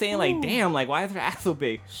 She was just saying, like, damn, like, why is her ass so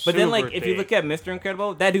big? But then, like, Super if you look at Mr.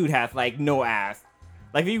 Incredible, that dude has, like, no ass.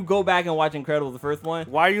 Like, if you go back and watch Incredible, the first one,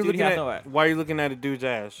 Why are you dude looking has at? no ass. Why are you looking at a dude's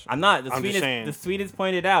ass? I'm not. I'm just saying. The sweetest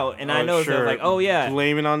pointed out, and I know, so it's like, oh, yeah,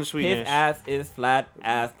 Blame it on the his sweetness. ass is flat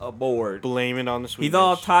as a board. Blame it on the sweetness. He's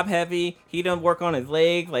all top heavy. He doesn't work on his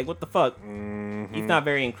legs. Like, what the fuck? Mhm. He's not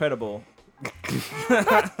very incredible.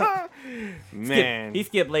 Man. He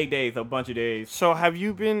skipped leg days a bunch of days. So have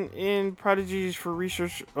you been in Prodigies for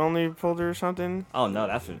research only folder or something? Oh, no,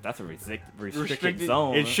 that's a restricted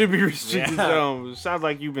zone. It should be restricted Yeah. zone. Sounds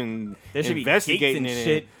like you've been There should be investigating gates and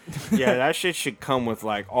it. shit. Yeah, that shit should come with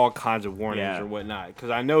like all kinds of warnings Yeah. or whatnot. Because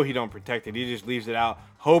I know he don't protect it. He just leaves it out,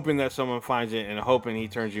 hoping that someone finds it and hoping he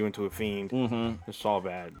turns you into a fiend. Mm-hmm. It's all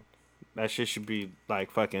bad. That shit should be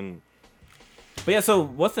like fucking. But yeah, so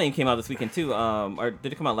what's the name came out this weekend too? Or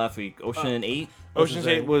did it come out last week? Ocean 8? Ocean's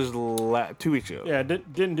 8 8. was 2 weeks ago. Yeah,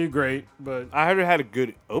 didn't do great, but I heard it had a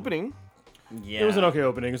good opening. Yeah. it was an okay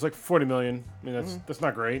opening. It's like 40 million. I mean, that's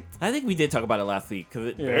not great. I think we did talk about it last week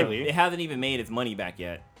because Yeah. Barely. it hasn't even made its money back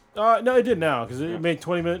yet. No, it did now because it made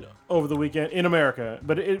 20 million over the weekend in America,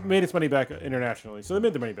 but it made its money back internationally. So they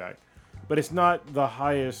made the money back, but it's not the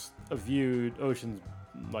highest viewed Oceans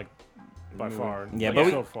like by far. Yeah, like,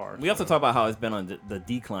 but so far. We also talk about how it's been on the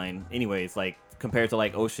decline, anyways. Like compared to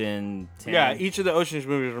like Ocean 10. Yeah, each of the Ocean's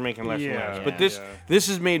movies were making less and Yeah, less. yeah, But this yeah. this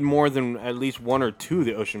has made more than at least one or two of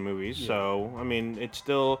the Ocean movies. So I mean, it's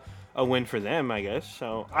still a win for them, I guess.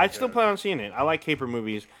 So I still plan on seeing it. I like caper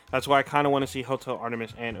movies. That's why I kind of want to see Hotel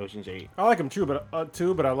Artemis and Ocean's 8. I like them too,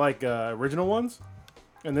 but I like original ones.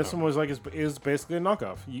 And this one was like is basically a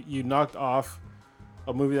knockoff. You knocked off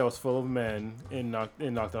a movie that was full of men and knocked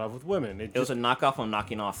it off with women. It was a knockoff on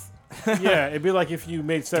knocking off. Yeah, it'd be like if you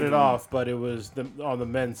made Set It Off, but it was on the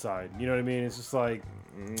men's side. You know what I mean? It's just like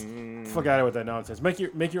fuck out of it with that nonsense. Make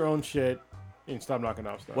your own shit and stop knocking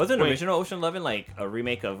off stuff. Wasn't Wait. original Ocean 11 like a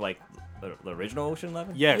remake of like the original Ocean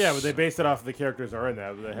 11? Yes. Yeah, but they based it off of the characters that are in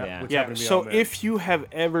that. Yeah. Which Yeah. happen to be So all men. if you have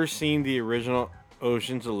ever seen the original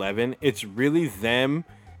Ocean's 11, it's really them.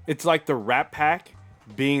 It's like the Rat Pack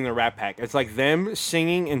being the Rat Pack. It's like them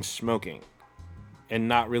singing and smoking, and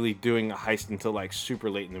not really doing a heist until like super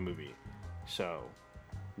late in the movie. So,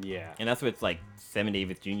 yeah. And that's with like Sammy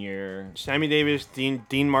Davis Jr. Sammy Davis,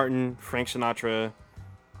 Dean Martin, Frank Sinatra,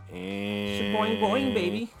 and Boing boing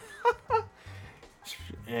baby.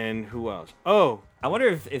 And who else? Oh, I wonder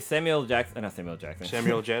if Samuel Jackson, not Samuel Jackson.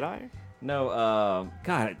 Samuel Jedi. No,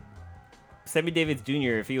 God. Sammy Davis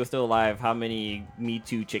Jr., if he was still alive, how many Me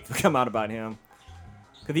Too chicks would come out about him?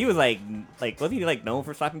 Because he was like, wasn't he like known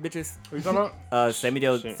for slapping bitches? What are you talking about? Sammy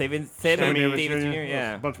Sammy Davis Jr., A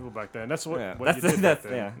yeah. bunch of people back then. That's what, Yeah, what that's- you did that's-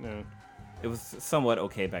 back then. Yeah. It was somewhat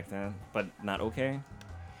okay back then, but not okay.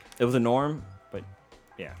 It was a norm, but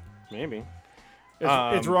yeah. Maybe.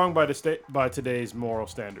 It's wrong by today's moral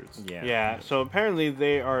standards. Yeah. Yeah. So apparently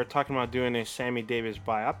they are talking about doing a Sammy Davis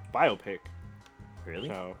biopic. Really?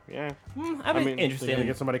 So yeah. I've been mean, So interested you're gonna in.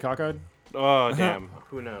 get somebody cockeyed? Oh damn.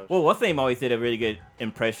 Who knows? Well, what's name always did a really good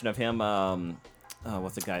impression of him.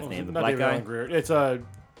 What's the guy's name? The Not black David guy? Alan Grier. It's Eddie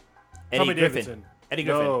Tommy Griffin. Davidson. Eddie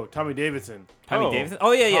Griffin. No, Tommy Davidson. Tommy Oh. Davidson.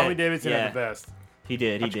 Oh yeah, yeah. Tommy Davidson yeah. had the best. He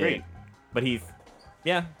did. That's He did. great. But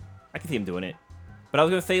yeah, I can see him doing it. But I was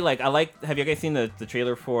gonna say, like, have you guys seen the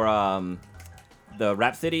trailer for the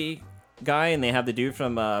Rap City guy, and they have the dude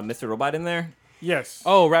from Mr. Robot in there. Yes.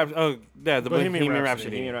 Oh, yeah, the Bohemian Bohemian Rhapsody.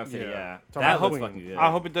 Bohemian Rhapsody. Rhapsody, Yeah. yeah. Talking That about looks Halloween. fucking good.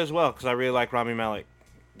 I hope it does well because I really like Rami Malek.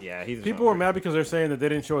 Yeah, he's a People were strong mad because they're saying that they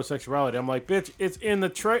didn't show his sexuality. I'm like, bitch, it's in the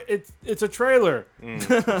it's a trailer. You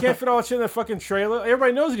can't fit all that shit in that fucking trailer.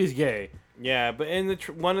 Everybody knows that he's gay. Yeah, but in the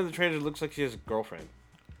one of the trailers, it looks like she has a girlfriend,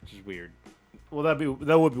 which is weird. Well,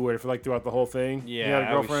 that would be weird for like throughout the whole thing. Yeah, he had a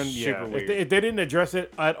that was girlfriend. super Yeah, weird. if they didn't address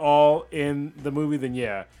it at all in the movie, then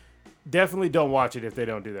yeah, definitely don't watch it if they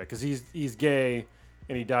don't do that because he's gay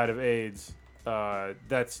and he died of AIDS.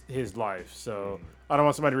 That's his life. So I don't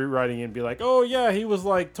want somebody rewriting it and be like, oh yeah, he was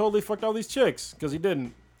like totally fucked all these chicks because he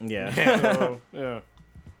didn't. Yeah. So yeah.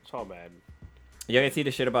 It's all bad. You guys see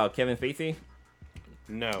the shit about Kevin Spacey?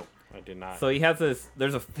 No, I did not. So he has this.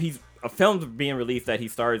 There's a film being released that he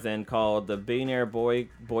stars in called The Billionaire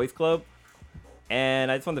Boys Club,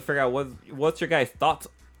 and I just wanted to figure out what's your guys' thoughts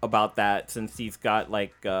about that since he's got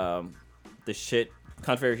like the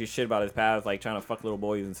controversial shit about his past, like trying to fuck little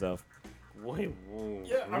boys and stuff. Wait, whoa,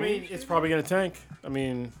 Yeah, I mean, it's probably gonna tank. I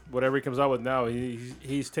mean, whatever he comes out with now,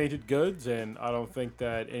 he's tainted goods, and I don't think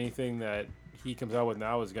that anything that he comes out with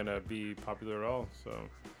now is gonna be popular at all. So,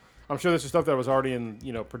 I'm sure this is stuff that was already in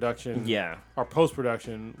production, Yeah. or post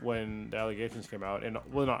production when the allegations came out, and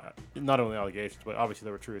well, not only allegations, but obviously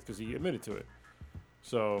they were truth because he admitted to it.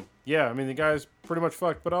 So yeah, I mean, the guy's pretty much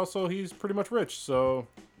fucked, but also he's pretty much rich. So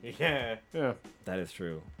yeah. yeah. That is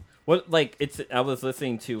true. What I was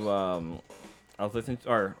listening to I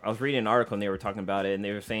was reading an article and they were talking about it and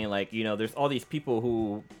they were saying like, there's all these people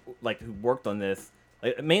who worked on this.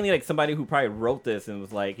 Like mainly like somebody who probably wrote this and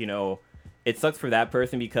was like, it sucks for that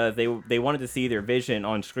person because they wanted to see their vision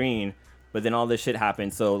on screen, but then all this shit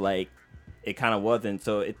happened, so like it kind of wasn't.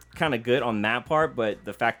 So it's kind of good on that part, but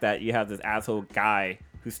the fact that you have this asshole guy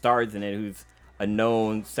who stars in it who's a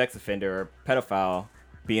known sex offender or pedophile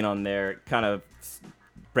being on there kind of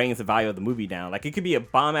brings the value of the movie down. Like it could be a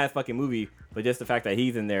bomb ass fucking movie, but just the fact that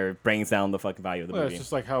he's in there brings down the fucking value of the Well, movie. it's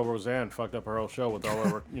just like how Roseanne fucked up her whole show with all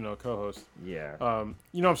of her co-hosts. Yeah. I'm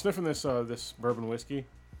sniffing this bourbon whiskey,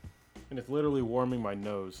 and it's literally warming my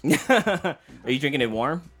nose. Are you drinking it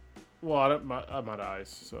warm? Well, I'm out of ice,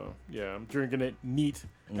 so yeah, I'm drinking it neat,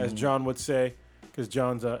 as John would say, because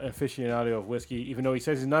John's an aficionado of whiskey, even though he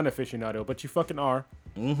says he's not an aficionado, but you fucking are.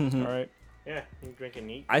 Mm-hmm. All right. Yeah, you drinking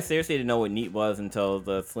neat? I seriously didn't know what neat was until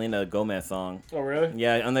the Selena Gomez song. Oh, really?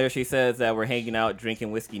 Yeah, on there she says that we're hanging out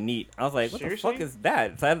drinking whiskey neat. I was like, what Seriously? the fuck is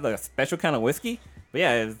that? Is that like a special kind of whiskey? But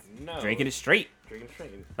yeah, it's No. drinking it straight. Drinking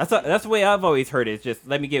straight. That's the way I've always heard it. It's just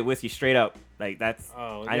let me get whiskey straight up. Like that's.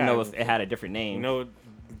 Oh, I didn't yeah. know it had a different name. You know what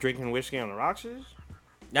drinking whiskey on the rocks is?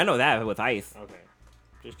 I know that with ice. Okay.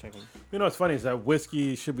 Just checking. You know what's funny is that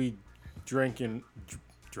whiskey should be drinking,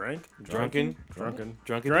 Drunken? drunken,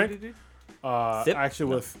 Drunken? Sip?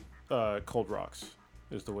 actually with cold rocks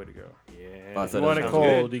is the way to go. Yeah. Oh, If so you want it sounds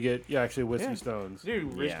cold, you get actually whiskey Yeah. stones.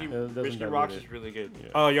 Dude, Risky, Yeah. It doesn't Risky dilute Rocks it. is really good. Yeah.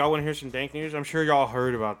 Oh, y'all want to hear some dank news? I'm sure y'all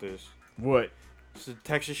heard about this. What? It's the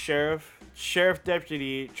Texas sheriff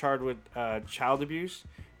deputy charged with child abuse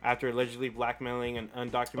after allegedly blackmailing an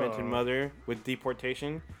undocumented mother with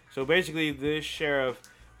deportation. So basically, this sheriff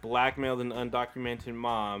blackmailed an undocumented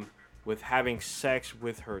mom with having sex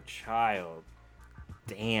with her child.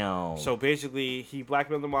 Damn. So basically, he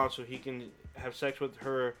blackmailed the mom so he can have sex with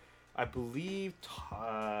her. I believe.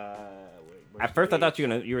 At first, I thought you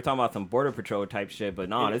were talking about some border patrol type shit, but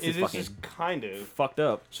no, this is fucking kind of. fucked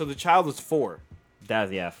up. So the child was 4.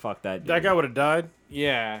 Fuck that. Dude. That guy would have died.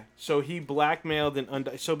 Yeah. So he blackmailed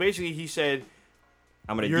an so basically he said,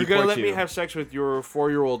 I'm gonna. "You're deport gonna let you. me have sex with your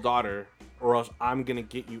 4-year-old daughter, or else I'm gonna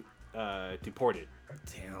get you deported."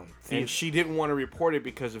 Damn. And she didn't want to report it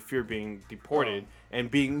because of fear of being deported and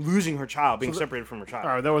losing her child, being separated from her child.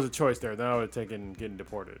 All right, there was a choice there. Then I would have taken getting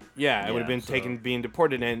deported. Yeah, it would have been being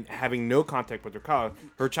deported and having no contact with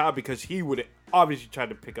her child because he would obviously tried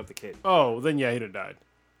to pick up the kid. Oh, then yeah, he'd have died.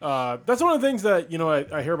 That's one of the things that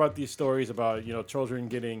I hear about these stories about children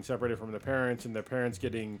getting separated from their parents and their parents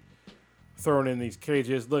getting thrown in these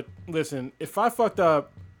cages. Look, listen, if I fucked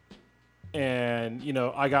up and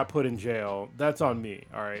I got put in jail, that's on me.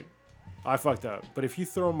 All right, I fucked up. But if you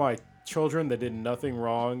throw my children that did nothing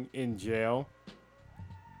wrong in jail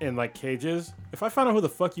in like cages, if I find out who the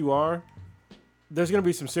fuck you are, there's gonna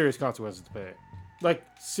be some serious consequences to pay. Like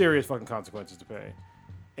serious fucking consequences to pay.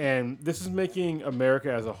 And this is making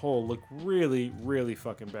America as a whole look really, really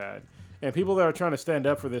fucking bad. And people that are trying to stand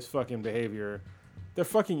up for this fucking behavior, they're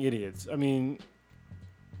fucking idiots. I mean,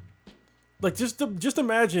 like just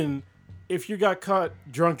imagine if you got caught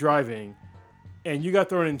drunk driving and you got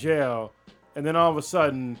thrown in jail, and then all of a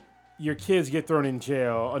sudden your kids get thrown in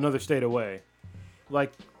jail another state away.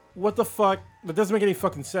 Like, what the fuck? That doesn't make any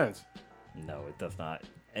fucking sense. No, it does not.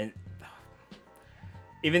 And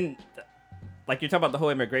even like you're talking about the whole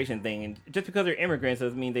immigration thing, and just because they're immigrants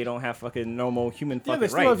doesn't mean they don't have fucking normal human Yeah, fucking they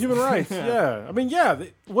still rights. have human rights. Yeah. I mean, yeah,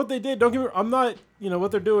 what they did, don't get me I'm not,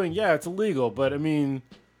 what they're doing, yeah, it's illegal, but I mean,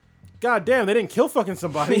 god damn, they didn't kill fucking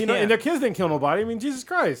somebody, Yeah. and their kids didn't kill nobody. I mean, Jesus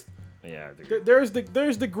Christ. Yeah,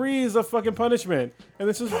 There's degrees of fucking punishment, and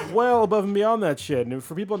this is well above and beyond that shit. And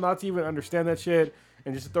for people not to even understand that shit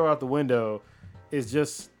and just to throw it out the window is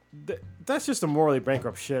just that's just a morally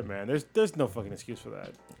bankrupt shit, man. There's no fucking excuse for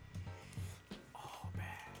that.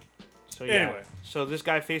 So yeah. Anyway. So this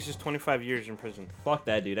guy faces 25 years in prison. fuck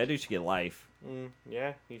that dude. That dude should get life.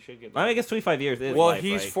 Yeah, he should get. I mean, I guess 25 years is Well, life,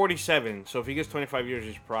 he's right? 47, so if he gets 25 years,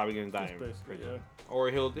 he's probably gonna die in Basically, prison. yeah. Or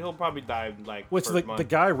he'll probably die like. Which first the month.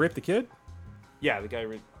 guy raped the kid? Yeah, the guy.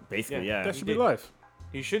 Basically, yeah, yeah. That should he be did. life.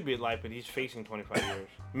 He should be alive, but he's facing 25 years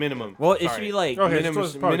minimum. Well, it Sorry. should be like, Okay, minimum,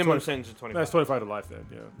 it's probably minimum 20 sentence of 25. That's 25 to life then,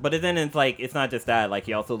 yeah. but then it's like it's not just that. Like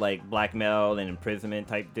he also like blackmail and imprisonment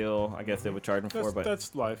type deal. I guess they would charge him for, but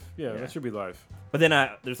That's life. Yeah, Yeah. that should be life. but then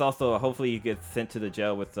there's also hopefully he gets sent to the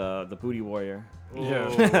jail with the booty warrior. Yeah.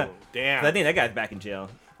 Ooh, damn. I think that guy's back in jail.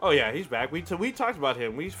 Oh yeah, he's back. We talked about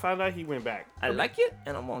him. We found out he went back. I like it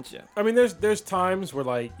and I want you. I mean, there's times where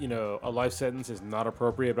like a life sentence is not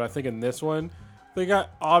appropriate, but I think in this one, the guy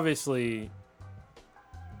obviously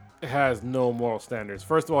has no moral standards.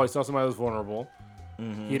 First of all, he saw somebody that was vulnerable.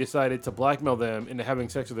 Mm-hmm. He decided to blackmail them into having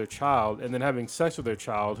sex with their child, and then having sex with their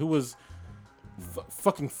child who was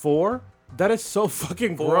fucking 4. That is so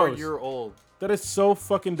fucking gross. 4-year-old. That is so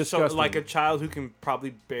fucking So disgusting. like a child who can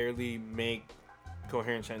probably barely make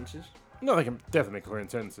coherent sentences. No, they can definitely make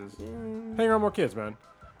coherent sentences. Hang around more kids, man.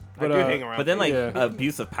 I do hang around. But then like Yeah.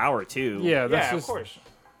 abuse of power too. Yeah, that's yeah, just of course.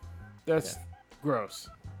 that's gross.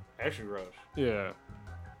 Actually gross. Yeah.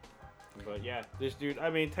 But yeah, this dude. I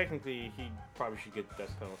mean, technically, he probably should get the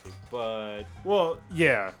death penalty. But Well,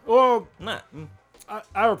 yeah. Well, Nah. I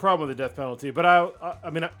have a problem with the death penalty, but I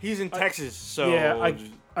mean, he's in Texas, so yeah,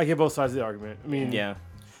 I get both sides of the argument. I mean, Yeah.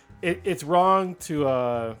 it's wrong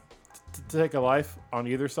to take a life on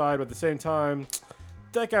either side, but at the same time,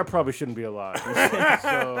 that guy probably shouldn't be alive.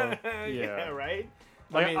 So yeah, right.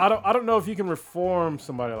 Like, I mean, I don't know if you can reform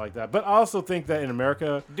somebody like that, but I also think that in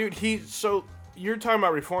America, dude, so you're talking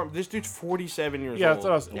about reform. This dude's 47 years yeah, old. that's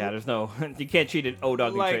what I was. Yeah, there's no you can't cheat an old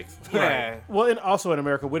dog like, tricks. yeah. Well, and also in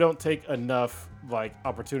America, we don't take enough like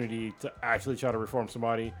opportunity to actually try to reform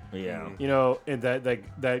somebody. Yeah. And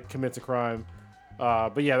that commits a crime.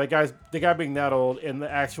 But yeah, the guy being that old and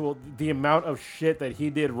the amount of shit that he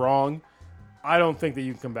did wrong, I don't think that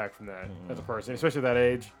you can come back from that as a person, especially at that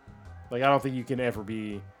age. Like, I don't think you can ever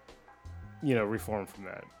be, reformed from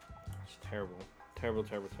that. It's terrible. Terrible.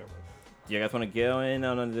 Do you guys want to go in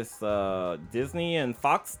on this Disney and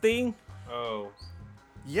Fox thing? Oh.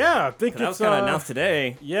 Yeah, I think 'Cause that was it's kind of announced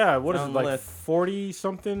today. Yeah, what is on it, the like list. 40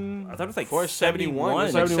 something I thought it was like 471.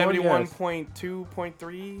 It's 71. like 71,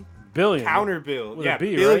 71.2.3 billion counter bill. With a Yeah,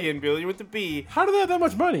 B, billion with the B. How do they have that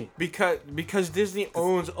much money? Because Disney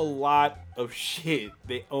owns a lot of shit.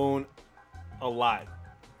 They own a lot.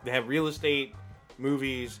 They have real estate,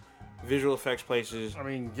 movies, visual effects places. I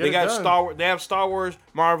mean, they got Star Wars. They have Star Wars,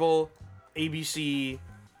 Marvel, ABC,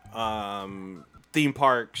 theme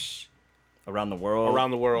parks around the world. around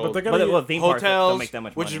the world. But they're gonna Well, theme parks don't hotels, make that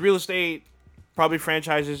much which money. is real estate, probably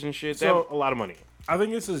franchises and shit. They So- have a lot of money. I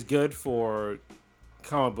think this is good for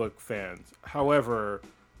comic book fans. However,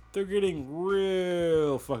 they're getting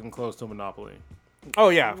real fucking close to a monopoly. Oh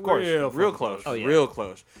yeah, of course, Real real fucking close. close. Oh, yeah. Real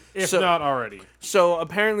close. If So- not already. So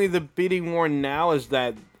apparently, the bidding war now is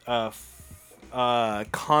that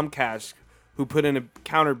Comcast, who put in a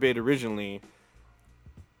counter bid originally,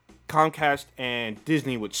 Comcast and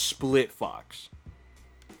Disney would split Fox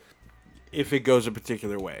if it goes a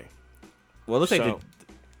particular way. Well, it looks So-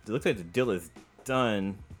 like the deal is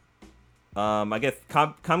done. I guess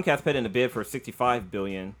Comcast put in a bid for $65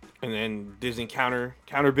 billion, And then Disney counter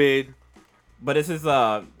bid. but this is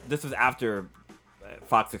after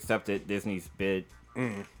Fox accepted Disney's bid.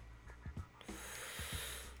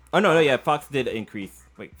 Oh no, yeah, Fox did increase.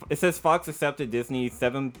 Wait, it says Fox accepted Disney's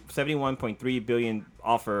 71.3 billion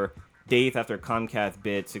offer days after Comcast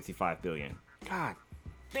bid $65 billion. God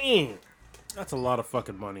dang, That's a lot of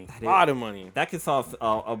fucking money. a lot of money. That could solve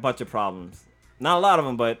a bunch of problems. Not a lot of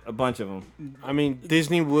them, but a bunch of them. I mean,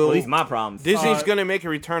 Disney will. At least my problems. Disney's gonna make a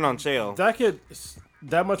return on sale.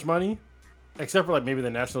 That much money, except for like maybe the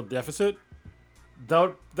national deficit,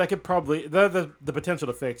 that could probably the potential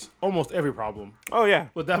to fix almost every problem Oh yeah,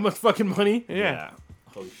 with that much fucking money. yeah.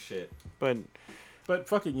 Holy shit. But But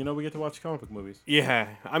fuck it, we get to watch comic book movies. Yeah,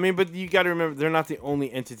 I mean, but you got to remember, they're not the only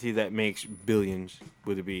entity that makes billions.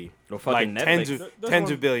 Would it be Or fucking like Netflix. tens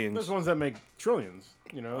of billions? There's ones that make trillions.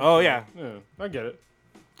 Oh, yeah. Yeah, I get it.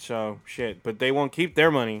 So shit, but they won't keep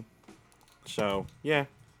their money. So yeah,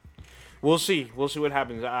 we'll see. We'll see what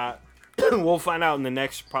happens. We'll find out in the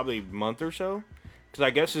next probably month or so, because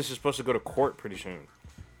I guess this is supposed to go to court pretty soon.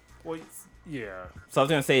 Well, yeah. So I was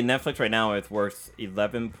gonna say Netflix right now is worth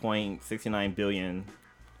 11.69 billion.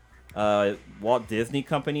 Walt Disney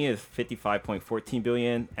Company is 55.14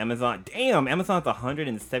 billion. Amazon's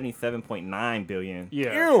 177.9 billion. Yeah.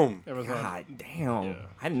 Damn. Amazon. God damn. Yeah.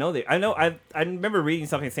 I didn't know that. I remember reading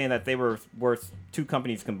something saying that they were worth two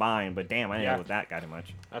companies combined, but damn, I didn't Yeah. know that got it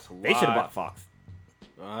much. That's a lot. They should have bought Fox.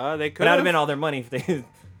 They But could that would have been all their money if they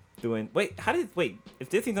doing. If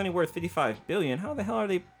Disney's only worth 55 billion, how the hell are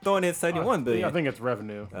they throwing in 71 billion? I think it's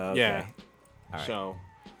revenue. Okay. Yeah. Alright. So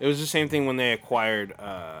it was the same thing when they acquired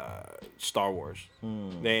Star Wars.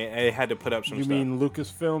 They had to put up some You stuff. mean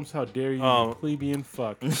Lucasfilms? How dare you, Oh. you plebeian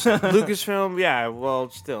fuck? Lucasfilm? Yeah,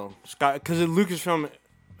 well, still. Because Lucasfilm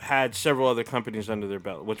had several other companies under their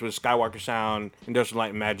belt, which was Skywalker Sound, Industrial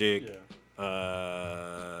Light and Magic.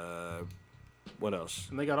 What else?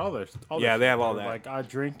 And they got all their. Yeah, they have all They're that. Like, I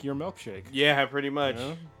drink your milkshake. Yeah, pretty much.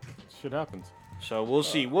 Shit happens. So we'll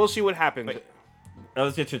see. We'll see what happens. Wait.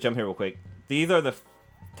 Let's just jump here real quick. These are the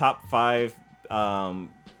top 5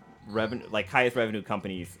 revenue, like highest revenue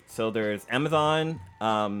companies. So there's Amazon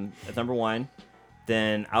as number 1,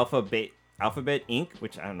 then Alphabet Inc.,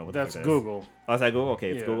 which I don't know what That's the fuck Google. Oh, is that Google? Okay,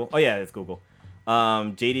 it's Yeah. Google. Oh yeah, it's Google.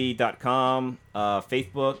 JD.com,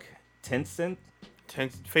 Facebook, Tencent.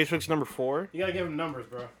 Facebook's number 4. You gotta give them numbers,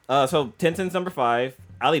 bro. So Tencent's number 5.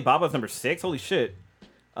 Alibaba's number 6. Holy shit.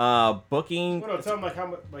 Booking. No, tell them like how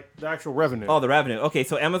much, like the actual revenue. Oh, the revenue. Okay,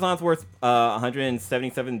 so Amazon's worth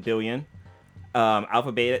 177 billion.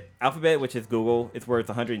 Alphabet, which is Google, is worth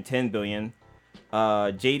 110 billion.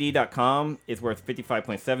 JD.com is worth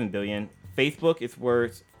 55.7 billion. Facebook is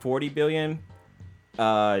worth 40 billion.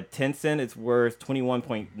 Tencent is worth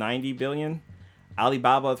 21.90 billion.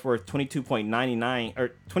 Alibaba is worth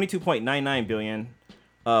 22.99 billion.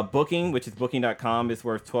 Booking, which is Booking.com, is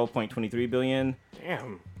worth 12.23 billion.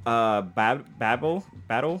 Damn. Baidu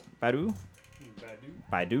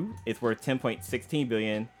is worth 10.16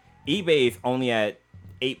 billion. eBay is only at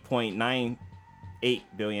 8.98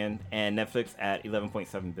 billion, and Netflix at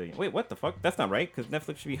 11.7 billion. Wait, what the fuck? That's not right, because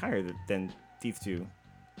Netflix should be higher than these two.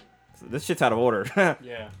 So this shit's out of order.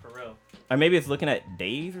 Yeah, for real. Or maybe it's looking at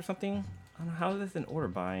days or something. I don't know how is this in order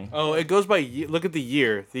by. Oh, it goes by look at the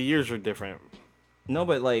year. The years are different. No,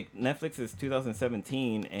 but like Netflix is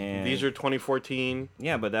 2017, and These are 2014,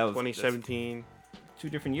 yeah, but that was 2017. 2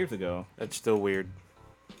 different years ago. That's still weird.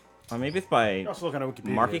 Or maybe it's by. You're also looking at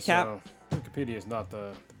Wikipedia. Market cap? So Wikipedia is not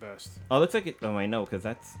the best. Oh, it looks like it. Oh, I know, because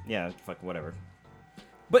that's fuck whatever.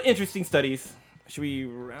 But interesting studies. Should we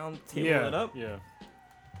round table it up? Yeah.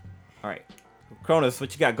 All right, Cronus,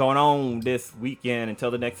 what you got going on this weekend until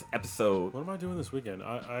the next episode? What am I doing this weekend?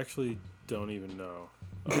 I actually don't even know.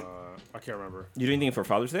 I can't remember. You do anything for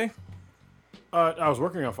Father's Day? I was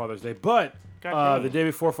working on Father's Day, but the day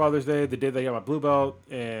before Father's Day, the day that I got my blue belt,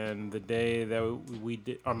 and the day that we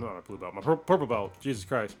did, I'm not a blue belt, my purple belt, Jesus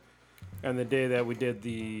Christ, and the day that we did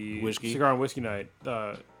the Whiskey? cigar and whiskey night,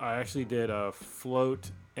 I actually did a float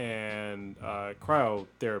and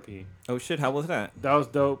cryotherapy. Oh shit, how was that? That was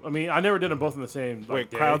dope. I mean, I never did them both in the same Wait,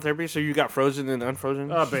 day. cryotherapy? So you got frozen and unfrozen?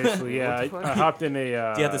 Basically, yeah. I hopped in a. Do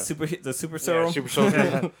you have the super serum? Yeah, super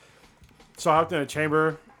soldier. So I hopped in a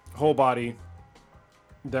chamber, whole body,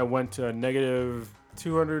 that went to negative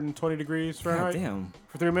 220 degrees God Fahrenheit damn.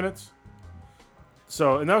 for 3 minutes.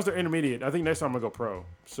 So, and that was the intermediate. I think next time I'm gonna go pro.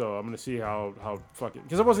 So I'm gonna see how fucking,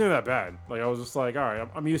 because it wasn't even that bad. Like I was just like, all right,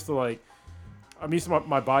 I'm used to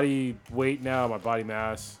my body weight now, my body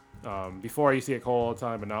mass. Before I used to get cold all the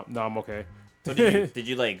time, but now I'm okay. So did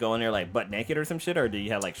you like go in there like butt naked or some shit, or do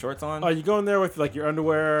you have like shorts on? You go in there with like your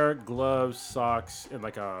underwear, gloves, socks, and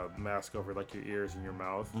like a mask over like your ears and your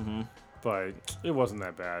mouth. Mm-hmm. But it wasn't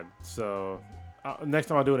that bad. So next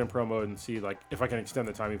time I'll do it in pro mode and see like if I can extend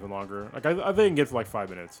the time even longer. Like I think I can get to like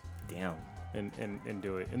 5 minutes Damn. and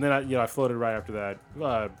do it. And then I floated right after that.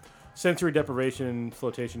 Sensory deprivation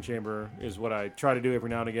flotation chamber is what I try to do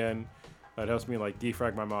every now and again. It helps me like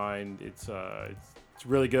defrag my mind. It's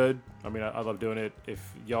really good. I mean, I love doing it.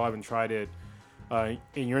 If y'all haven't tried it and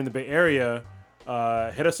you're in the Bay Area,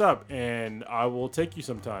 hit us up and I will take you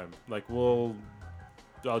sometime. Like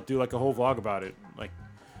I'll do like a whole vlog about it. Like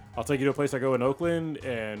I'll take you to a place I go in Oakland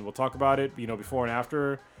and we'll talk about it, before and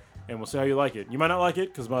after. and we'll see how you like it. You might not like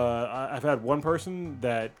it because I've had one person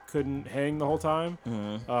that couldn't hang the whole time.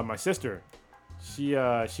 My sister, she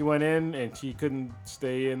went in and she couldn't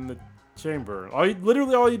stay in the chamber.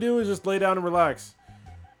 Literally all you do is just lay down and relax,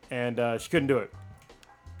 and she couldn't do it.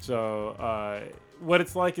 So what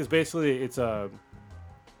it's like is basically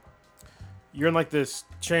you're in like this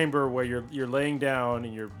chamber where you're laying down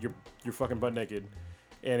and you're fucking butt naked,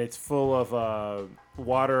 and it's full of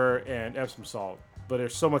water and Epsom salt. But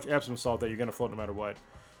there's so much Epsom salt that you're gonna float no matter what.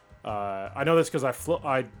 I know this because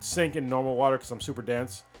I sink in normal water because I'm super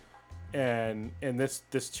dense, and in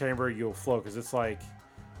this chamber you'll float because it's like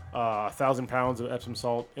 1,000 pounds of Epsom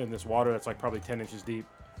salt in this water that's like probably 10 inches deep.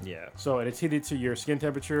 Yeah. So and it's heated to your skin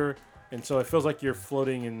temperature, and so it feels like you're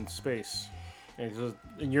floating in space. And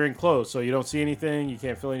you're enclosed, so you don't see anything, you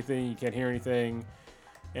can't feel anything, you can't hear anything.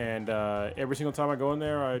 And every single time I go in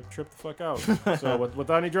there, I trip the fuck out. So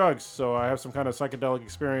without any drugs. So I have some kind of psychedelic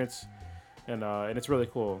experience, and it's really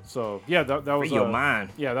cool. So yeah, that was Free your mind.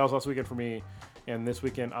 Yeah, that was last weekend for me. And this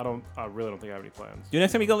weekend, I really don't think I have any plans. Dude,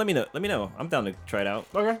 next time you go, let me know. Let me know. I'm down to try it out.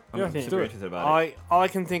 Okay, yeah, I'm let's super do it. interested about it. All I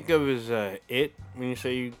can think of is it. When you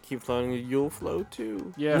say you keep floating, you'll float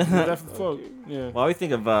too. Yeah, definitely float. Yeah. Well, I always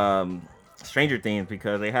think of Stranger Things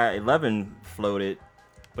because they had 11 floated,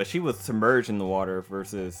 but she was submerged in the water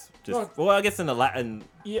versus just. Well, I guess in the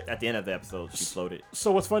Yeah. at the end of the episode she floated.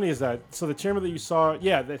 So what's funny is that the chamber that you saw,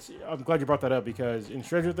 I'm glad you brought that up because in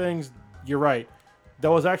Stranger Things, you're right. That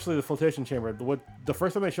was actually the flotation chamber. The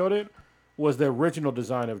first time they showed it was the original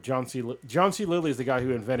design of John C. Lilly is the guy who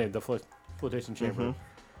invented the flotation chamber.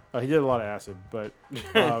 He did a lot of acid, but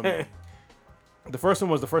the first one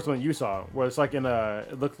was the first one you saw, where it's like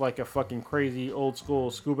it looked like a fucking crazy old school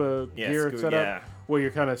scuba gear setup, where you're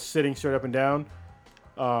kind of sitting straight up and down,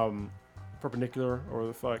 perpendicular or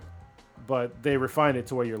the fuck. But they refined it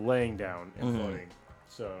to where you're laying down and floating.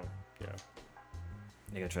 So yeah.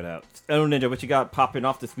 You gotta try it out. Oh, Ninja, what you got popping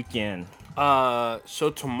off this weekend?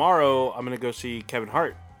 So tomorrow I'm gonna go see Kevin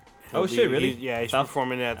Hart. Shit, really? He's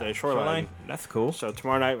performing at the Shoreline. That's cool. So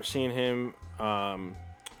tomorrow night we're seeing him.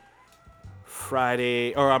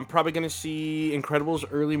 Friday, or I'm probably gonna see Incredibles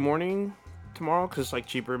early morning tomorrow because it's like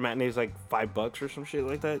cheaper. Matinee's like $5 or some shit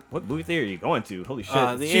like that. What movie theater are you going to? Holy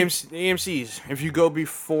shit! The AMC's. If you go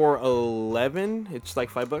before 11, it's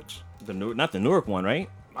like $5. Not the Newark one, right?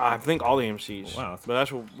 I think all the AMC's. Wow. But that's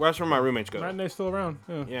where my roommates go. Matinee's still around.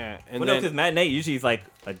 Yeah. And Well, no, because matinee usually is like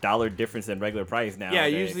 $1 difference than regular price now.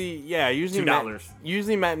 Usually $2.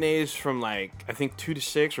 Usually matinees from like I think 2 to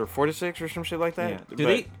 6 or 4 to 6 or some shit like that. Yeah. Do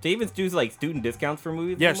they even do like student discounts for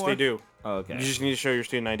movies? Yes, anymore? they do. Oh, okay. You just need to show your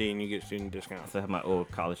student ID and you get student discounts. So I have my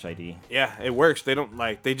old college ID. Yeah, it works. They don't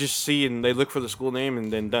they just see and they look for the school name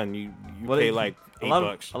and then done. You pay like $8. A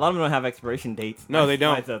lot of them don't have expiration dates. No, they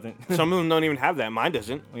don't. Mine doesn't. Some of them don't even have that. Mine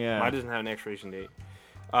doesn't. Yeah. Mine doesn't have an expiration date.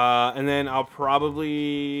 And then I'll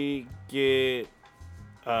probably get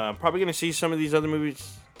probably gonna see some of these other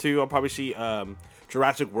movies too. I'll probably see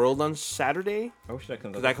Jurassic World on Saturday. Oh, shit,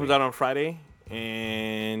 That comes out on Friday,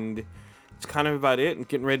 and it's kind of about it. I'm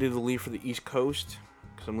getting ready to leave for the East Coast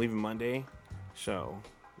because I'm leaving Monday. So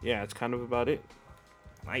yeah, it's kind of about it.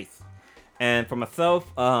 Nice. And for myself,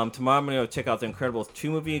 tomorrow I'm going to go check out the Incredibles 2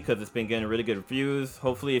 movie because it's been getting really good reviews.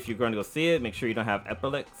 Hopefully, if you're going to go see it, make sure you don't have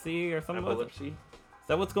epilepsy or something. Epilepsy? Is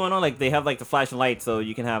that what's going on? Like, they have, like, the flashing lights so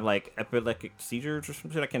you can have, like, epileptic seizures or some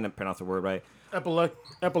shit. I can't pronounce the word right.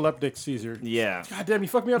 Epileptic seizure. Yeah. God damn, you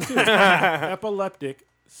fucked me up too. Epileptic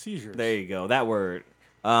seizures. There you go. That word.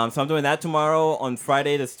 So I'm doing that tomorrow. On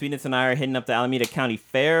Friday, the students and I are heading up to Alameda County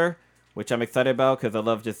Fair, which I'm excited about because I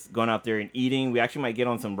love just going out there and eating. We actually might get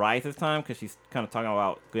on some rides this time because she's kind of talking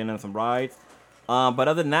about getting on some rides. But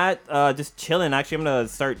other than that, just chilling. Actually, I'm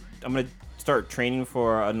gonna start training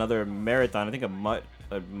for another marathon. I think a mud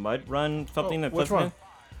run, something. Which one?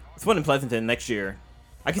 It's one in Pleasanton next year.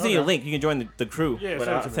 I can send you a link. You can join the crew. Yeah, but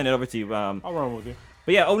I'll send it over to you. I'll run with you.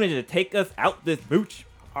 But yeah, Owen, to take us out this mooch.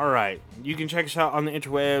 All right. You can check us out on the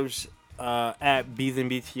interwebs at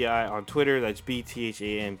BThanBTI on Twitter. That's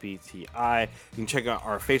BTHANBTI. You can check out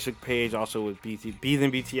our Facebook page also with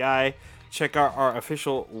BThanBTI. Check out our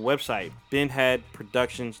official website,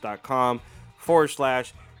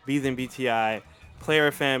 binheadproductions.com/BThanBTI.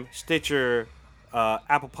 Player FM, Stitcher,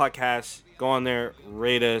 Apple Podcasts. Go on there,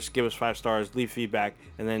 rate us, give us 5 stars, leave feedback,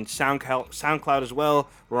 and then SoundCloud as well.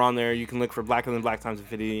 We're on there. You can look for Blacker Than Black Times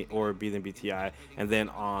Infinity or BThanBTI. And then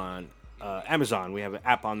on Amazon, we have an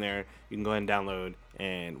app on there. You can go ahead and download,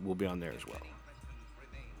 and we'll be on there as well.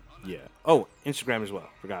 Yeah. Oh, Instagram as well.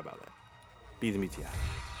 Forgot about that. BThanBTI.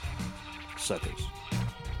 Suckers.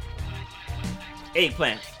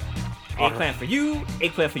 Eggplant. Eggplant for you.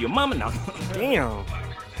 Eggplant for your mama. No. Damn.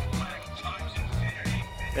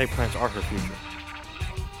 eggplants are her future.